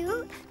ask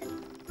you,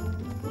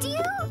 do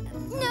you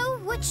know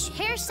which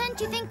hair scent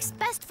you think's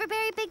best for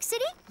Berry Big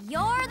City?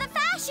 You're the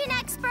fashion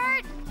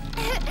expert.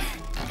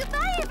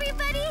 Goodbye,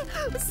 everybody.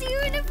 We'll see you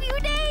in a few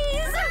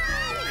days.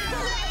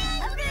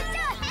 I'm gonna do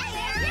it.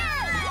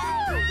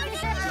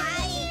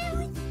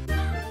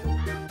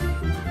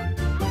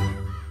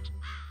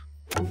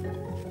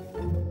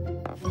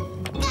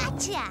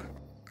 Gotcha.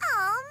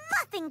 Aw,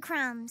 muffin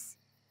crumbs.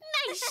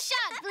 Nice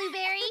shot,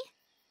 Blueberry.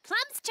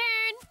 Plum's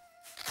turn.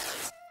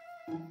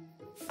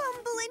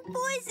 Fumbling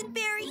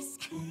boysenberries.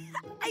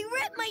 I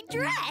ripped my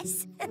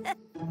dress.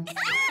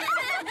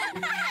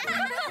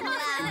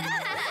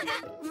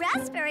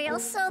 Raspberry will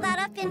sew that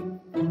up in...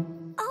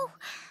 Oh,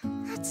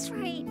 that's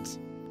right.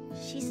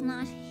 She's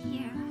not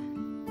here.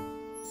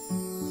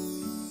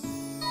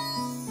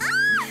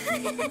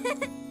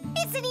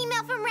 It's an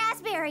email from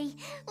Raspberry.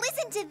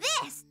 Listen to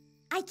this.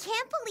 I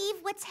can't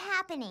believe what's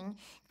happening.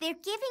 They're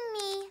giving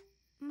me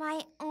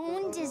my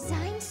own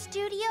design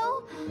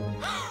studio?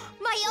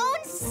 My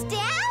own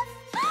staff?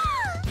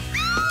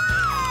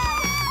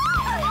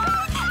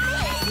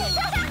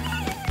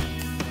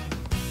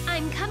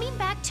 I'm coming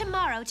back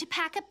tomorrow to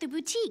pack up the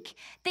boutique.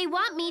 They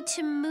want me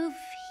to move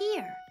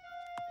here.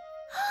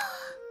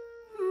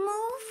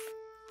 Move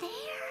there?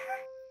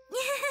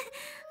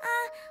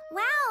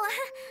 Wow,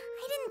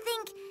 I didn't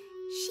think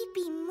she'd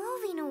be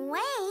moving away.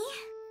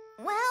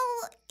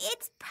 Well,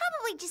 it's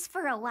probably just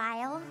for a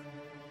while.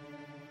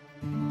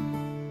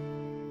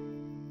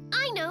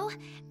 I know.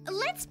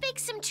 Let's bake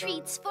some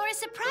treats for a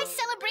surprise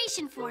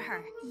celebration for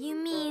her. You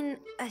mean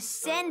a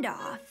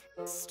send-off?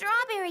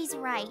 Strawberry's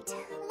right.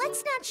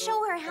 Let's not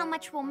show her how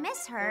much we'll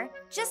miss her,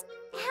 just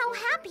how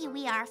happy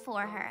we are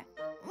for her.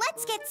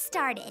 Let's get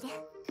started.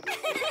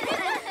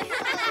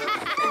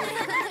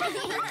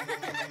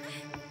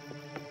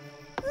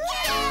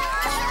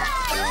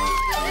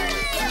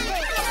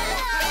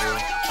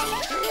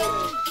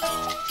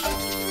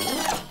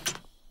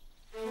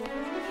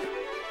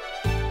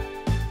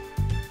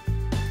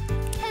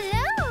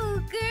 Hello,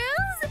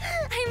 girls.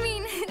 I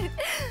mean,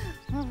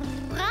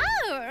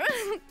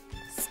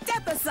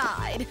 Step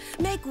aside.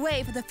 Make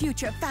way for the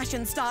future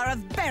fashion star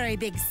of Berry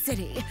Big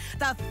City,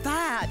 the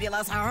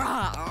fabulous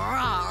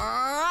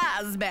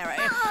Raspberry.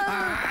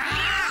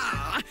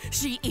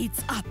 She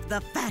eats up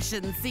the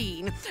fashion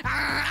scene.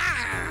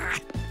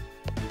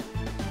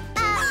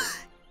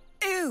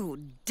 Ew,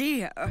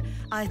 dear,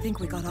 I think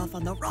we got off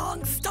on the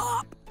wrong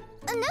stop.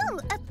 No,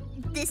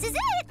 this is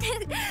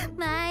it.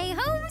 My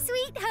home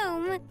sweet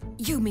home.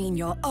 You mean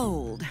your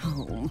old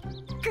home?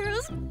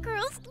 Girls,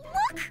 look!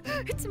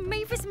 It's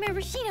Mavis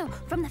Maraschino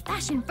from the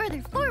Fashion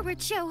Further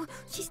Forward show.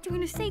 She's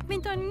doing a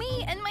segment on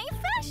me and my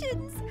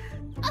fashions.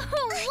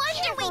 Oh,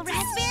 wonderful,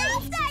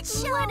 Raspberry! That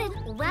show.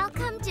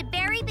 Welcome to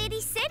Berry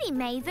Bitty City,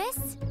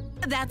 Mavis.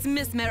 That's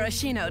Miss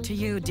Maraschino to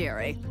you,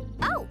 dearie.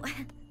 Oh,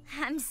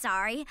 I'm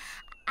sorry.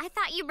 I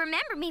thought you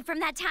remembered me from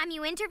that time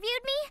you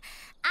interviewed me.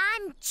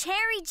 I'm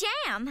Cherry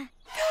Jam.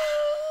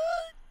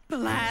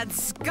 Plaid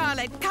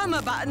scarlet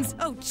cummerbunds.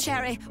 Oh,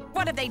 Cherry,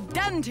 what have they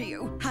done to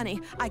you?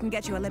 Honey, I can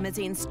get you a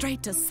limousine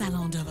straight to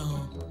Salon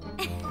Devant.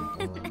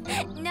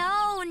 No.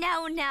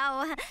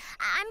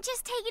 I'm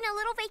just taking a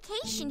little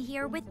vacation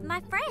here with my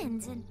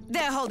friends and...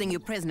 They're holding you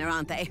prisoner,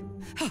 aren't they?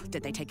 Oh,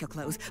 did they take your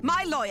clothes?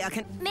 My lawyer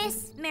can...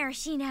 Miss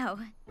Maraschino.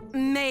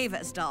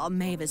 Mavis, doll.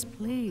 Mavis,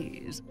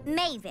 please.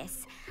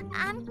 Mavis.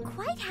 I'm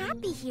quite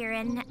happy here,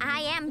 and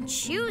I am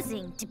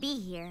choosing to be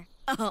here.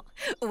 Oh,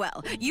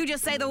 well, you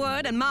just say the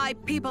word and my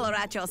people are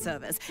at your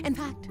service. In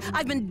fact,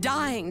 I've been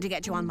dying to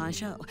get you on my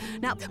show.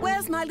 Now,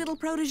 where's my little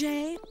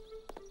protege?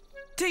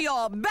 To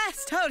your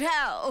best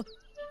hotel!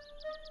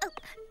 Oh,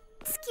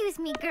 excuse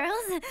me,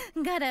 girls.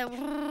 Gotta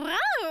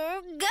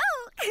go.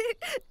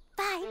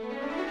 Bye.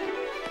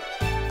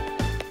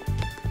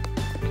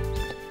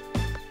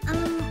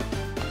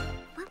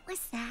 What was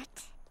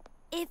that?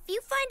 If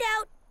you find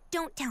out,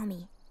 don't tell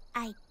me.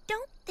 I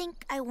don't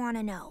think I want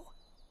to know.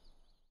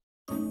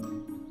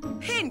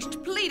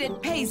 Pinched,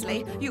 pleated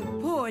Paisley, you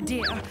poor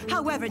dear.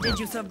 However did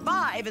you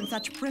survive in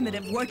such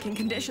primitive working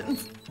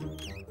conditions?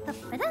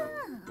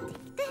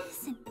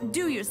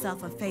 Do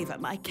yourself a favor,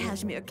 my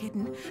cashmere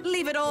kitten.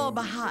 Leave it all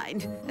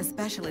behind,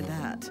 especially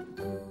that.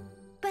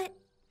 But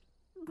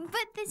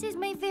this is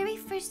my very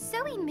first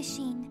sewing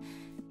machine.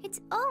 It's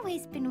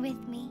always been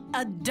with me.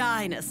 A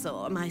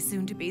dinosaur, my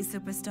soon-to-be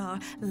superstar.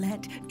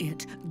 Let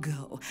it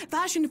go.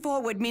 Fashion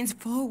forward means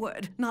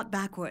forward, not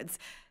backwards.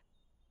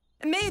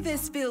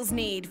 Mavis feels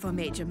need for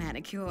major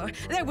manicure.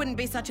 There wouldn't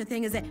be such a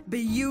thing as a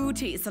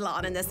beauty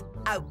salon in this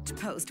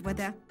outpost, would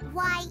there?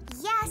 Why,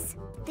 yes,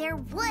 there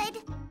would.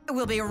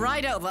 We'll be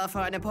right over for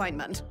an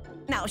appointment.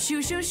 Now,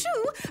 shoo, shoo,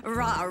 shoo.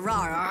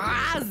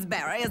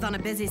 Raspberry is on a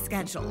busy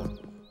schedule.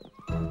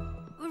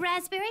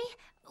 Raspberry,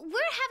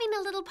 we're having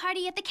a little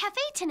party at the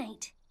cafe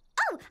tonight.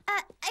 Oh,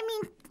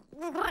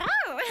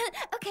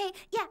 okay,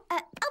 yeah,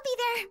 I'll be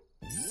there.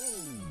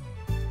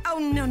 Oh,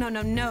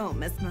 no,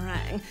 Miss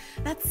Meringue.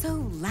 That's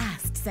so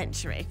last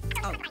century.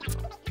 Oh,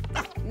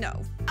 no.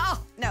 Oh,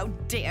 no,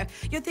 dear.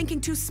 You're thinking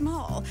too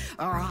small.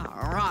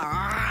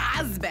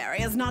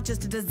 Raspberry is not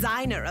just a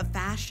designer of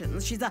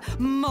fashions. She's a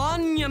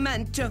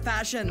monument to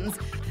fashions.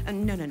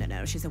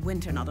 No. She's a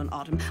winter, not an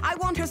autumn. I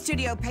want her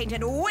studio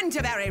painted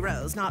winterberry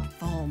rose, not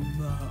fall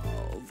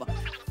mauve.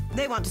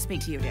 They want to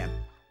speak to you, dear.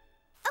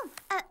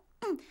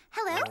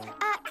 Hello?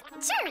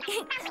 Sure.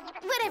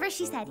 Whatever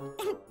she said.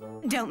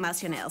 Don't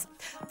mouse your nails.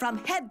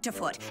 From head to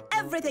foot,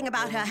 everything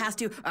about her has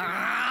to...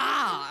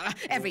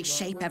 Every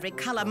shape, every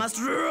color must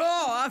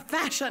roar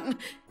fashion.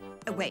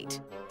 Wait.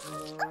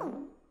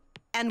 Oh.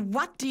 And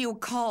what do you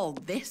call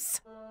this?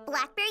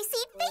 Blackberry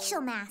seed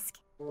facial mask.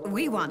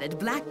 We wanted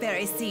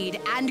blackberry seed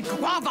and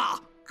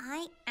guava.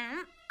 I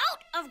am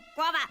out of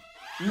guava.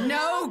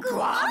 No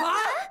guava?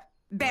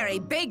 Very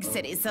big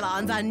city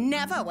salons are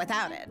never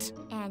without it.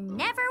 And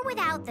never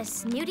without the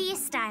snootiest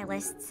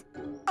stylists.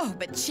 Oh,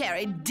 but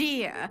Cherry,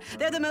 dear,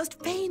 they're the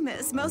most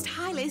famous, most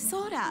highly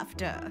sought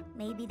after.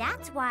 Maybe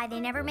that's why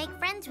they never make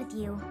friends with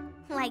you,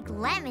 like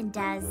Lemon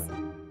does.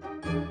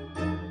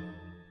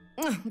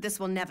 This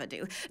will never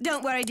do.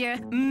 Don't worry, dear.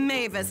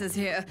 Mavis is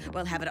here.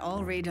 We'll have it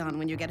all redone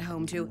when you get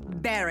home to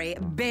Berry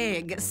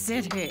Big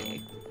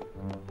City.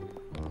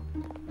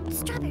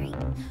 Strawberry,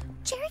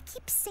 Cherry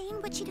keeps saying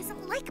what she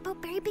doesn't like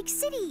about Berry Big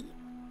City.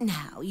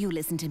 Now, you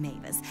listen to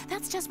Mavis.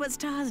 That's just what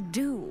stars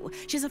do.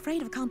 She's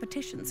afraid of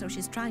competition, so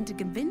she's trying to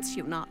convince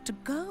you not to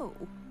go.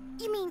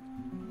 You mean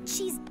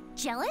she's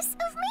jealous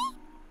of me?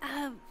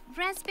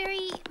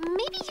 Raspberry,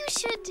 maybe you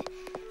should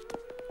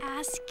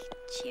ask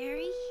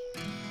Cherry?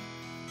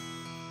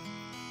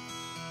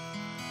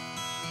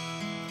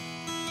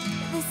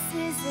 This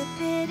is a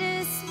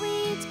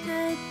bittersweet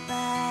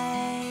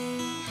goodbye.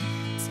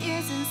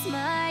 Tears and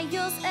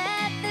smiles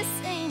at the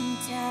same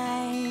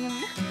time.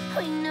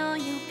 We know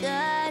you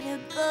gotta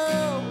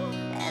go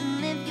and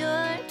live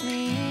your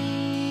dream.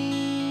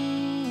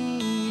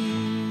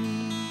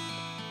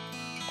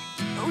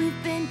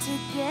 We've been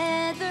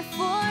together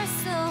for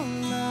so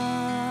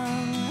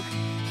long.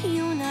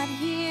 You not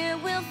here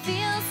will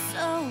feel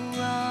so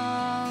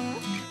wrong.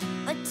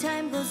 But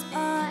time goes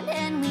on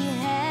and we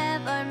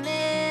have our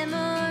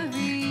memories.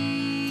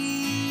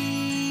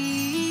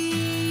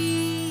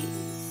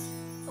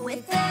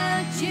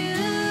 Without you,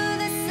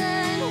 the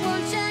sun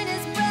won't shine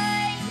as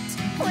bright.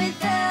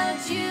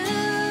 Without you,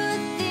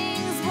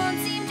 things won't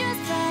seem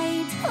just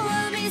right.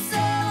 We'll be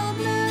so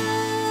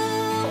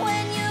blue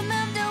when you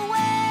moved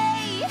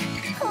away.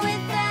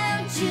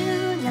 Without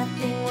you,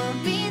 nothing will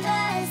be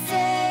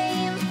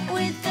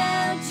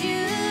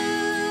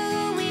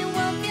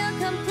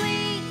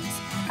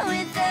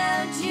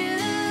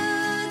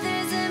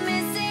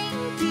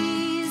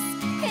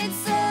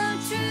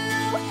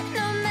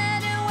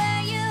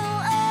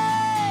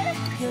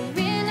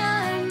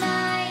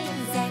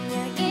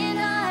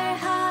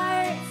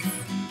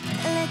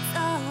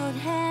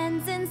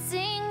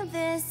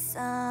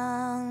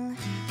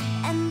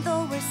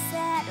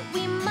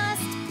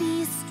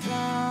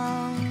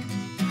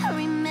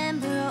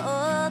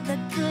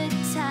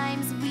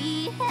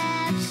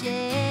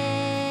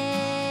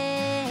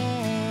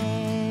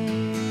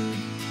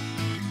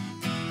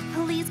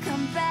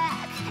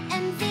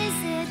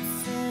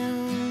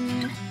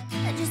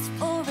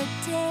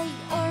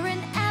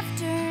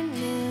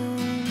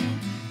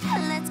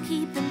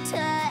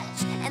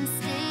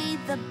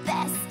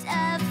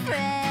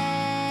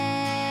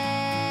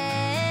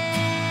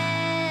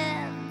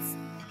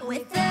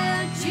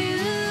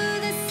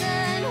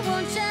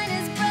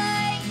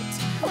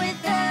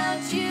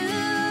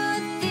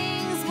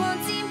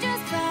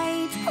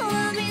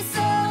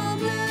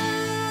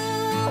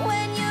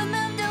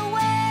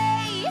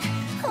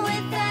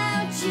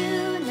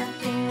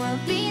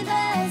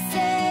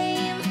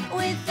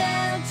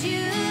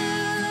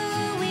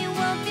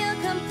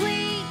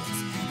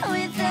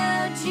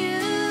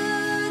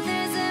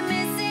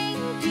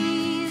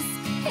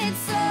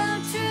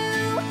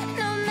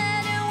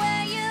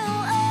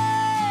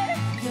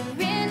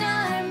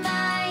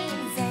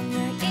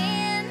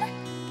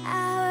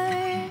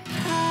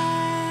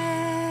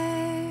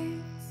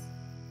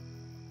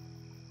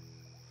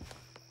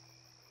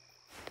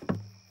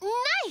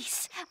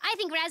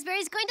think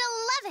Raspberry's going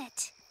to love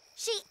it.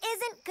 She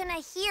isn't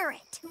gonna hear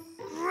it.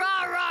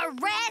 Rah-rah,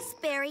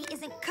 Raspberry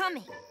isn't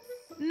coming.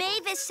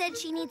 Mavis said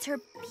she needs her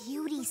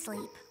beauty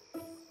sleep.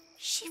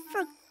 She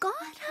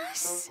forgot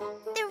us.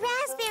 The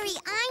Raspberry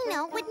I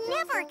know would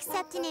never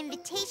accept an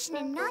invitation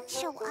and not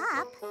show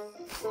up.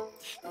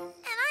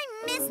 And I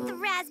miss the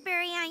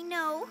Raspberry I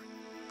know.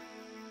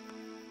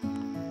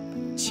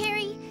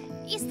 Cherry,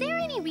 is there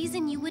any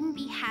reason you wouldn't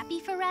be happy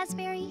for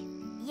Raspberry?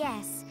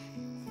 Yes,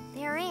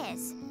 there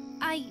is.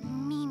 I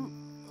mean,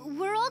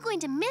 we're all going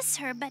to miss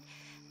her, but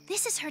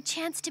this is her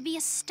chance to be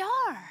a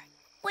star.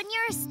 When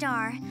you're a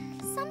star,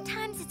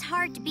 sometimes it's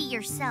hard to be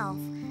yourself.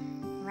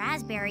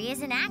 Raspberry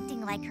isn't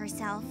acting like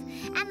herself,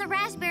 and the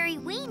Raspberry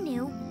we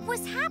knew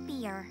was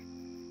happier.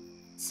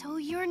 So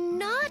you're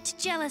not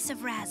jealous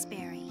of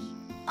Raspberry?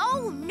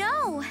 Oh,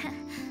 no!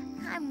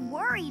 I'm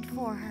worried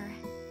for her.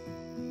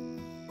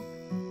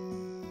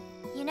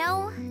 You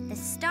know, the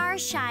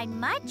stars shine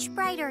much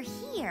brighter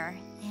here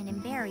than in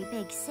Berry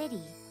Big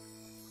City.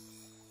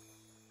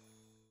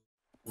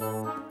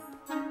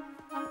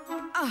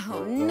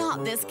 Oh,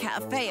 not this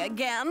cafe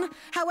again.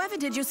 However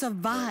did you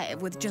survive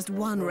with just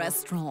one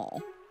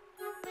restaurant?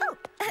 Oh,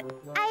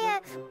 I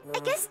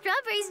guess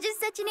Strawberry's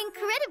just such an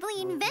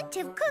incredibly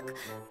inventive cook.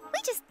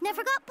 We just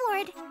never got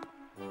bored.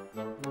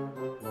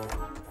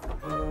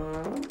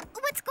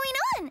 What's going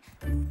on?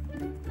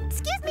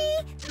 Excuse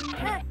me.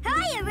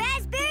 Hiya,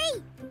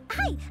 Raspberry.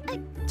 Hi, do you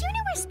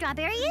know where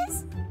Strawberry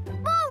is?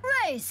 Boat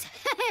race.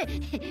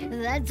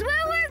 That's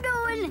where we're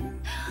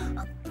going.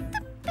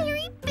 The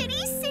Berry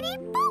Bitty City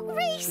boat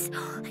race.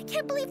 I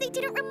can't believe they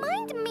didn't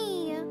remind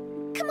me.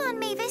 Come on,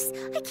 Mavis.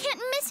 I can't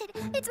miss it.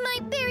 It's my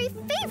very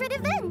favorite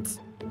event.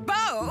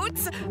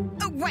 Boats?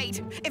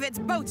 Wait, if it's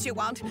boats you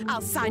want,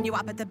 I'll sign you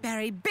up at the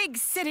Berry Big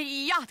City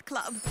Yacht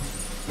Club.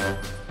 Look!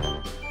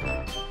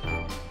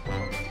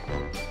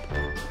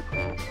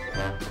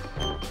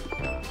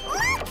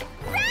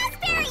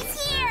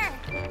 Raspberry's here!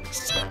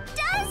 She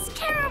does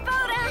care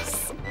about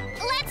us!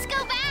 Let's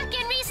go back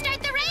and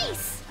restart the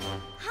race!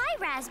 Hi,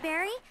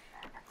 Raspberry.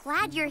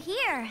 Glad you're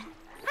here.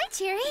 Hi,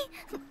 Cherry.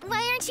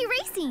 Why aren't you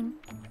racing?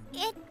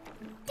 It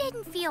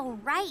didn't feel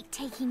right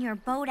taking your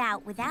boat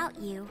out without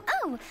you.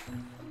 Oh,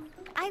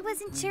 I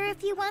wasn't sure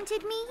if you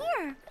wanted me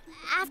here.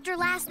 After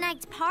last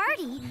night's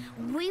party,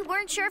 we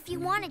weren't sure if you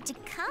wanted to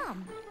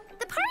come.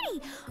 The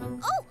party!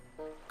 Oh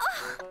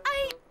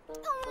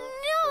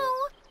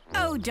no!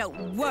 Oh,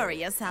 don't worry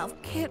yourself,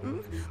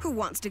 kitten. Who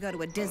wants to go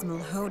to a dismal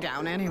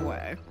hoedown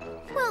anyway?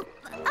 Well,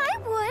 I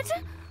would.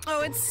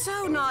 Oh, it's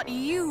so not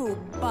you,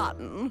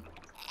 Button.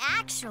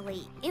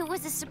 Actually, it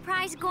was a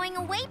surprise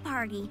going-away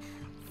party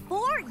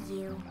for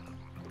you.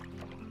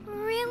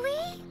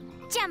 Really?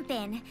 Jump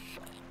in.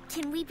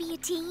 Can we be a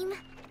team?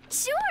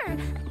 Sure.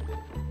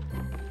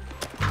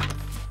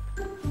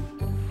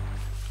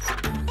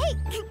 Hey,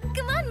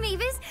 come on,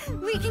 Mavis.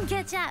 We can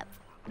catch up.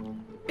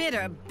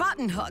 Bitter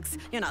button hooks.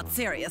 You're not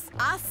serious.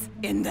 Us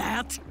in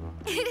that?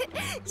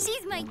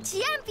 She's my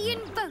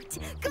champion boat.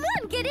 Come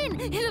on, get in.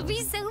 It'll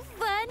be so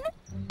fun.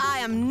 I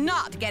am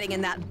not getting in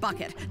that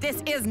bucket.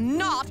 This is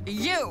not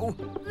you.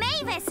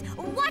 Mavis,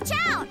 watch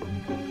out!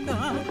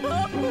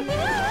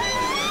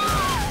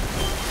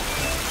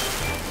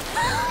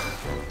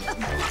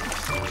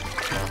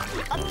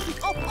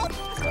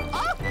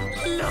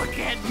 Look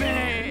at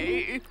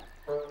me.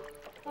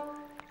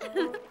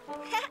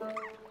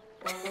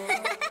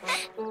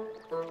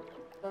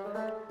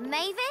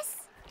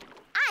 Mavis,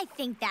 I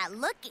think that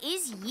look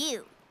is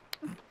you.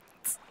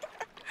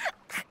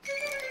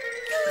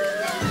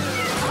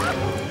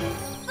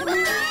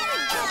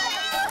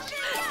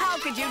 How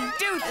could you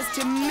do this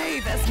to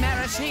Mavis,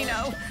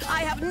 Maraschino?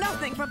 I have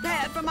nothing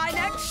prepared for my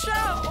next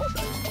show.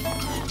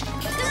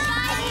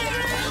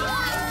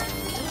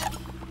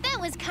 That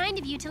was kind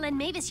of you to lend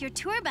Mavis your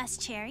tour bus,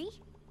 Cherry.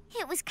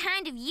 It was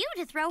kind of you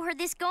to throw her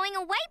this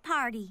going-away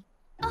party.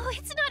 Oh,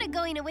 it's not a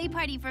going-away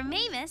party for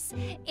Mavis.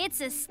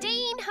 It's a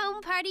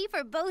staying-home party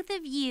for both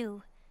of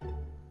you.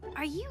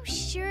 Are you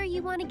sure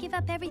you want to give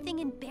up everything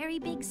in Berry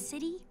Big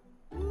City?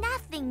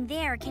 Nothing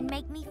there can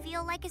make me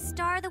feel like a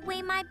star the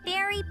way my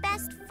very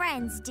best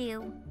friends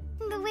do.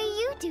 The way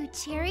you do,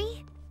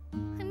 Cherry.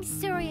 I'm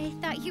sorry I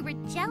thought you were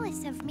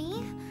jealous of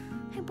me.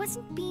 I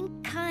wasn't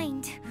being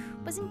kind,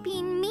 wasn't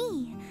being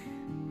me.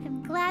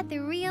 I'm glad the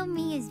real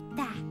me is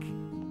back.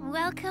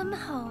 Welcome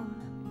home.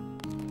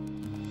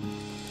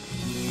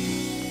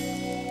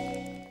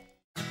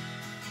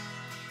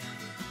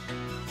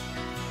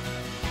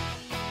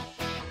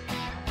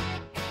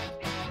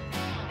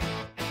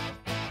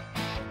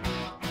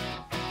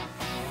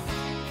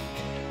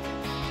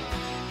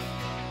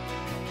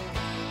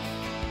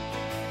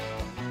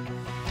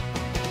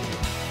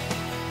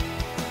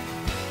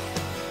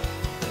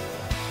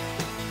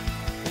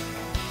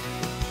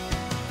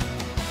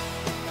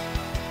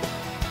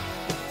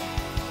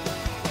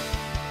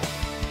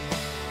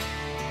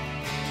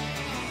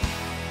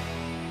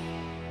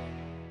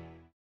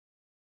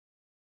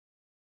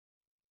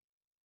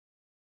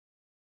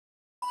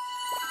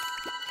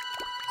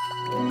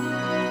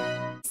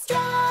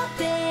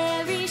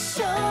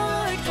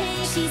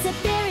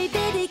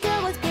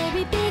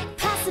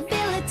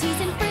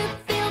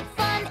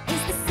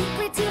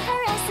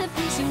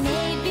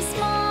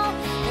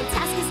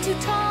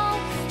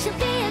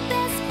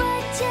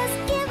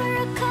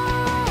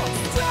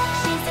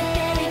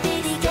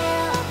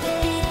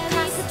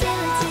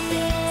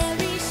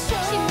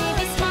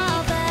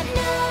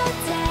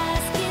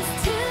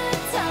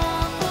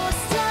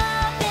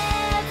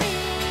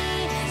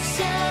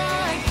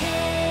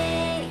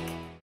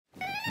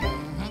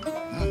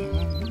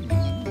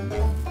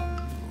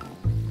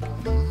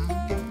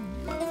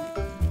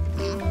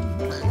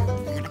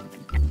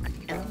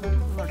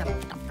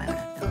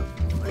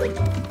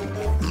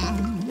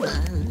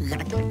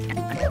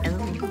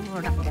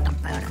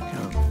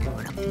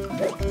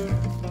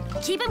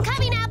 Keep him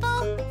coming,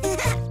 Apple.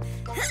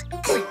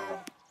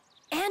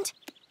 And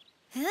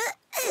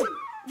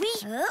we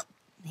are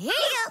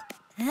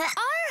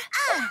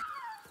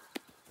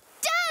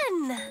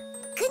done.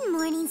 Good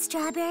morning,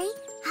 Strawberry.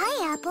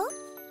 Hi, Apple.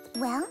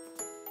 Well,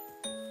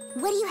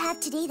 what do you have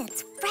today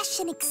that's fresh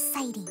and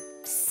exciting?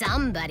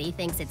 Somebody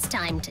thinks it's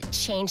time to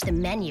change the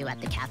menu at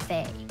the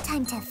cafe.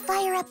 Time to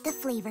fire up the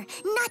flavor,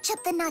 notch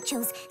up the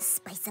nachos,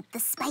 spice up the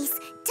spice,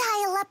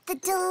 dial up the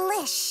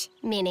delish.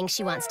 Meaning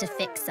she wants to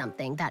fix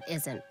something that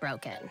isn't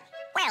broken.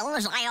 Well,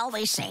 as I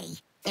always say,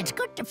 it's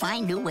good to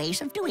find new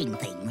ways of doing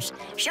things.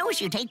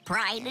 Shows you take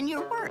pride in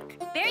your work.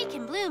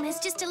 Berrykin Bloom has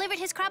just delivered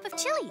his crop of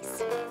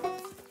chilies.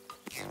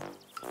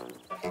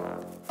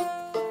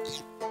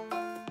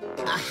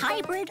 A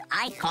hybrid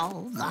I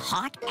call the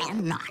hot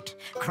and not.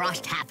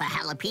 Crossed half a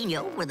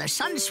jalapeno with a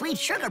sun-sweet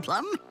sugar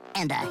plum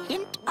and a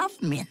hint of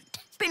mint.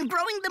 Been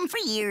growing them for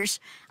years.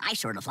 I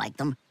sort of like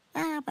them,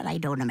 but I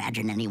don't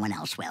imagine anyone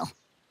else will.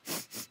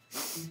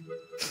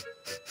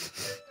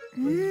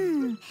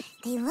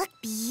 They look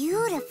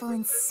beautiful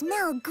and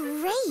smell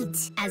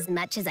great. As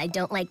much as I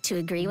don't like to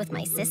agree with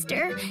my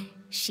sister,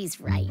 she's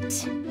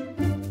right.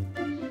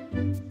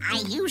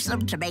 I use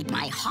them to make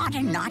my hot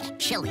and not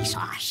chili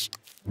sauce.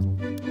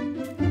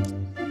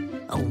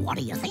 Oh, what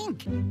do you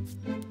think?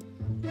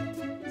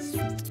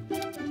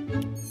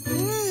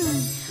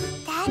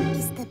 That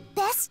is the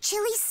best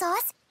chili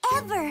sauce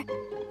ever.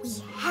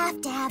 We have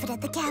to have it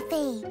at the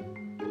cafe.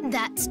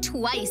 That's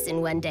twice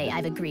in one day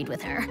I've agreed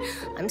with her.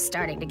 I'm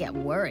starting to get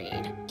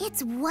worried.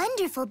 It's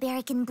wonderful,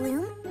 Berrykin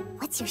Bloom.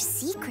 What's your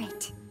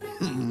secret?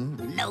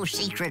 No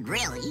secret,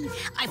 really.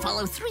 I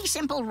follow 3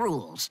 simple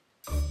rules.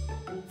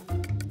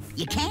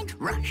 You can't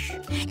rush.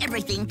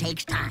 Everything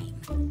takes time.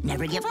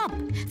 Never give up.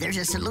 There's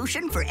a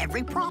solution for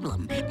every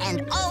problem.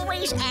 And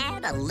always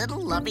add a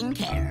little loving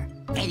care.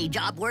 Any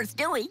job worth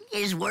doing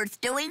is worth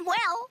doing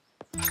well.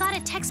 Got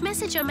a text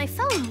message on my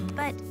phone,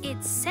 but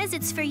it says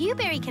it's for you,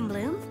 Berrykin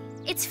Bloom.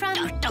 It's from...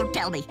 Don't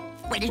tell me.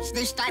 When it's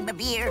this time of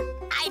year,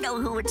 I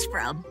know who it's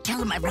from. Tell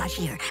him I'm right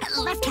here.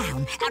 Left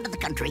town, out of the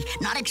country.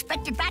 Not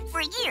expected back for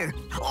a year.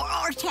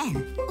 Or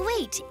 10.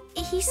 Wait,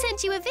 he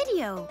sent you a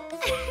video.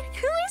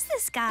 Who is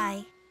this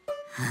guy?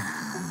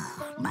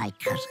 My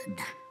cousin,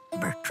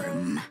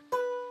 Bertram.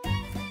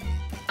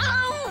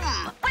 Bloom!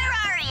 Where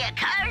are you,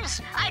 cuz?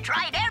 I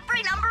tried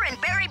every number in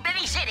Berry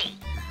Bitty City.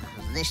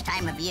 This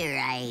time of year,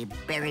 I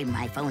bury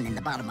my phone in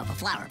the bottom of a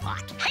flower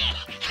pot.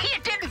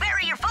 You didn't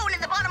bury your phone in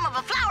the bottom of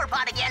a flower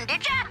pot again,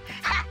 did ya?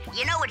 Ha,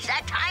 you know it's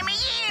that time of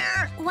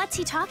year. What's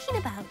he talking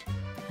about?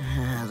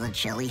 The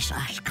chili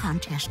sauce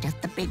contest at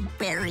the Big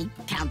Berry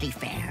County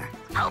Fair.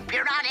 Hope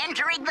you're not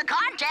entering the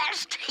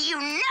contest. You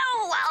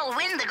know I'll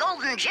win the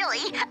golden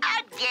chili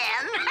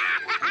again.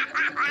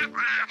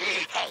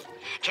 Hey,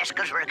 just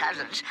 'cause we're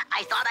cousins,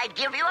 I thought I'd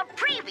give you a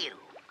preview.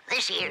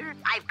 This year,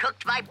 I've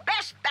cooked my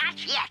best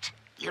batch yet,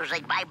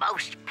 using my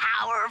most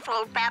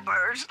powerful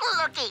peppers.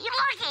 Looky,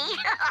 looky.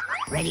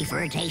 Ready for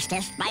a taste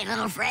test, my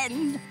little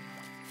friend?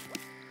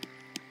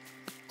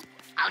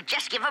 I'll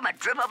just give him a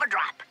drip of a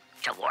drop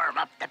to warm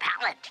up the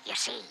palate, you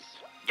see.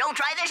 Don't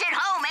try this at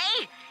home,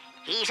 eh?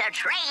 He's a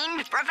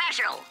trained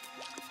professional.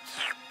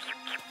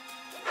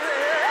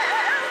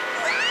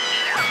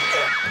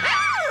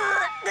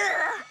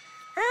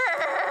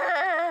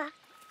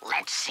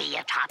 Let's see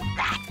you top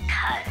that,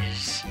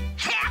 cuz.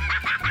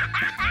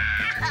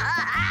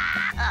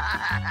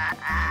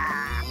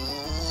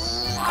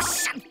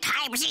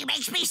 Sometimes he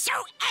makes me so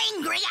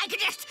angry I could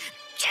just...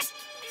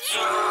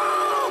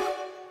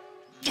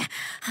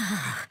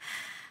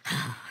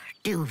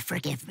 Do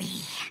forgive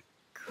me.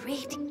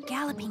 Great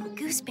galloping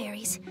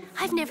gooseberries.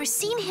 I've never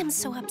seen him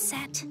so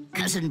upset.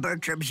 Cousin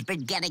Bertram's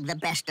been getting the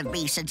best of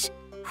me since,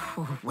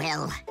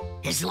 well,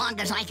 as long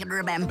as I can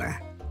remember.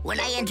 When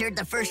I entered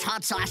the first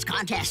hot sauce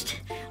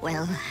contest,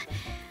 well,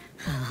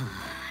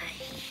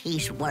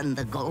 he's won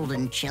the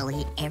golden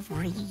chili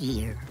every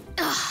year.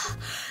 Ugh,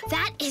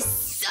 that is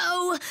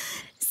so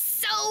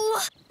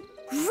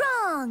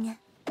Wrong!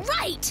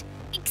 right!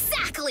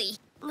 Exactly!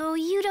 Oh,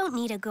 you don't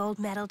need a gold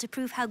medal to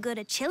prove how good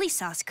a chili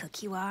sauce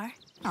cook you are.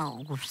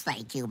 Oh,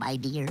 thank you, my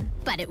dear.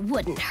 But it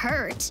wouldn't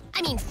hurt.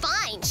 I mean,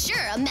 fine,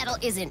 sure, a medal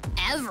isn't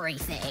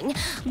everything,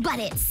 but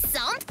it's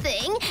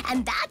something,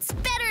 and that's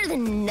better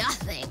than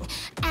nothing.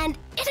 And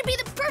it'd be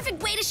the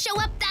perfect way to show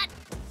up that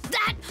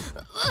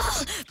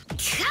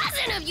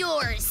cousin of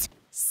yours.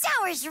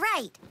 Sour's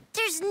right.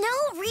 There's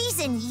no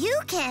reason you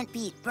can't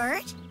beat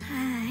Bert.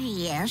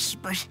 Yes,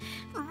 but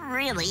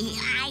really,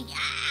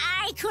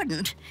 I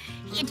couldn't.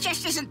 It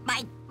just isn't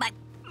my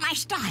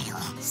style.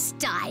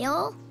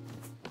 Style?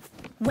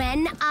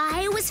 When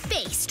I was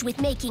faced with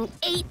making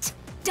 8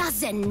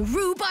 dozen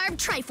rhubarb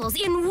trifles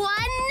in one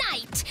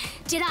night,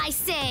 did I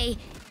say,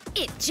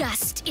 it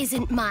just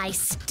isn't my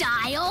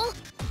style?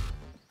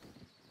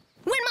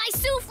 When my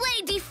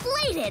souffle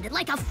deflated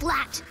like a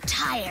flat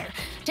tire,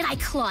 did I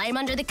climb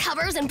under the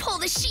covers and pull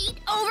the sheet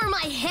over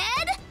my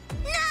head?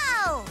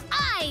 No!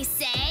 I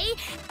say,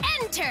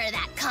 enter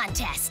that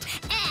contest,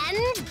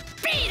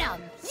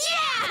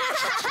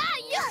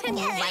 You Oh,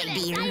 my I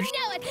dears.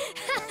 know it.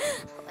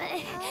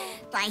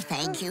 I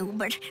thank you,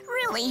 but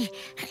really,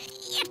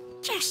 it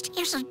just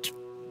isn't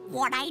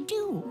what I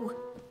do.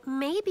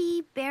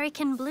 Maybe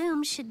Berrykin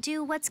Bloom should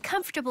do what's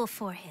comfortable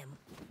for him.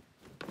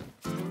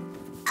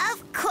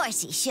 Of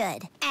course he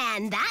should.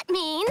 And that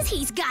means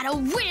he's gotta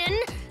win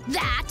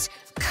that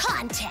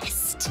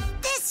contest.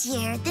 This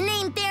year, the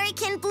name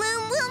Berrykin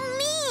Bloom will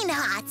mean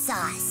hot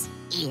sauce.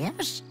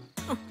 Yes?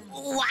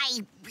 Why,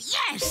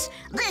 yes!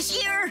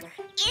 This year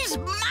is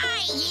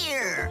my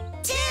year!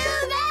 To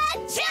the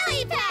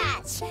Chili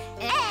Patch!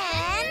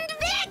 And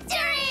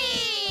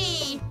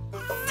victory!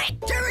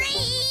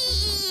 Victory!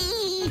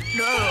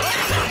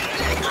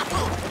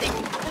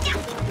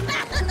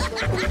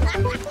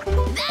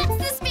 That's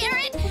the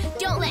spirit!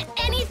 Don't let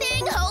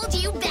anything hold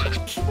you back!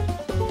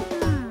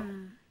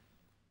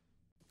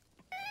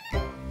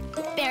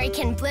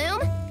 Berrykin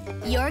Bloom,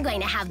 you're going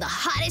to have the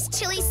hottest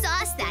chili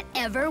sauce that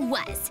ever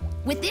was.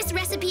 With this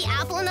recipe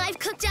Apple and I've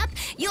cooked up,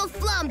 you'll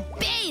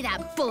flambe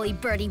that bully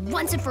birdie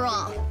once and for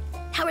all.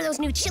 How are those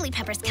new chili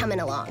peppers coming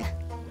along?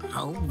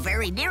 Oh,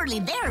 very nearly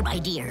there, my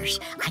dears.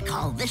 I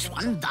call this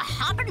one the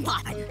Hoppin'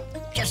 Poppin'.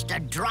 Just a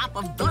drop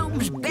of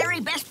Bloom's very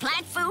best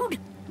plant food.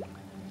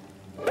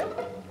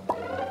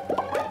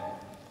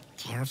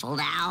 Careful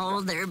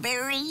now, they're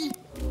very...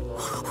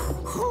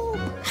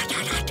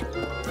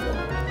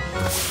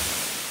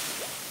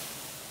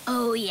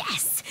 Oh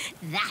yes,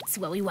 that's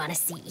what we want to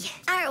see.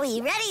 Are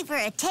we ready for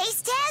a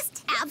taste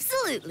test?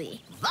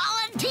 Absolutely.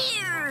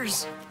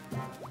 Volunteers!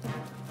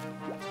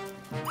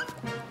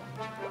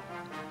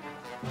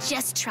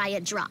 Just try a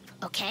drop,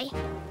 okay?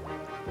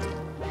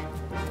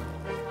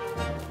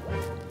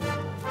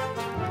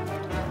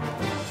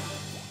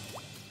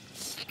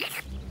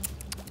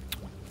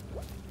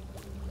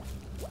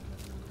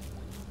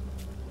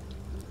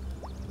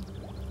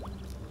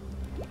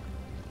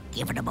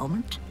 Give it a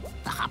moment.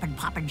 The Hoppin'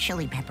 Poppin'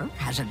 chili pepper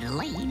has a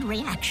delayed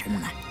reaction.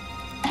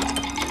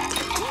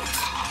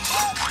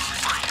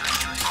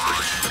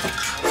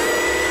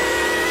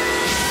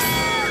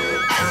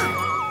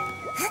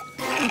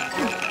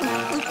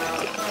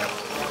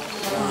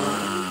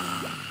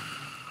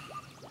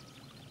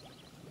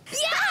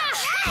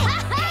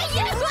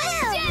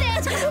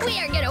 We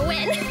are gonna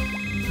win!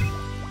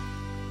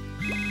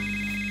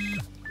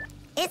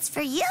 It's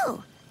for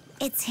you.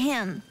 It's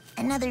him.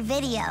 Another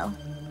video.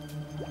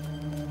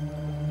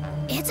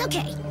 It's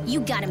okay. You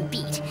got him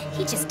beat.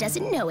 He just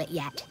doesn't know it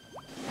yet.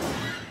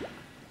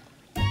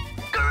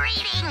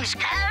 Greetings,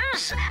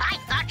 cuz! I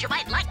thought you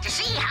might like to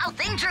see how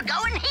things are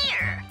going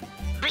here.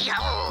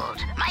 Behold,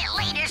 my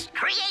latest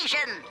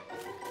creation.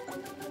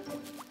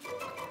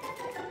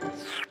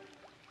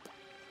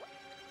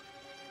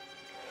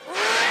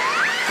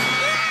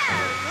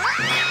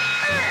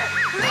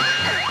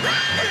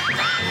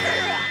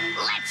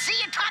 Let's see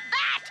you top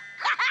that!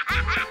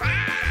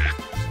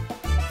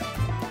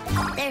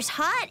 There's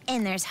hot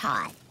and there's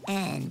hot.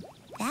 And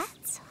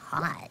that's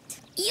hot.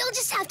 You'll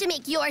just have to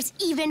make yours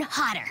even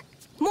hotter.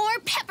 More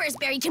peppers,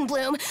 Berrykin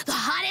Bloom. The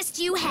hottest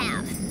you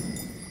have.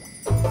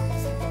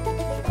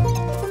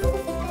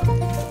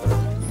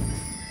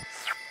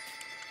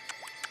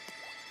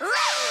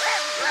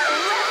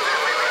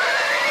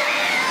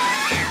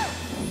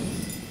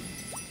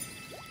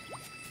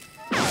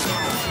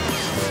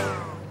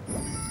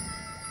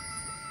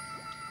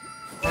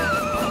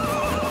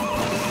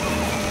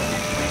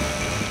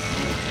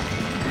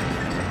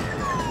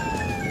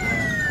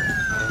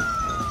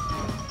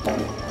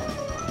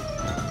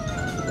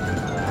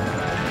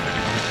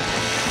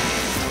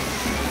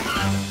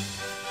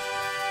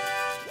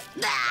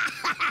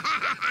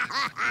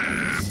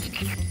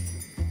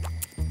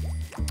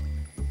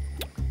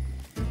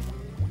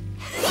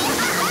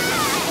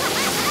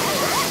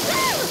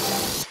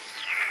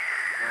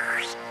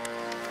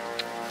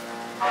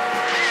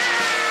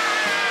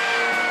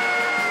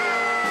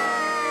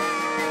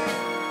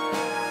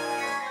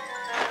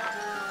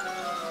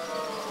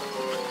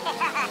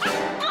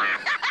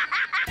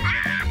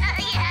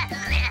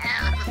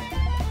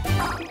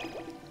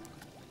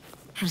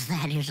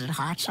 That isn't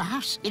hot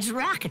sauce. It's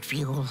rocket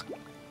fuel.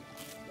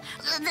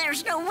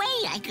 There's no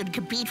way I could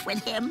compete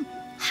with him.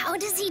 How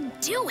does he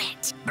do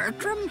it?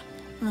 Bertram?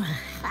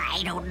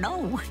 I don't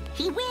know.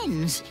 He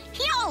wins.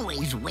 He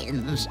always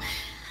wins.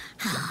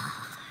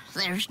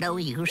 There's no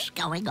use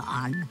going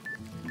on.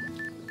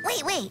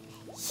 Wait.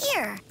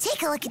 Here,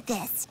 take a look at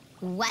this.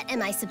 What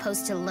am I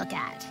supposed to look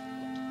at?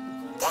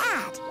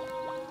 Dad,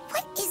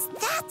 what is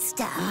that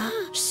stuff?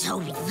 So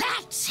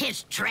that's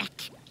his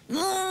trick.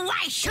 Oh,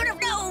 I should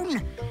have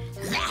known.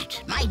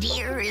 That, my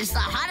dear, is the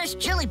hottest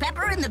chili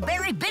pepper in the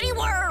berry bitty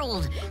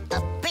world.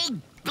 The big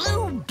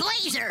blue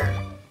blazer.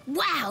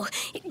 Wow.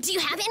 Do you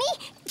have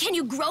any? Can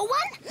you grow one?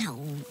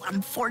 No,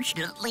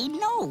 unfortunately,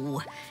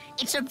 no.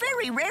 It's a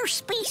very rare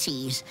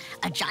species,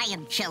 a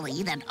giant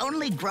chili that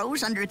only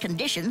grows under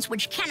conditions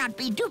which cannot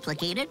be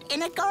duplicated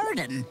in a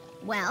garden.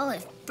 Well,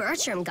 if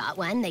Bertram got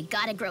one, they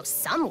gotta grow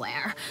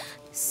somewhere.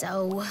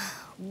 So,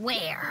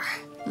 Where?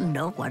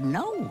 No one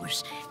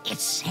knows.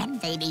 It's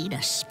said they need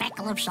a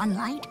speckle of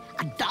sunlight,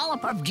 a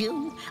dollop of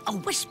dew, a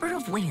whisper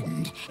of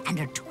wind, and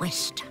a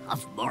twist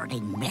of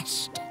morning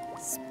mist.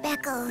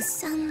 Speckle,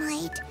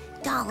 sunlight,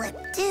 dollop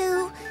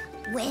dew,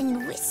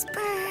 wind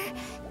whisper,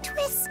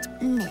 twist,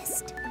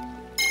 mist.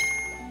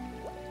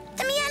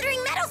 The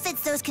meandering meadow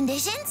fits those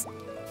conditions.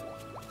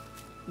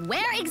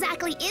 Where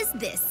exactly is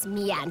this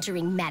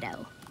meandering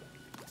meadow?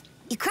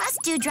 You cross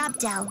Dewdrop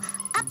Dell,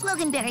 up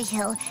Loganberry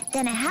Hill,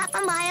 then a half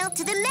a mile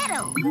to the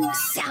meadow.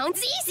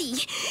 Sounds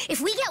easy.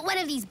 If we get one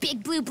of these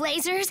big blue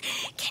blazers,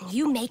 can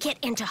you make it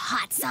into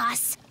hot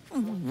sauce?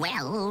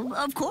 Well,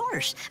 of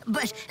course.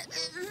 But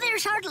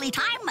there's hardly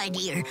time, my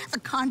dear. The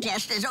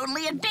contest is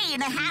only a day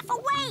and a half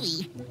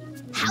away.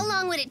 How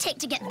long would it take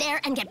to get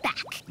there and get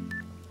back?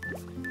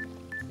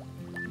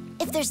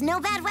 If there's no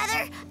bad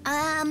weather,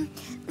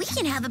 we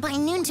can have it by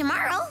noon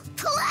tomorrow.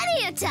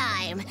 Plenty of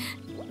time.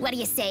 What do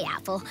you say,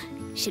 Apple?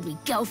 Should we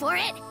go for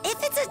it?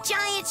 If it's a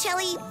giant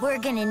chili, we're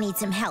gonna need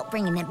some help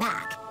bringing it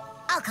back.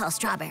 I'll call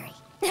Strawberry.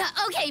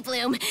 Okay,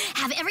 Bloom.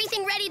 Have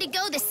everything ready to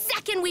go the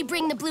second we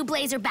bring the blue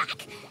blazer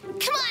back.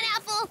 Come on,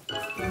 Apple!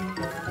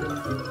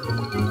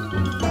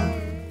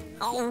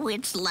 Oh,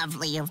 it's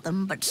lovely of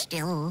them, but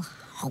still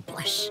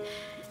hopeless.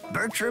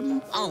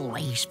 Bertram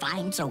always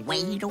finds a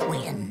way to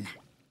win.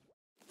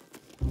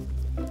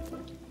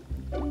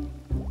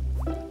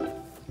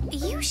 Are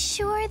you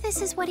sure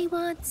this is what he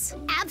wants?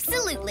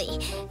 Absolutely.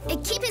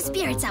 Keep his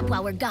spirits up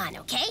while we're gone,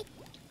 okay?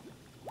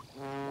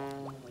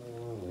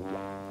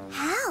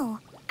 How?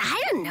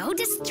 I don't know.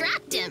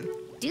 Distract him.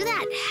 Do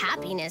that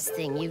happiness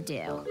thing you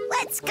do.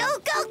 Let's go,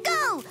 go,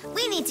 go!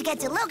 We need to get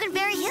to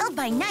Loganberry Hill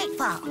by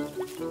nightfall.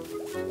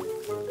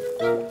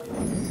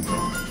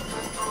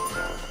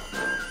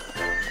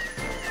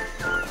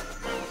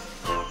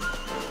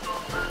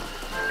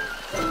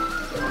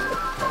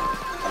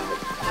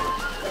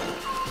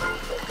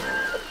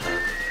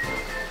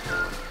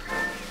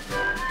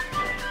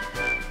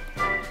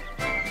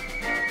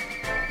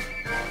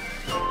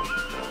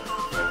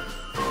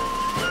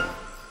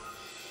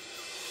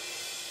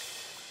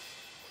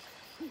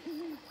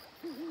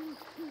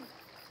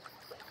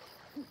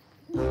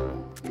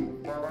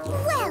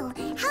 Well,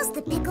 how's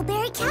the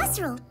pickleberry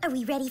casserole? Are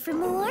we ready for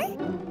more?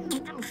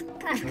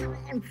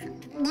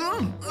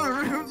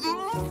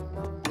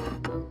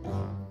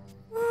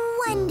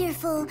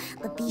 Wonderful.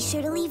 But be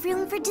sure to leave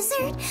room for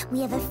dessert.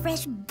 We have a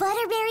fresh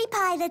butterberry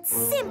pie that's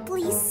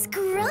simply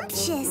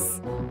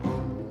scrumptious.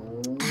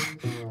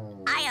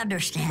 I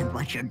understand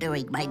what you're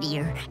doing, my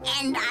dear,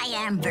 and I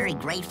am very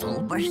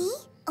grateful, but... Me?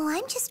 Oh,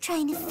 I'm just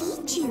trying to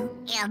feed you.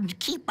 And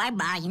keep my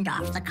mind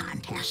off the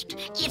contest.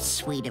 It's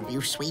sweet of you,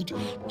 sweet,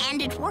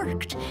 and it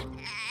worked.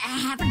 I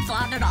haven't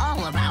thought at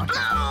all about...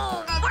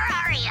 Oh, where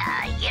are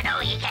you? You know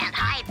you can't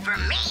hide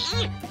from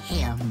me.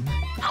 him.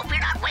 Hope you're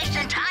not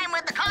wasting time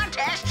with the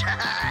contest.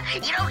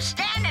 You don't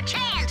stand a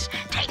chance.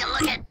 Take a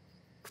look at...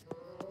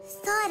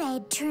 Thought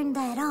I'd turned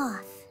that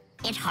off.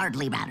 It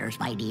hardly matters,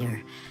 my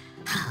dear.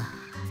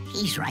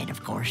 He's right,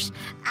 of course.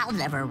 I'll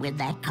never win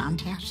that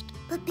contest.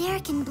 But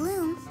Barrick and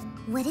Bloom,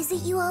 what is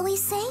it you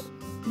always say?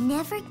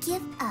 Never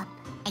give up.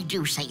 I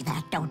do say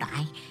that, don't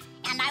I?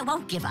 And I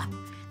won't give up.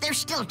 There's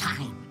still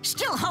time,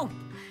 still hope.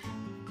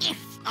 If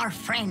our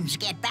friends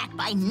get back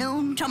by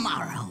noon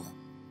tomorrow.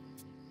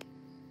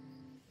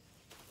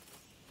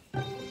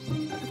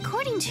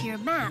 According to your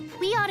map,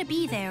 we ought to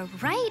be there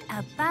right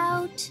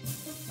about...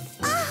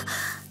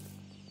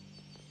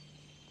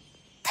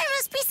 There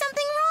must be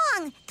something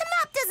wrong. The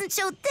map doesn't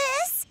show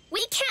this.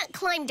 We can't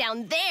climb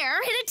down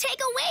there. It'd take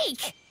a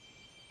week.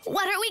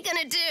 What are we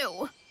gonna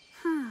do?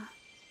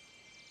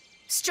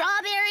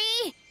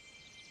 Strawberry?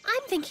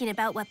 I'm thinking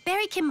about what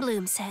Barrick and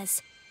Bloom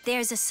says.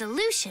 There's a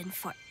solution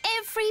for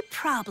every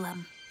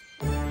problem.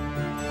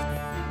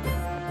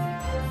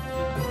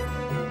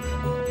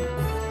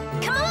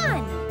 Come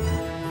on!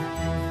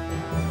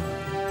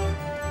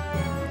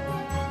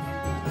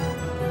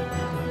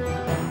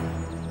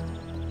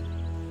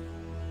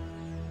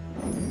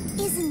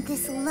 Isn't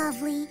this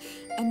lovely?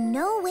 And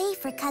no way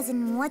for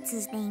Cousin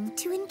What's-His-Name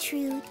to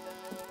intrude.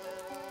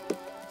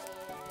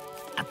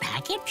 A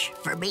package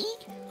for me?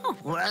 Oh,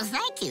 well,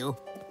 thank you.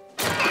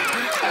 There's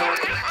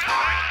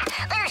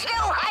no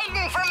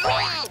hiding from me,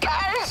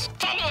 cuz.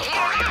 Can you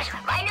hear that?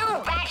 My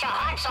new batch of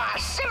hot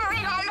sauce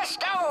simmering on the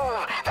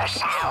stove. The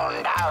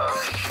sound of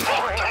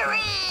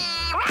victory.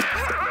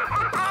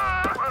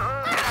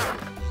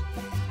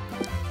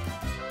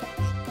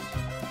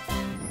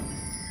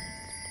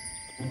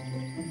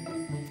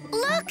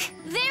 Look!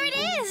 There it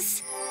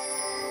is!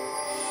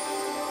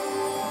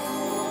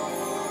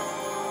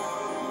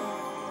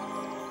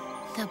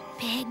 The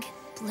big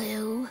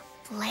blue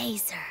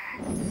blazer.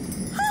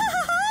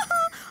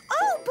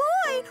 Oh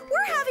boy,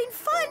 we're having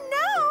fun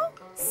now.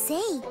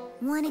 Say,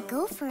 wanna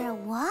go for a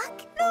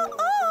walk? No.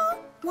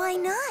 Why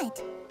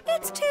not?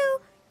 It's too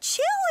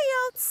chilly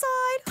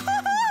outside.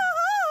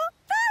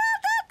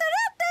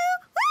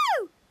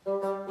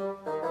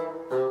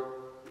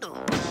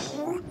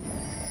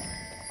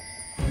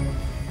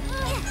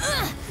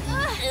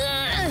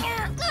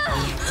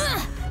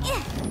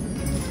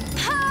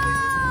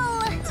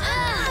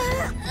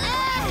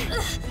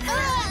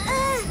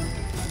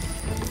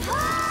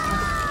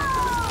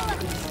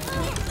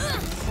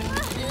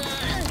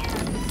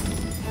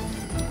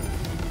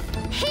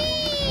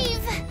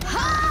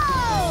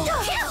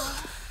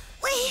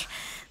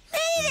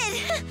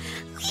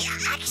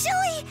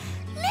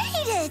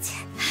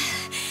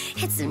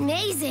 It's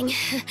amazing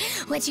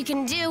what you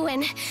can do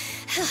when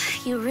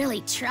you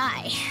really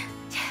try.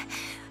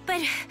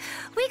 But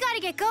we gotta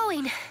get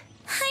going.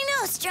 I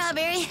know,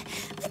 Strawberry,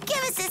 but give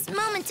us this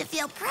moment to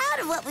feel proud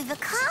of what we've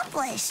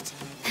accomplished.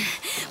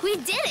 We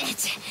did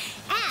it!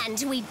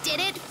 And we did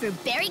it for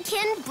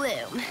Berrykin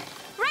Bloom.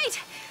 Right,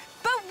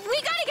 but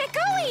we gotta get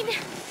going.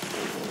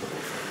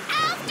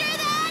 After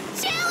that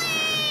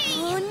chili!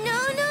 Oh, no,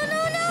 no,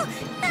 no, no,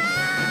 no!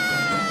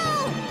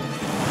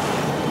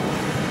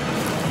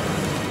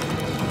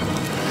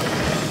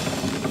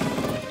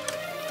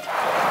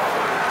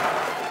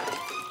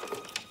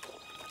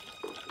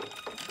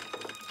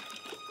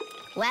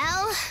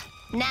 Well,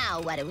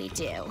 now what do we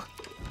do?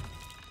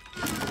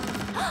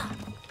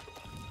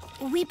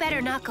 We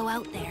better not go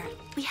out there.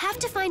 We have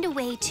to find a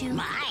way to...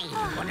 My,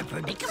 what a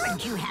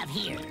predicament you have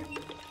here.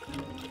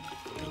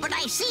 But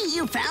I see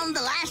you found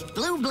the last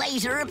blue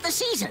blazer of the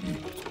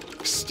season.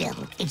 Still,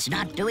 it's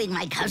not doing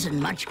my cousin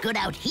much good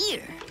out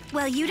here.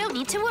 Well, you don't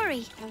need to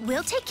worry.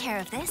 We'll take care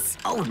of this.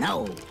 Oh,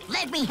 no.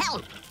 Let me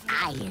help.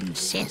 I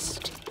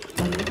insist.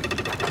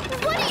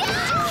 What are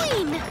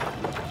you doing?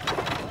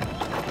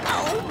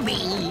 Oh,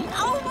 me.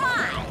 Oh,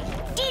 my.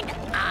 Did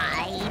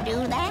I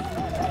do that?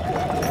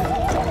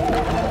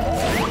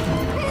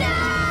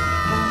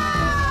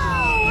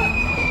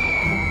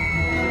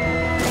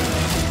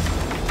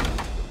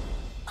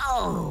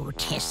 Oh,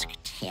 tisk,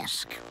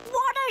 tisk.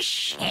 What a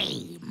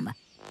shame.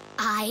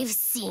 I've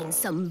seen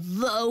some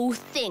low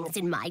things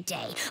in my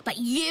day, but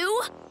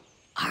you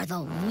are the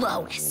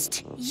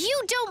lowest.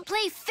 You don't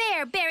play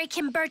fair,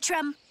 Berrykin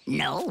Bertram.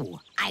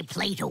 No, I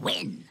play to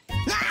win.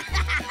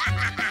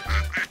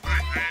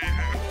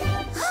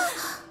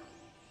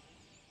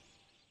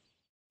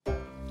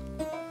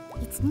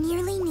 It's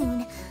nearly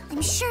noon.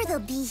 I'm sure they'll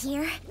be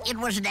here. It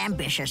was an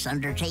ambitious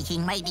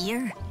undertaking, my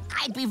dear.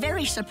 I'd be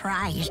very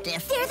surprised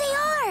if... There they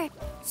are!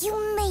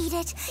 You made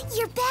it.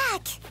 You're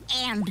back.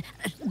 And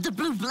the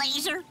blue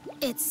blazer?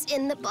 It's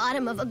in the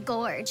bottom of a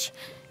gorge,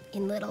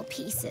 in little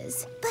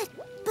pieces. But,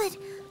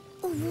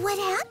 what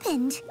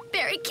happened?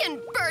 Berrykin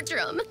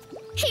Bertram!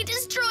 He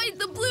destroyed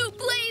the blue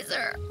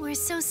blazer! We're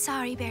so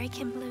sorry,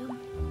 Berrykin Bloom.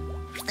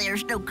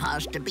 There's no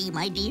cause to be,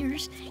 my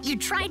dears. You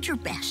tried your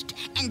best,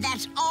 and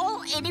that's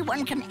all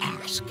anyone can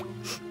ask.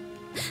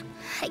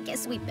 I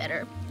guess we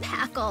better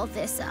pack all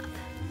this up.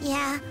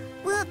 Yeah,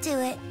 we'll do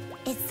it.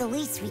 It's the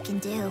least we can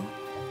do.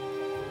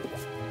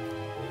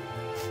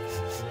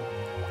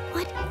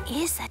 What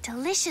is that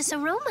delicious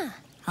aroma?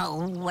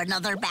 Oh,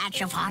 another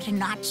batch of hot and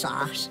not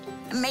sauce.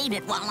 Made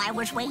it while I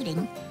was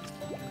waiting.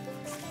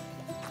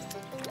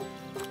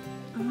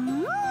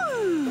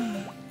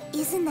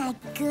 Isn't that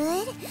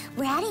good?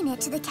 We're adding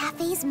it to the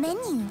cafe's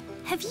menu.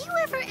 Have you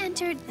ever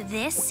entered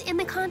this in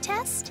the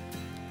contest?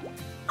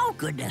 Oh,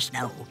 goodness,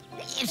 no.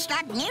 It's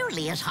not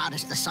nearly as hot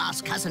as the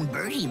sauce Cousin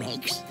Bertie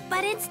makes.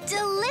 But it's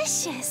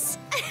delicious.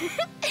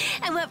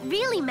 And what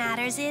really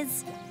matters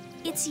is,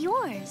 it's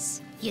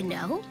yours. You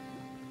know,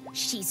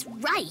 she's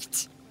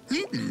right.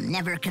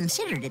 Never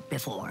considered it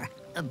before.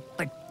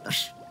 But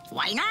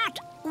why not?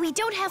 We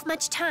don't have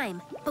much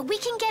time, but we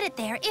can get it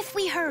there if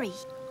we hurry.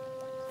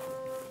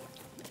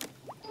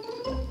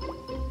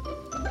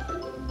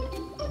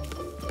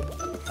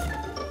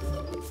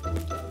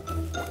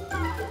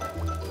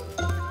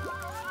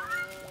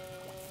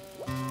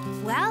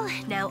 Well,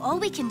 now all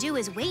we can do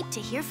is wait to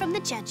hear from the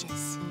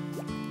judges.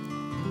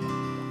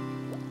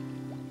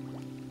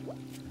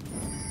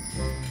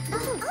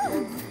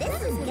 Oh,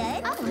 this is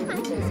good.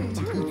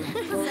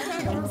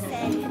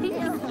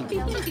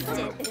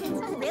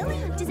 Really?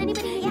 Does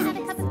anybody have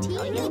a cup of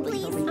tea? Me,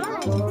 please.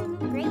 Oh,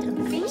 great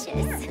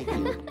gracious.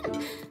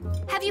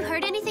 Have you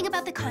heard anything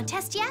about the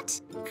contest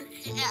yet?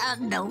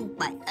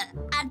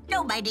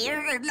 No, my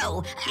dear,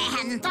 no. I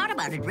hadn't thought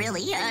about it,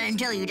 really,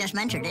 until you just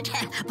mentioned it.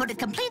 Put it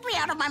completely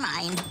out of my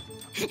mind.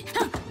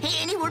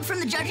 Any word from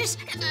the judges?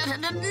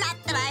 Not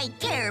that I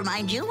care,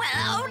 mind you.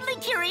 Only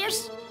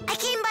curious. I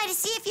came by to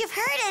see if you've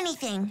heard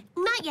anything.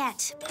 Not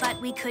yet, but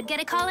we could get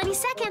a call any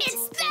second.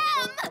 It's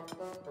them!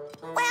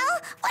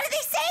 Well, what did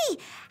they say?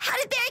 How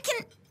did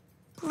Berrykin...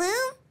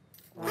 Bloom?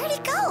 Where'd he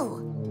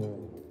go?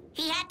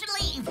 He had to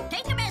leave.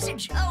 Take a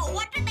message. Oh,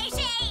 what did they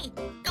say?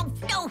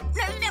 No,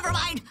 never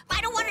mind.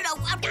 I don't want to know.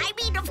 I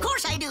mean, of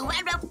course I do.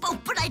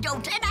 But I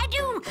don't, and I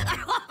do.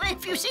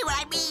 If you see what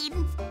I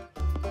mean.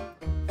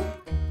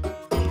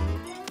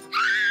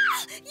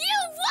 You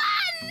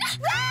won!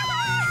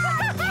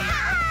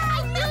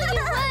 I knew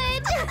you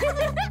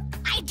would!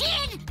 I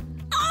did!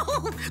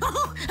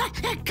 Oh,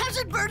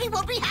 Cousin Bertie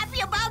will be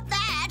happy about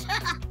that.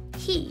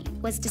 He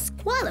was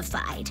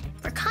disqualified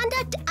for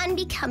conduct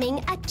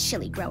unbecoming a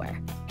chili grower.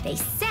 They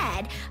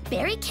said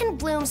Berrykin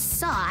Bloom's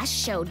sauce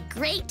showed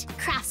great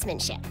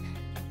craftsmanship.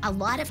 A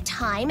lot of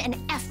time and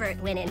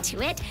effort went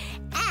into it,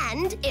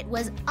 and it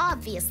was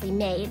obviously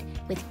made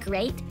with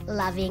great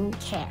loving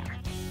care.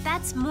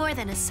 That's more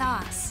than a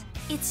sauce.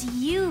 It's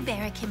you,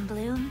 Berrykin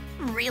Bloom.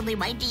 Really,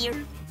 my dear,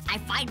 I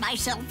find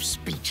myself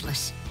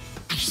speechless.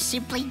 I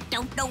simply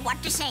don't know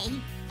what to say.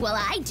 Well,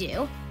 I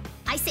do.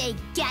 I say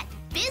get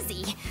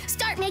busy.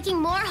 Start making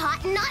more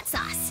hot and not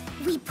sauce.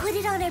 We put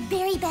it on our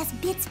Berry Best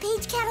Bits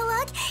page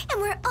catalog,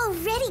 and we're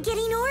already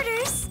getting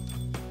orders.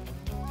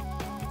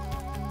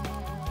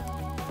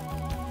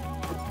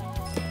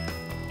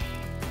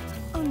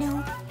 Oh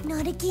no,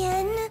 not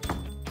again.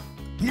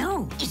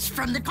 No, it's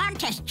from the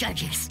contest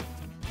judges.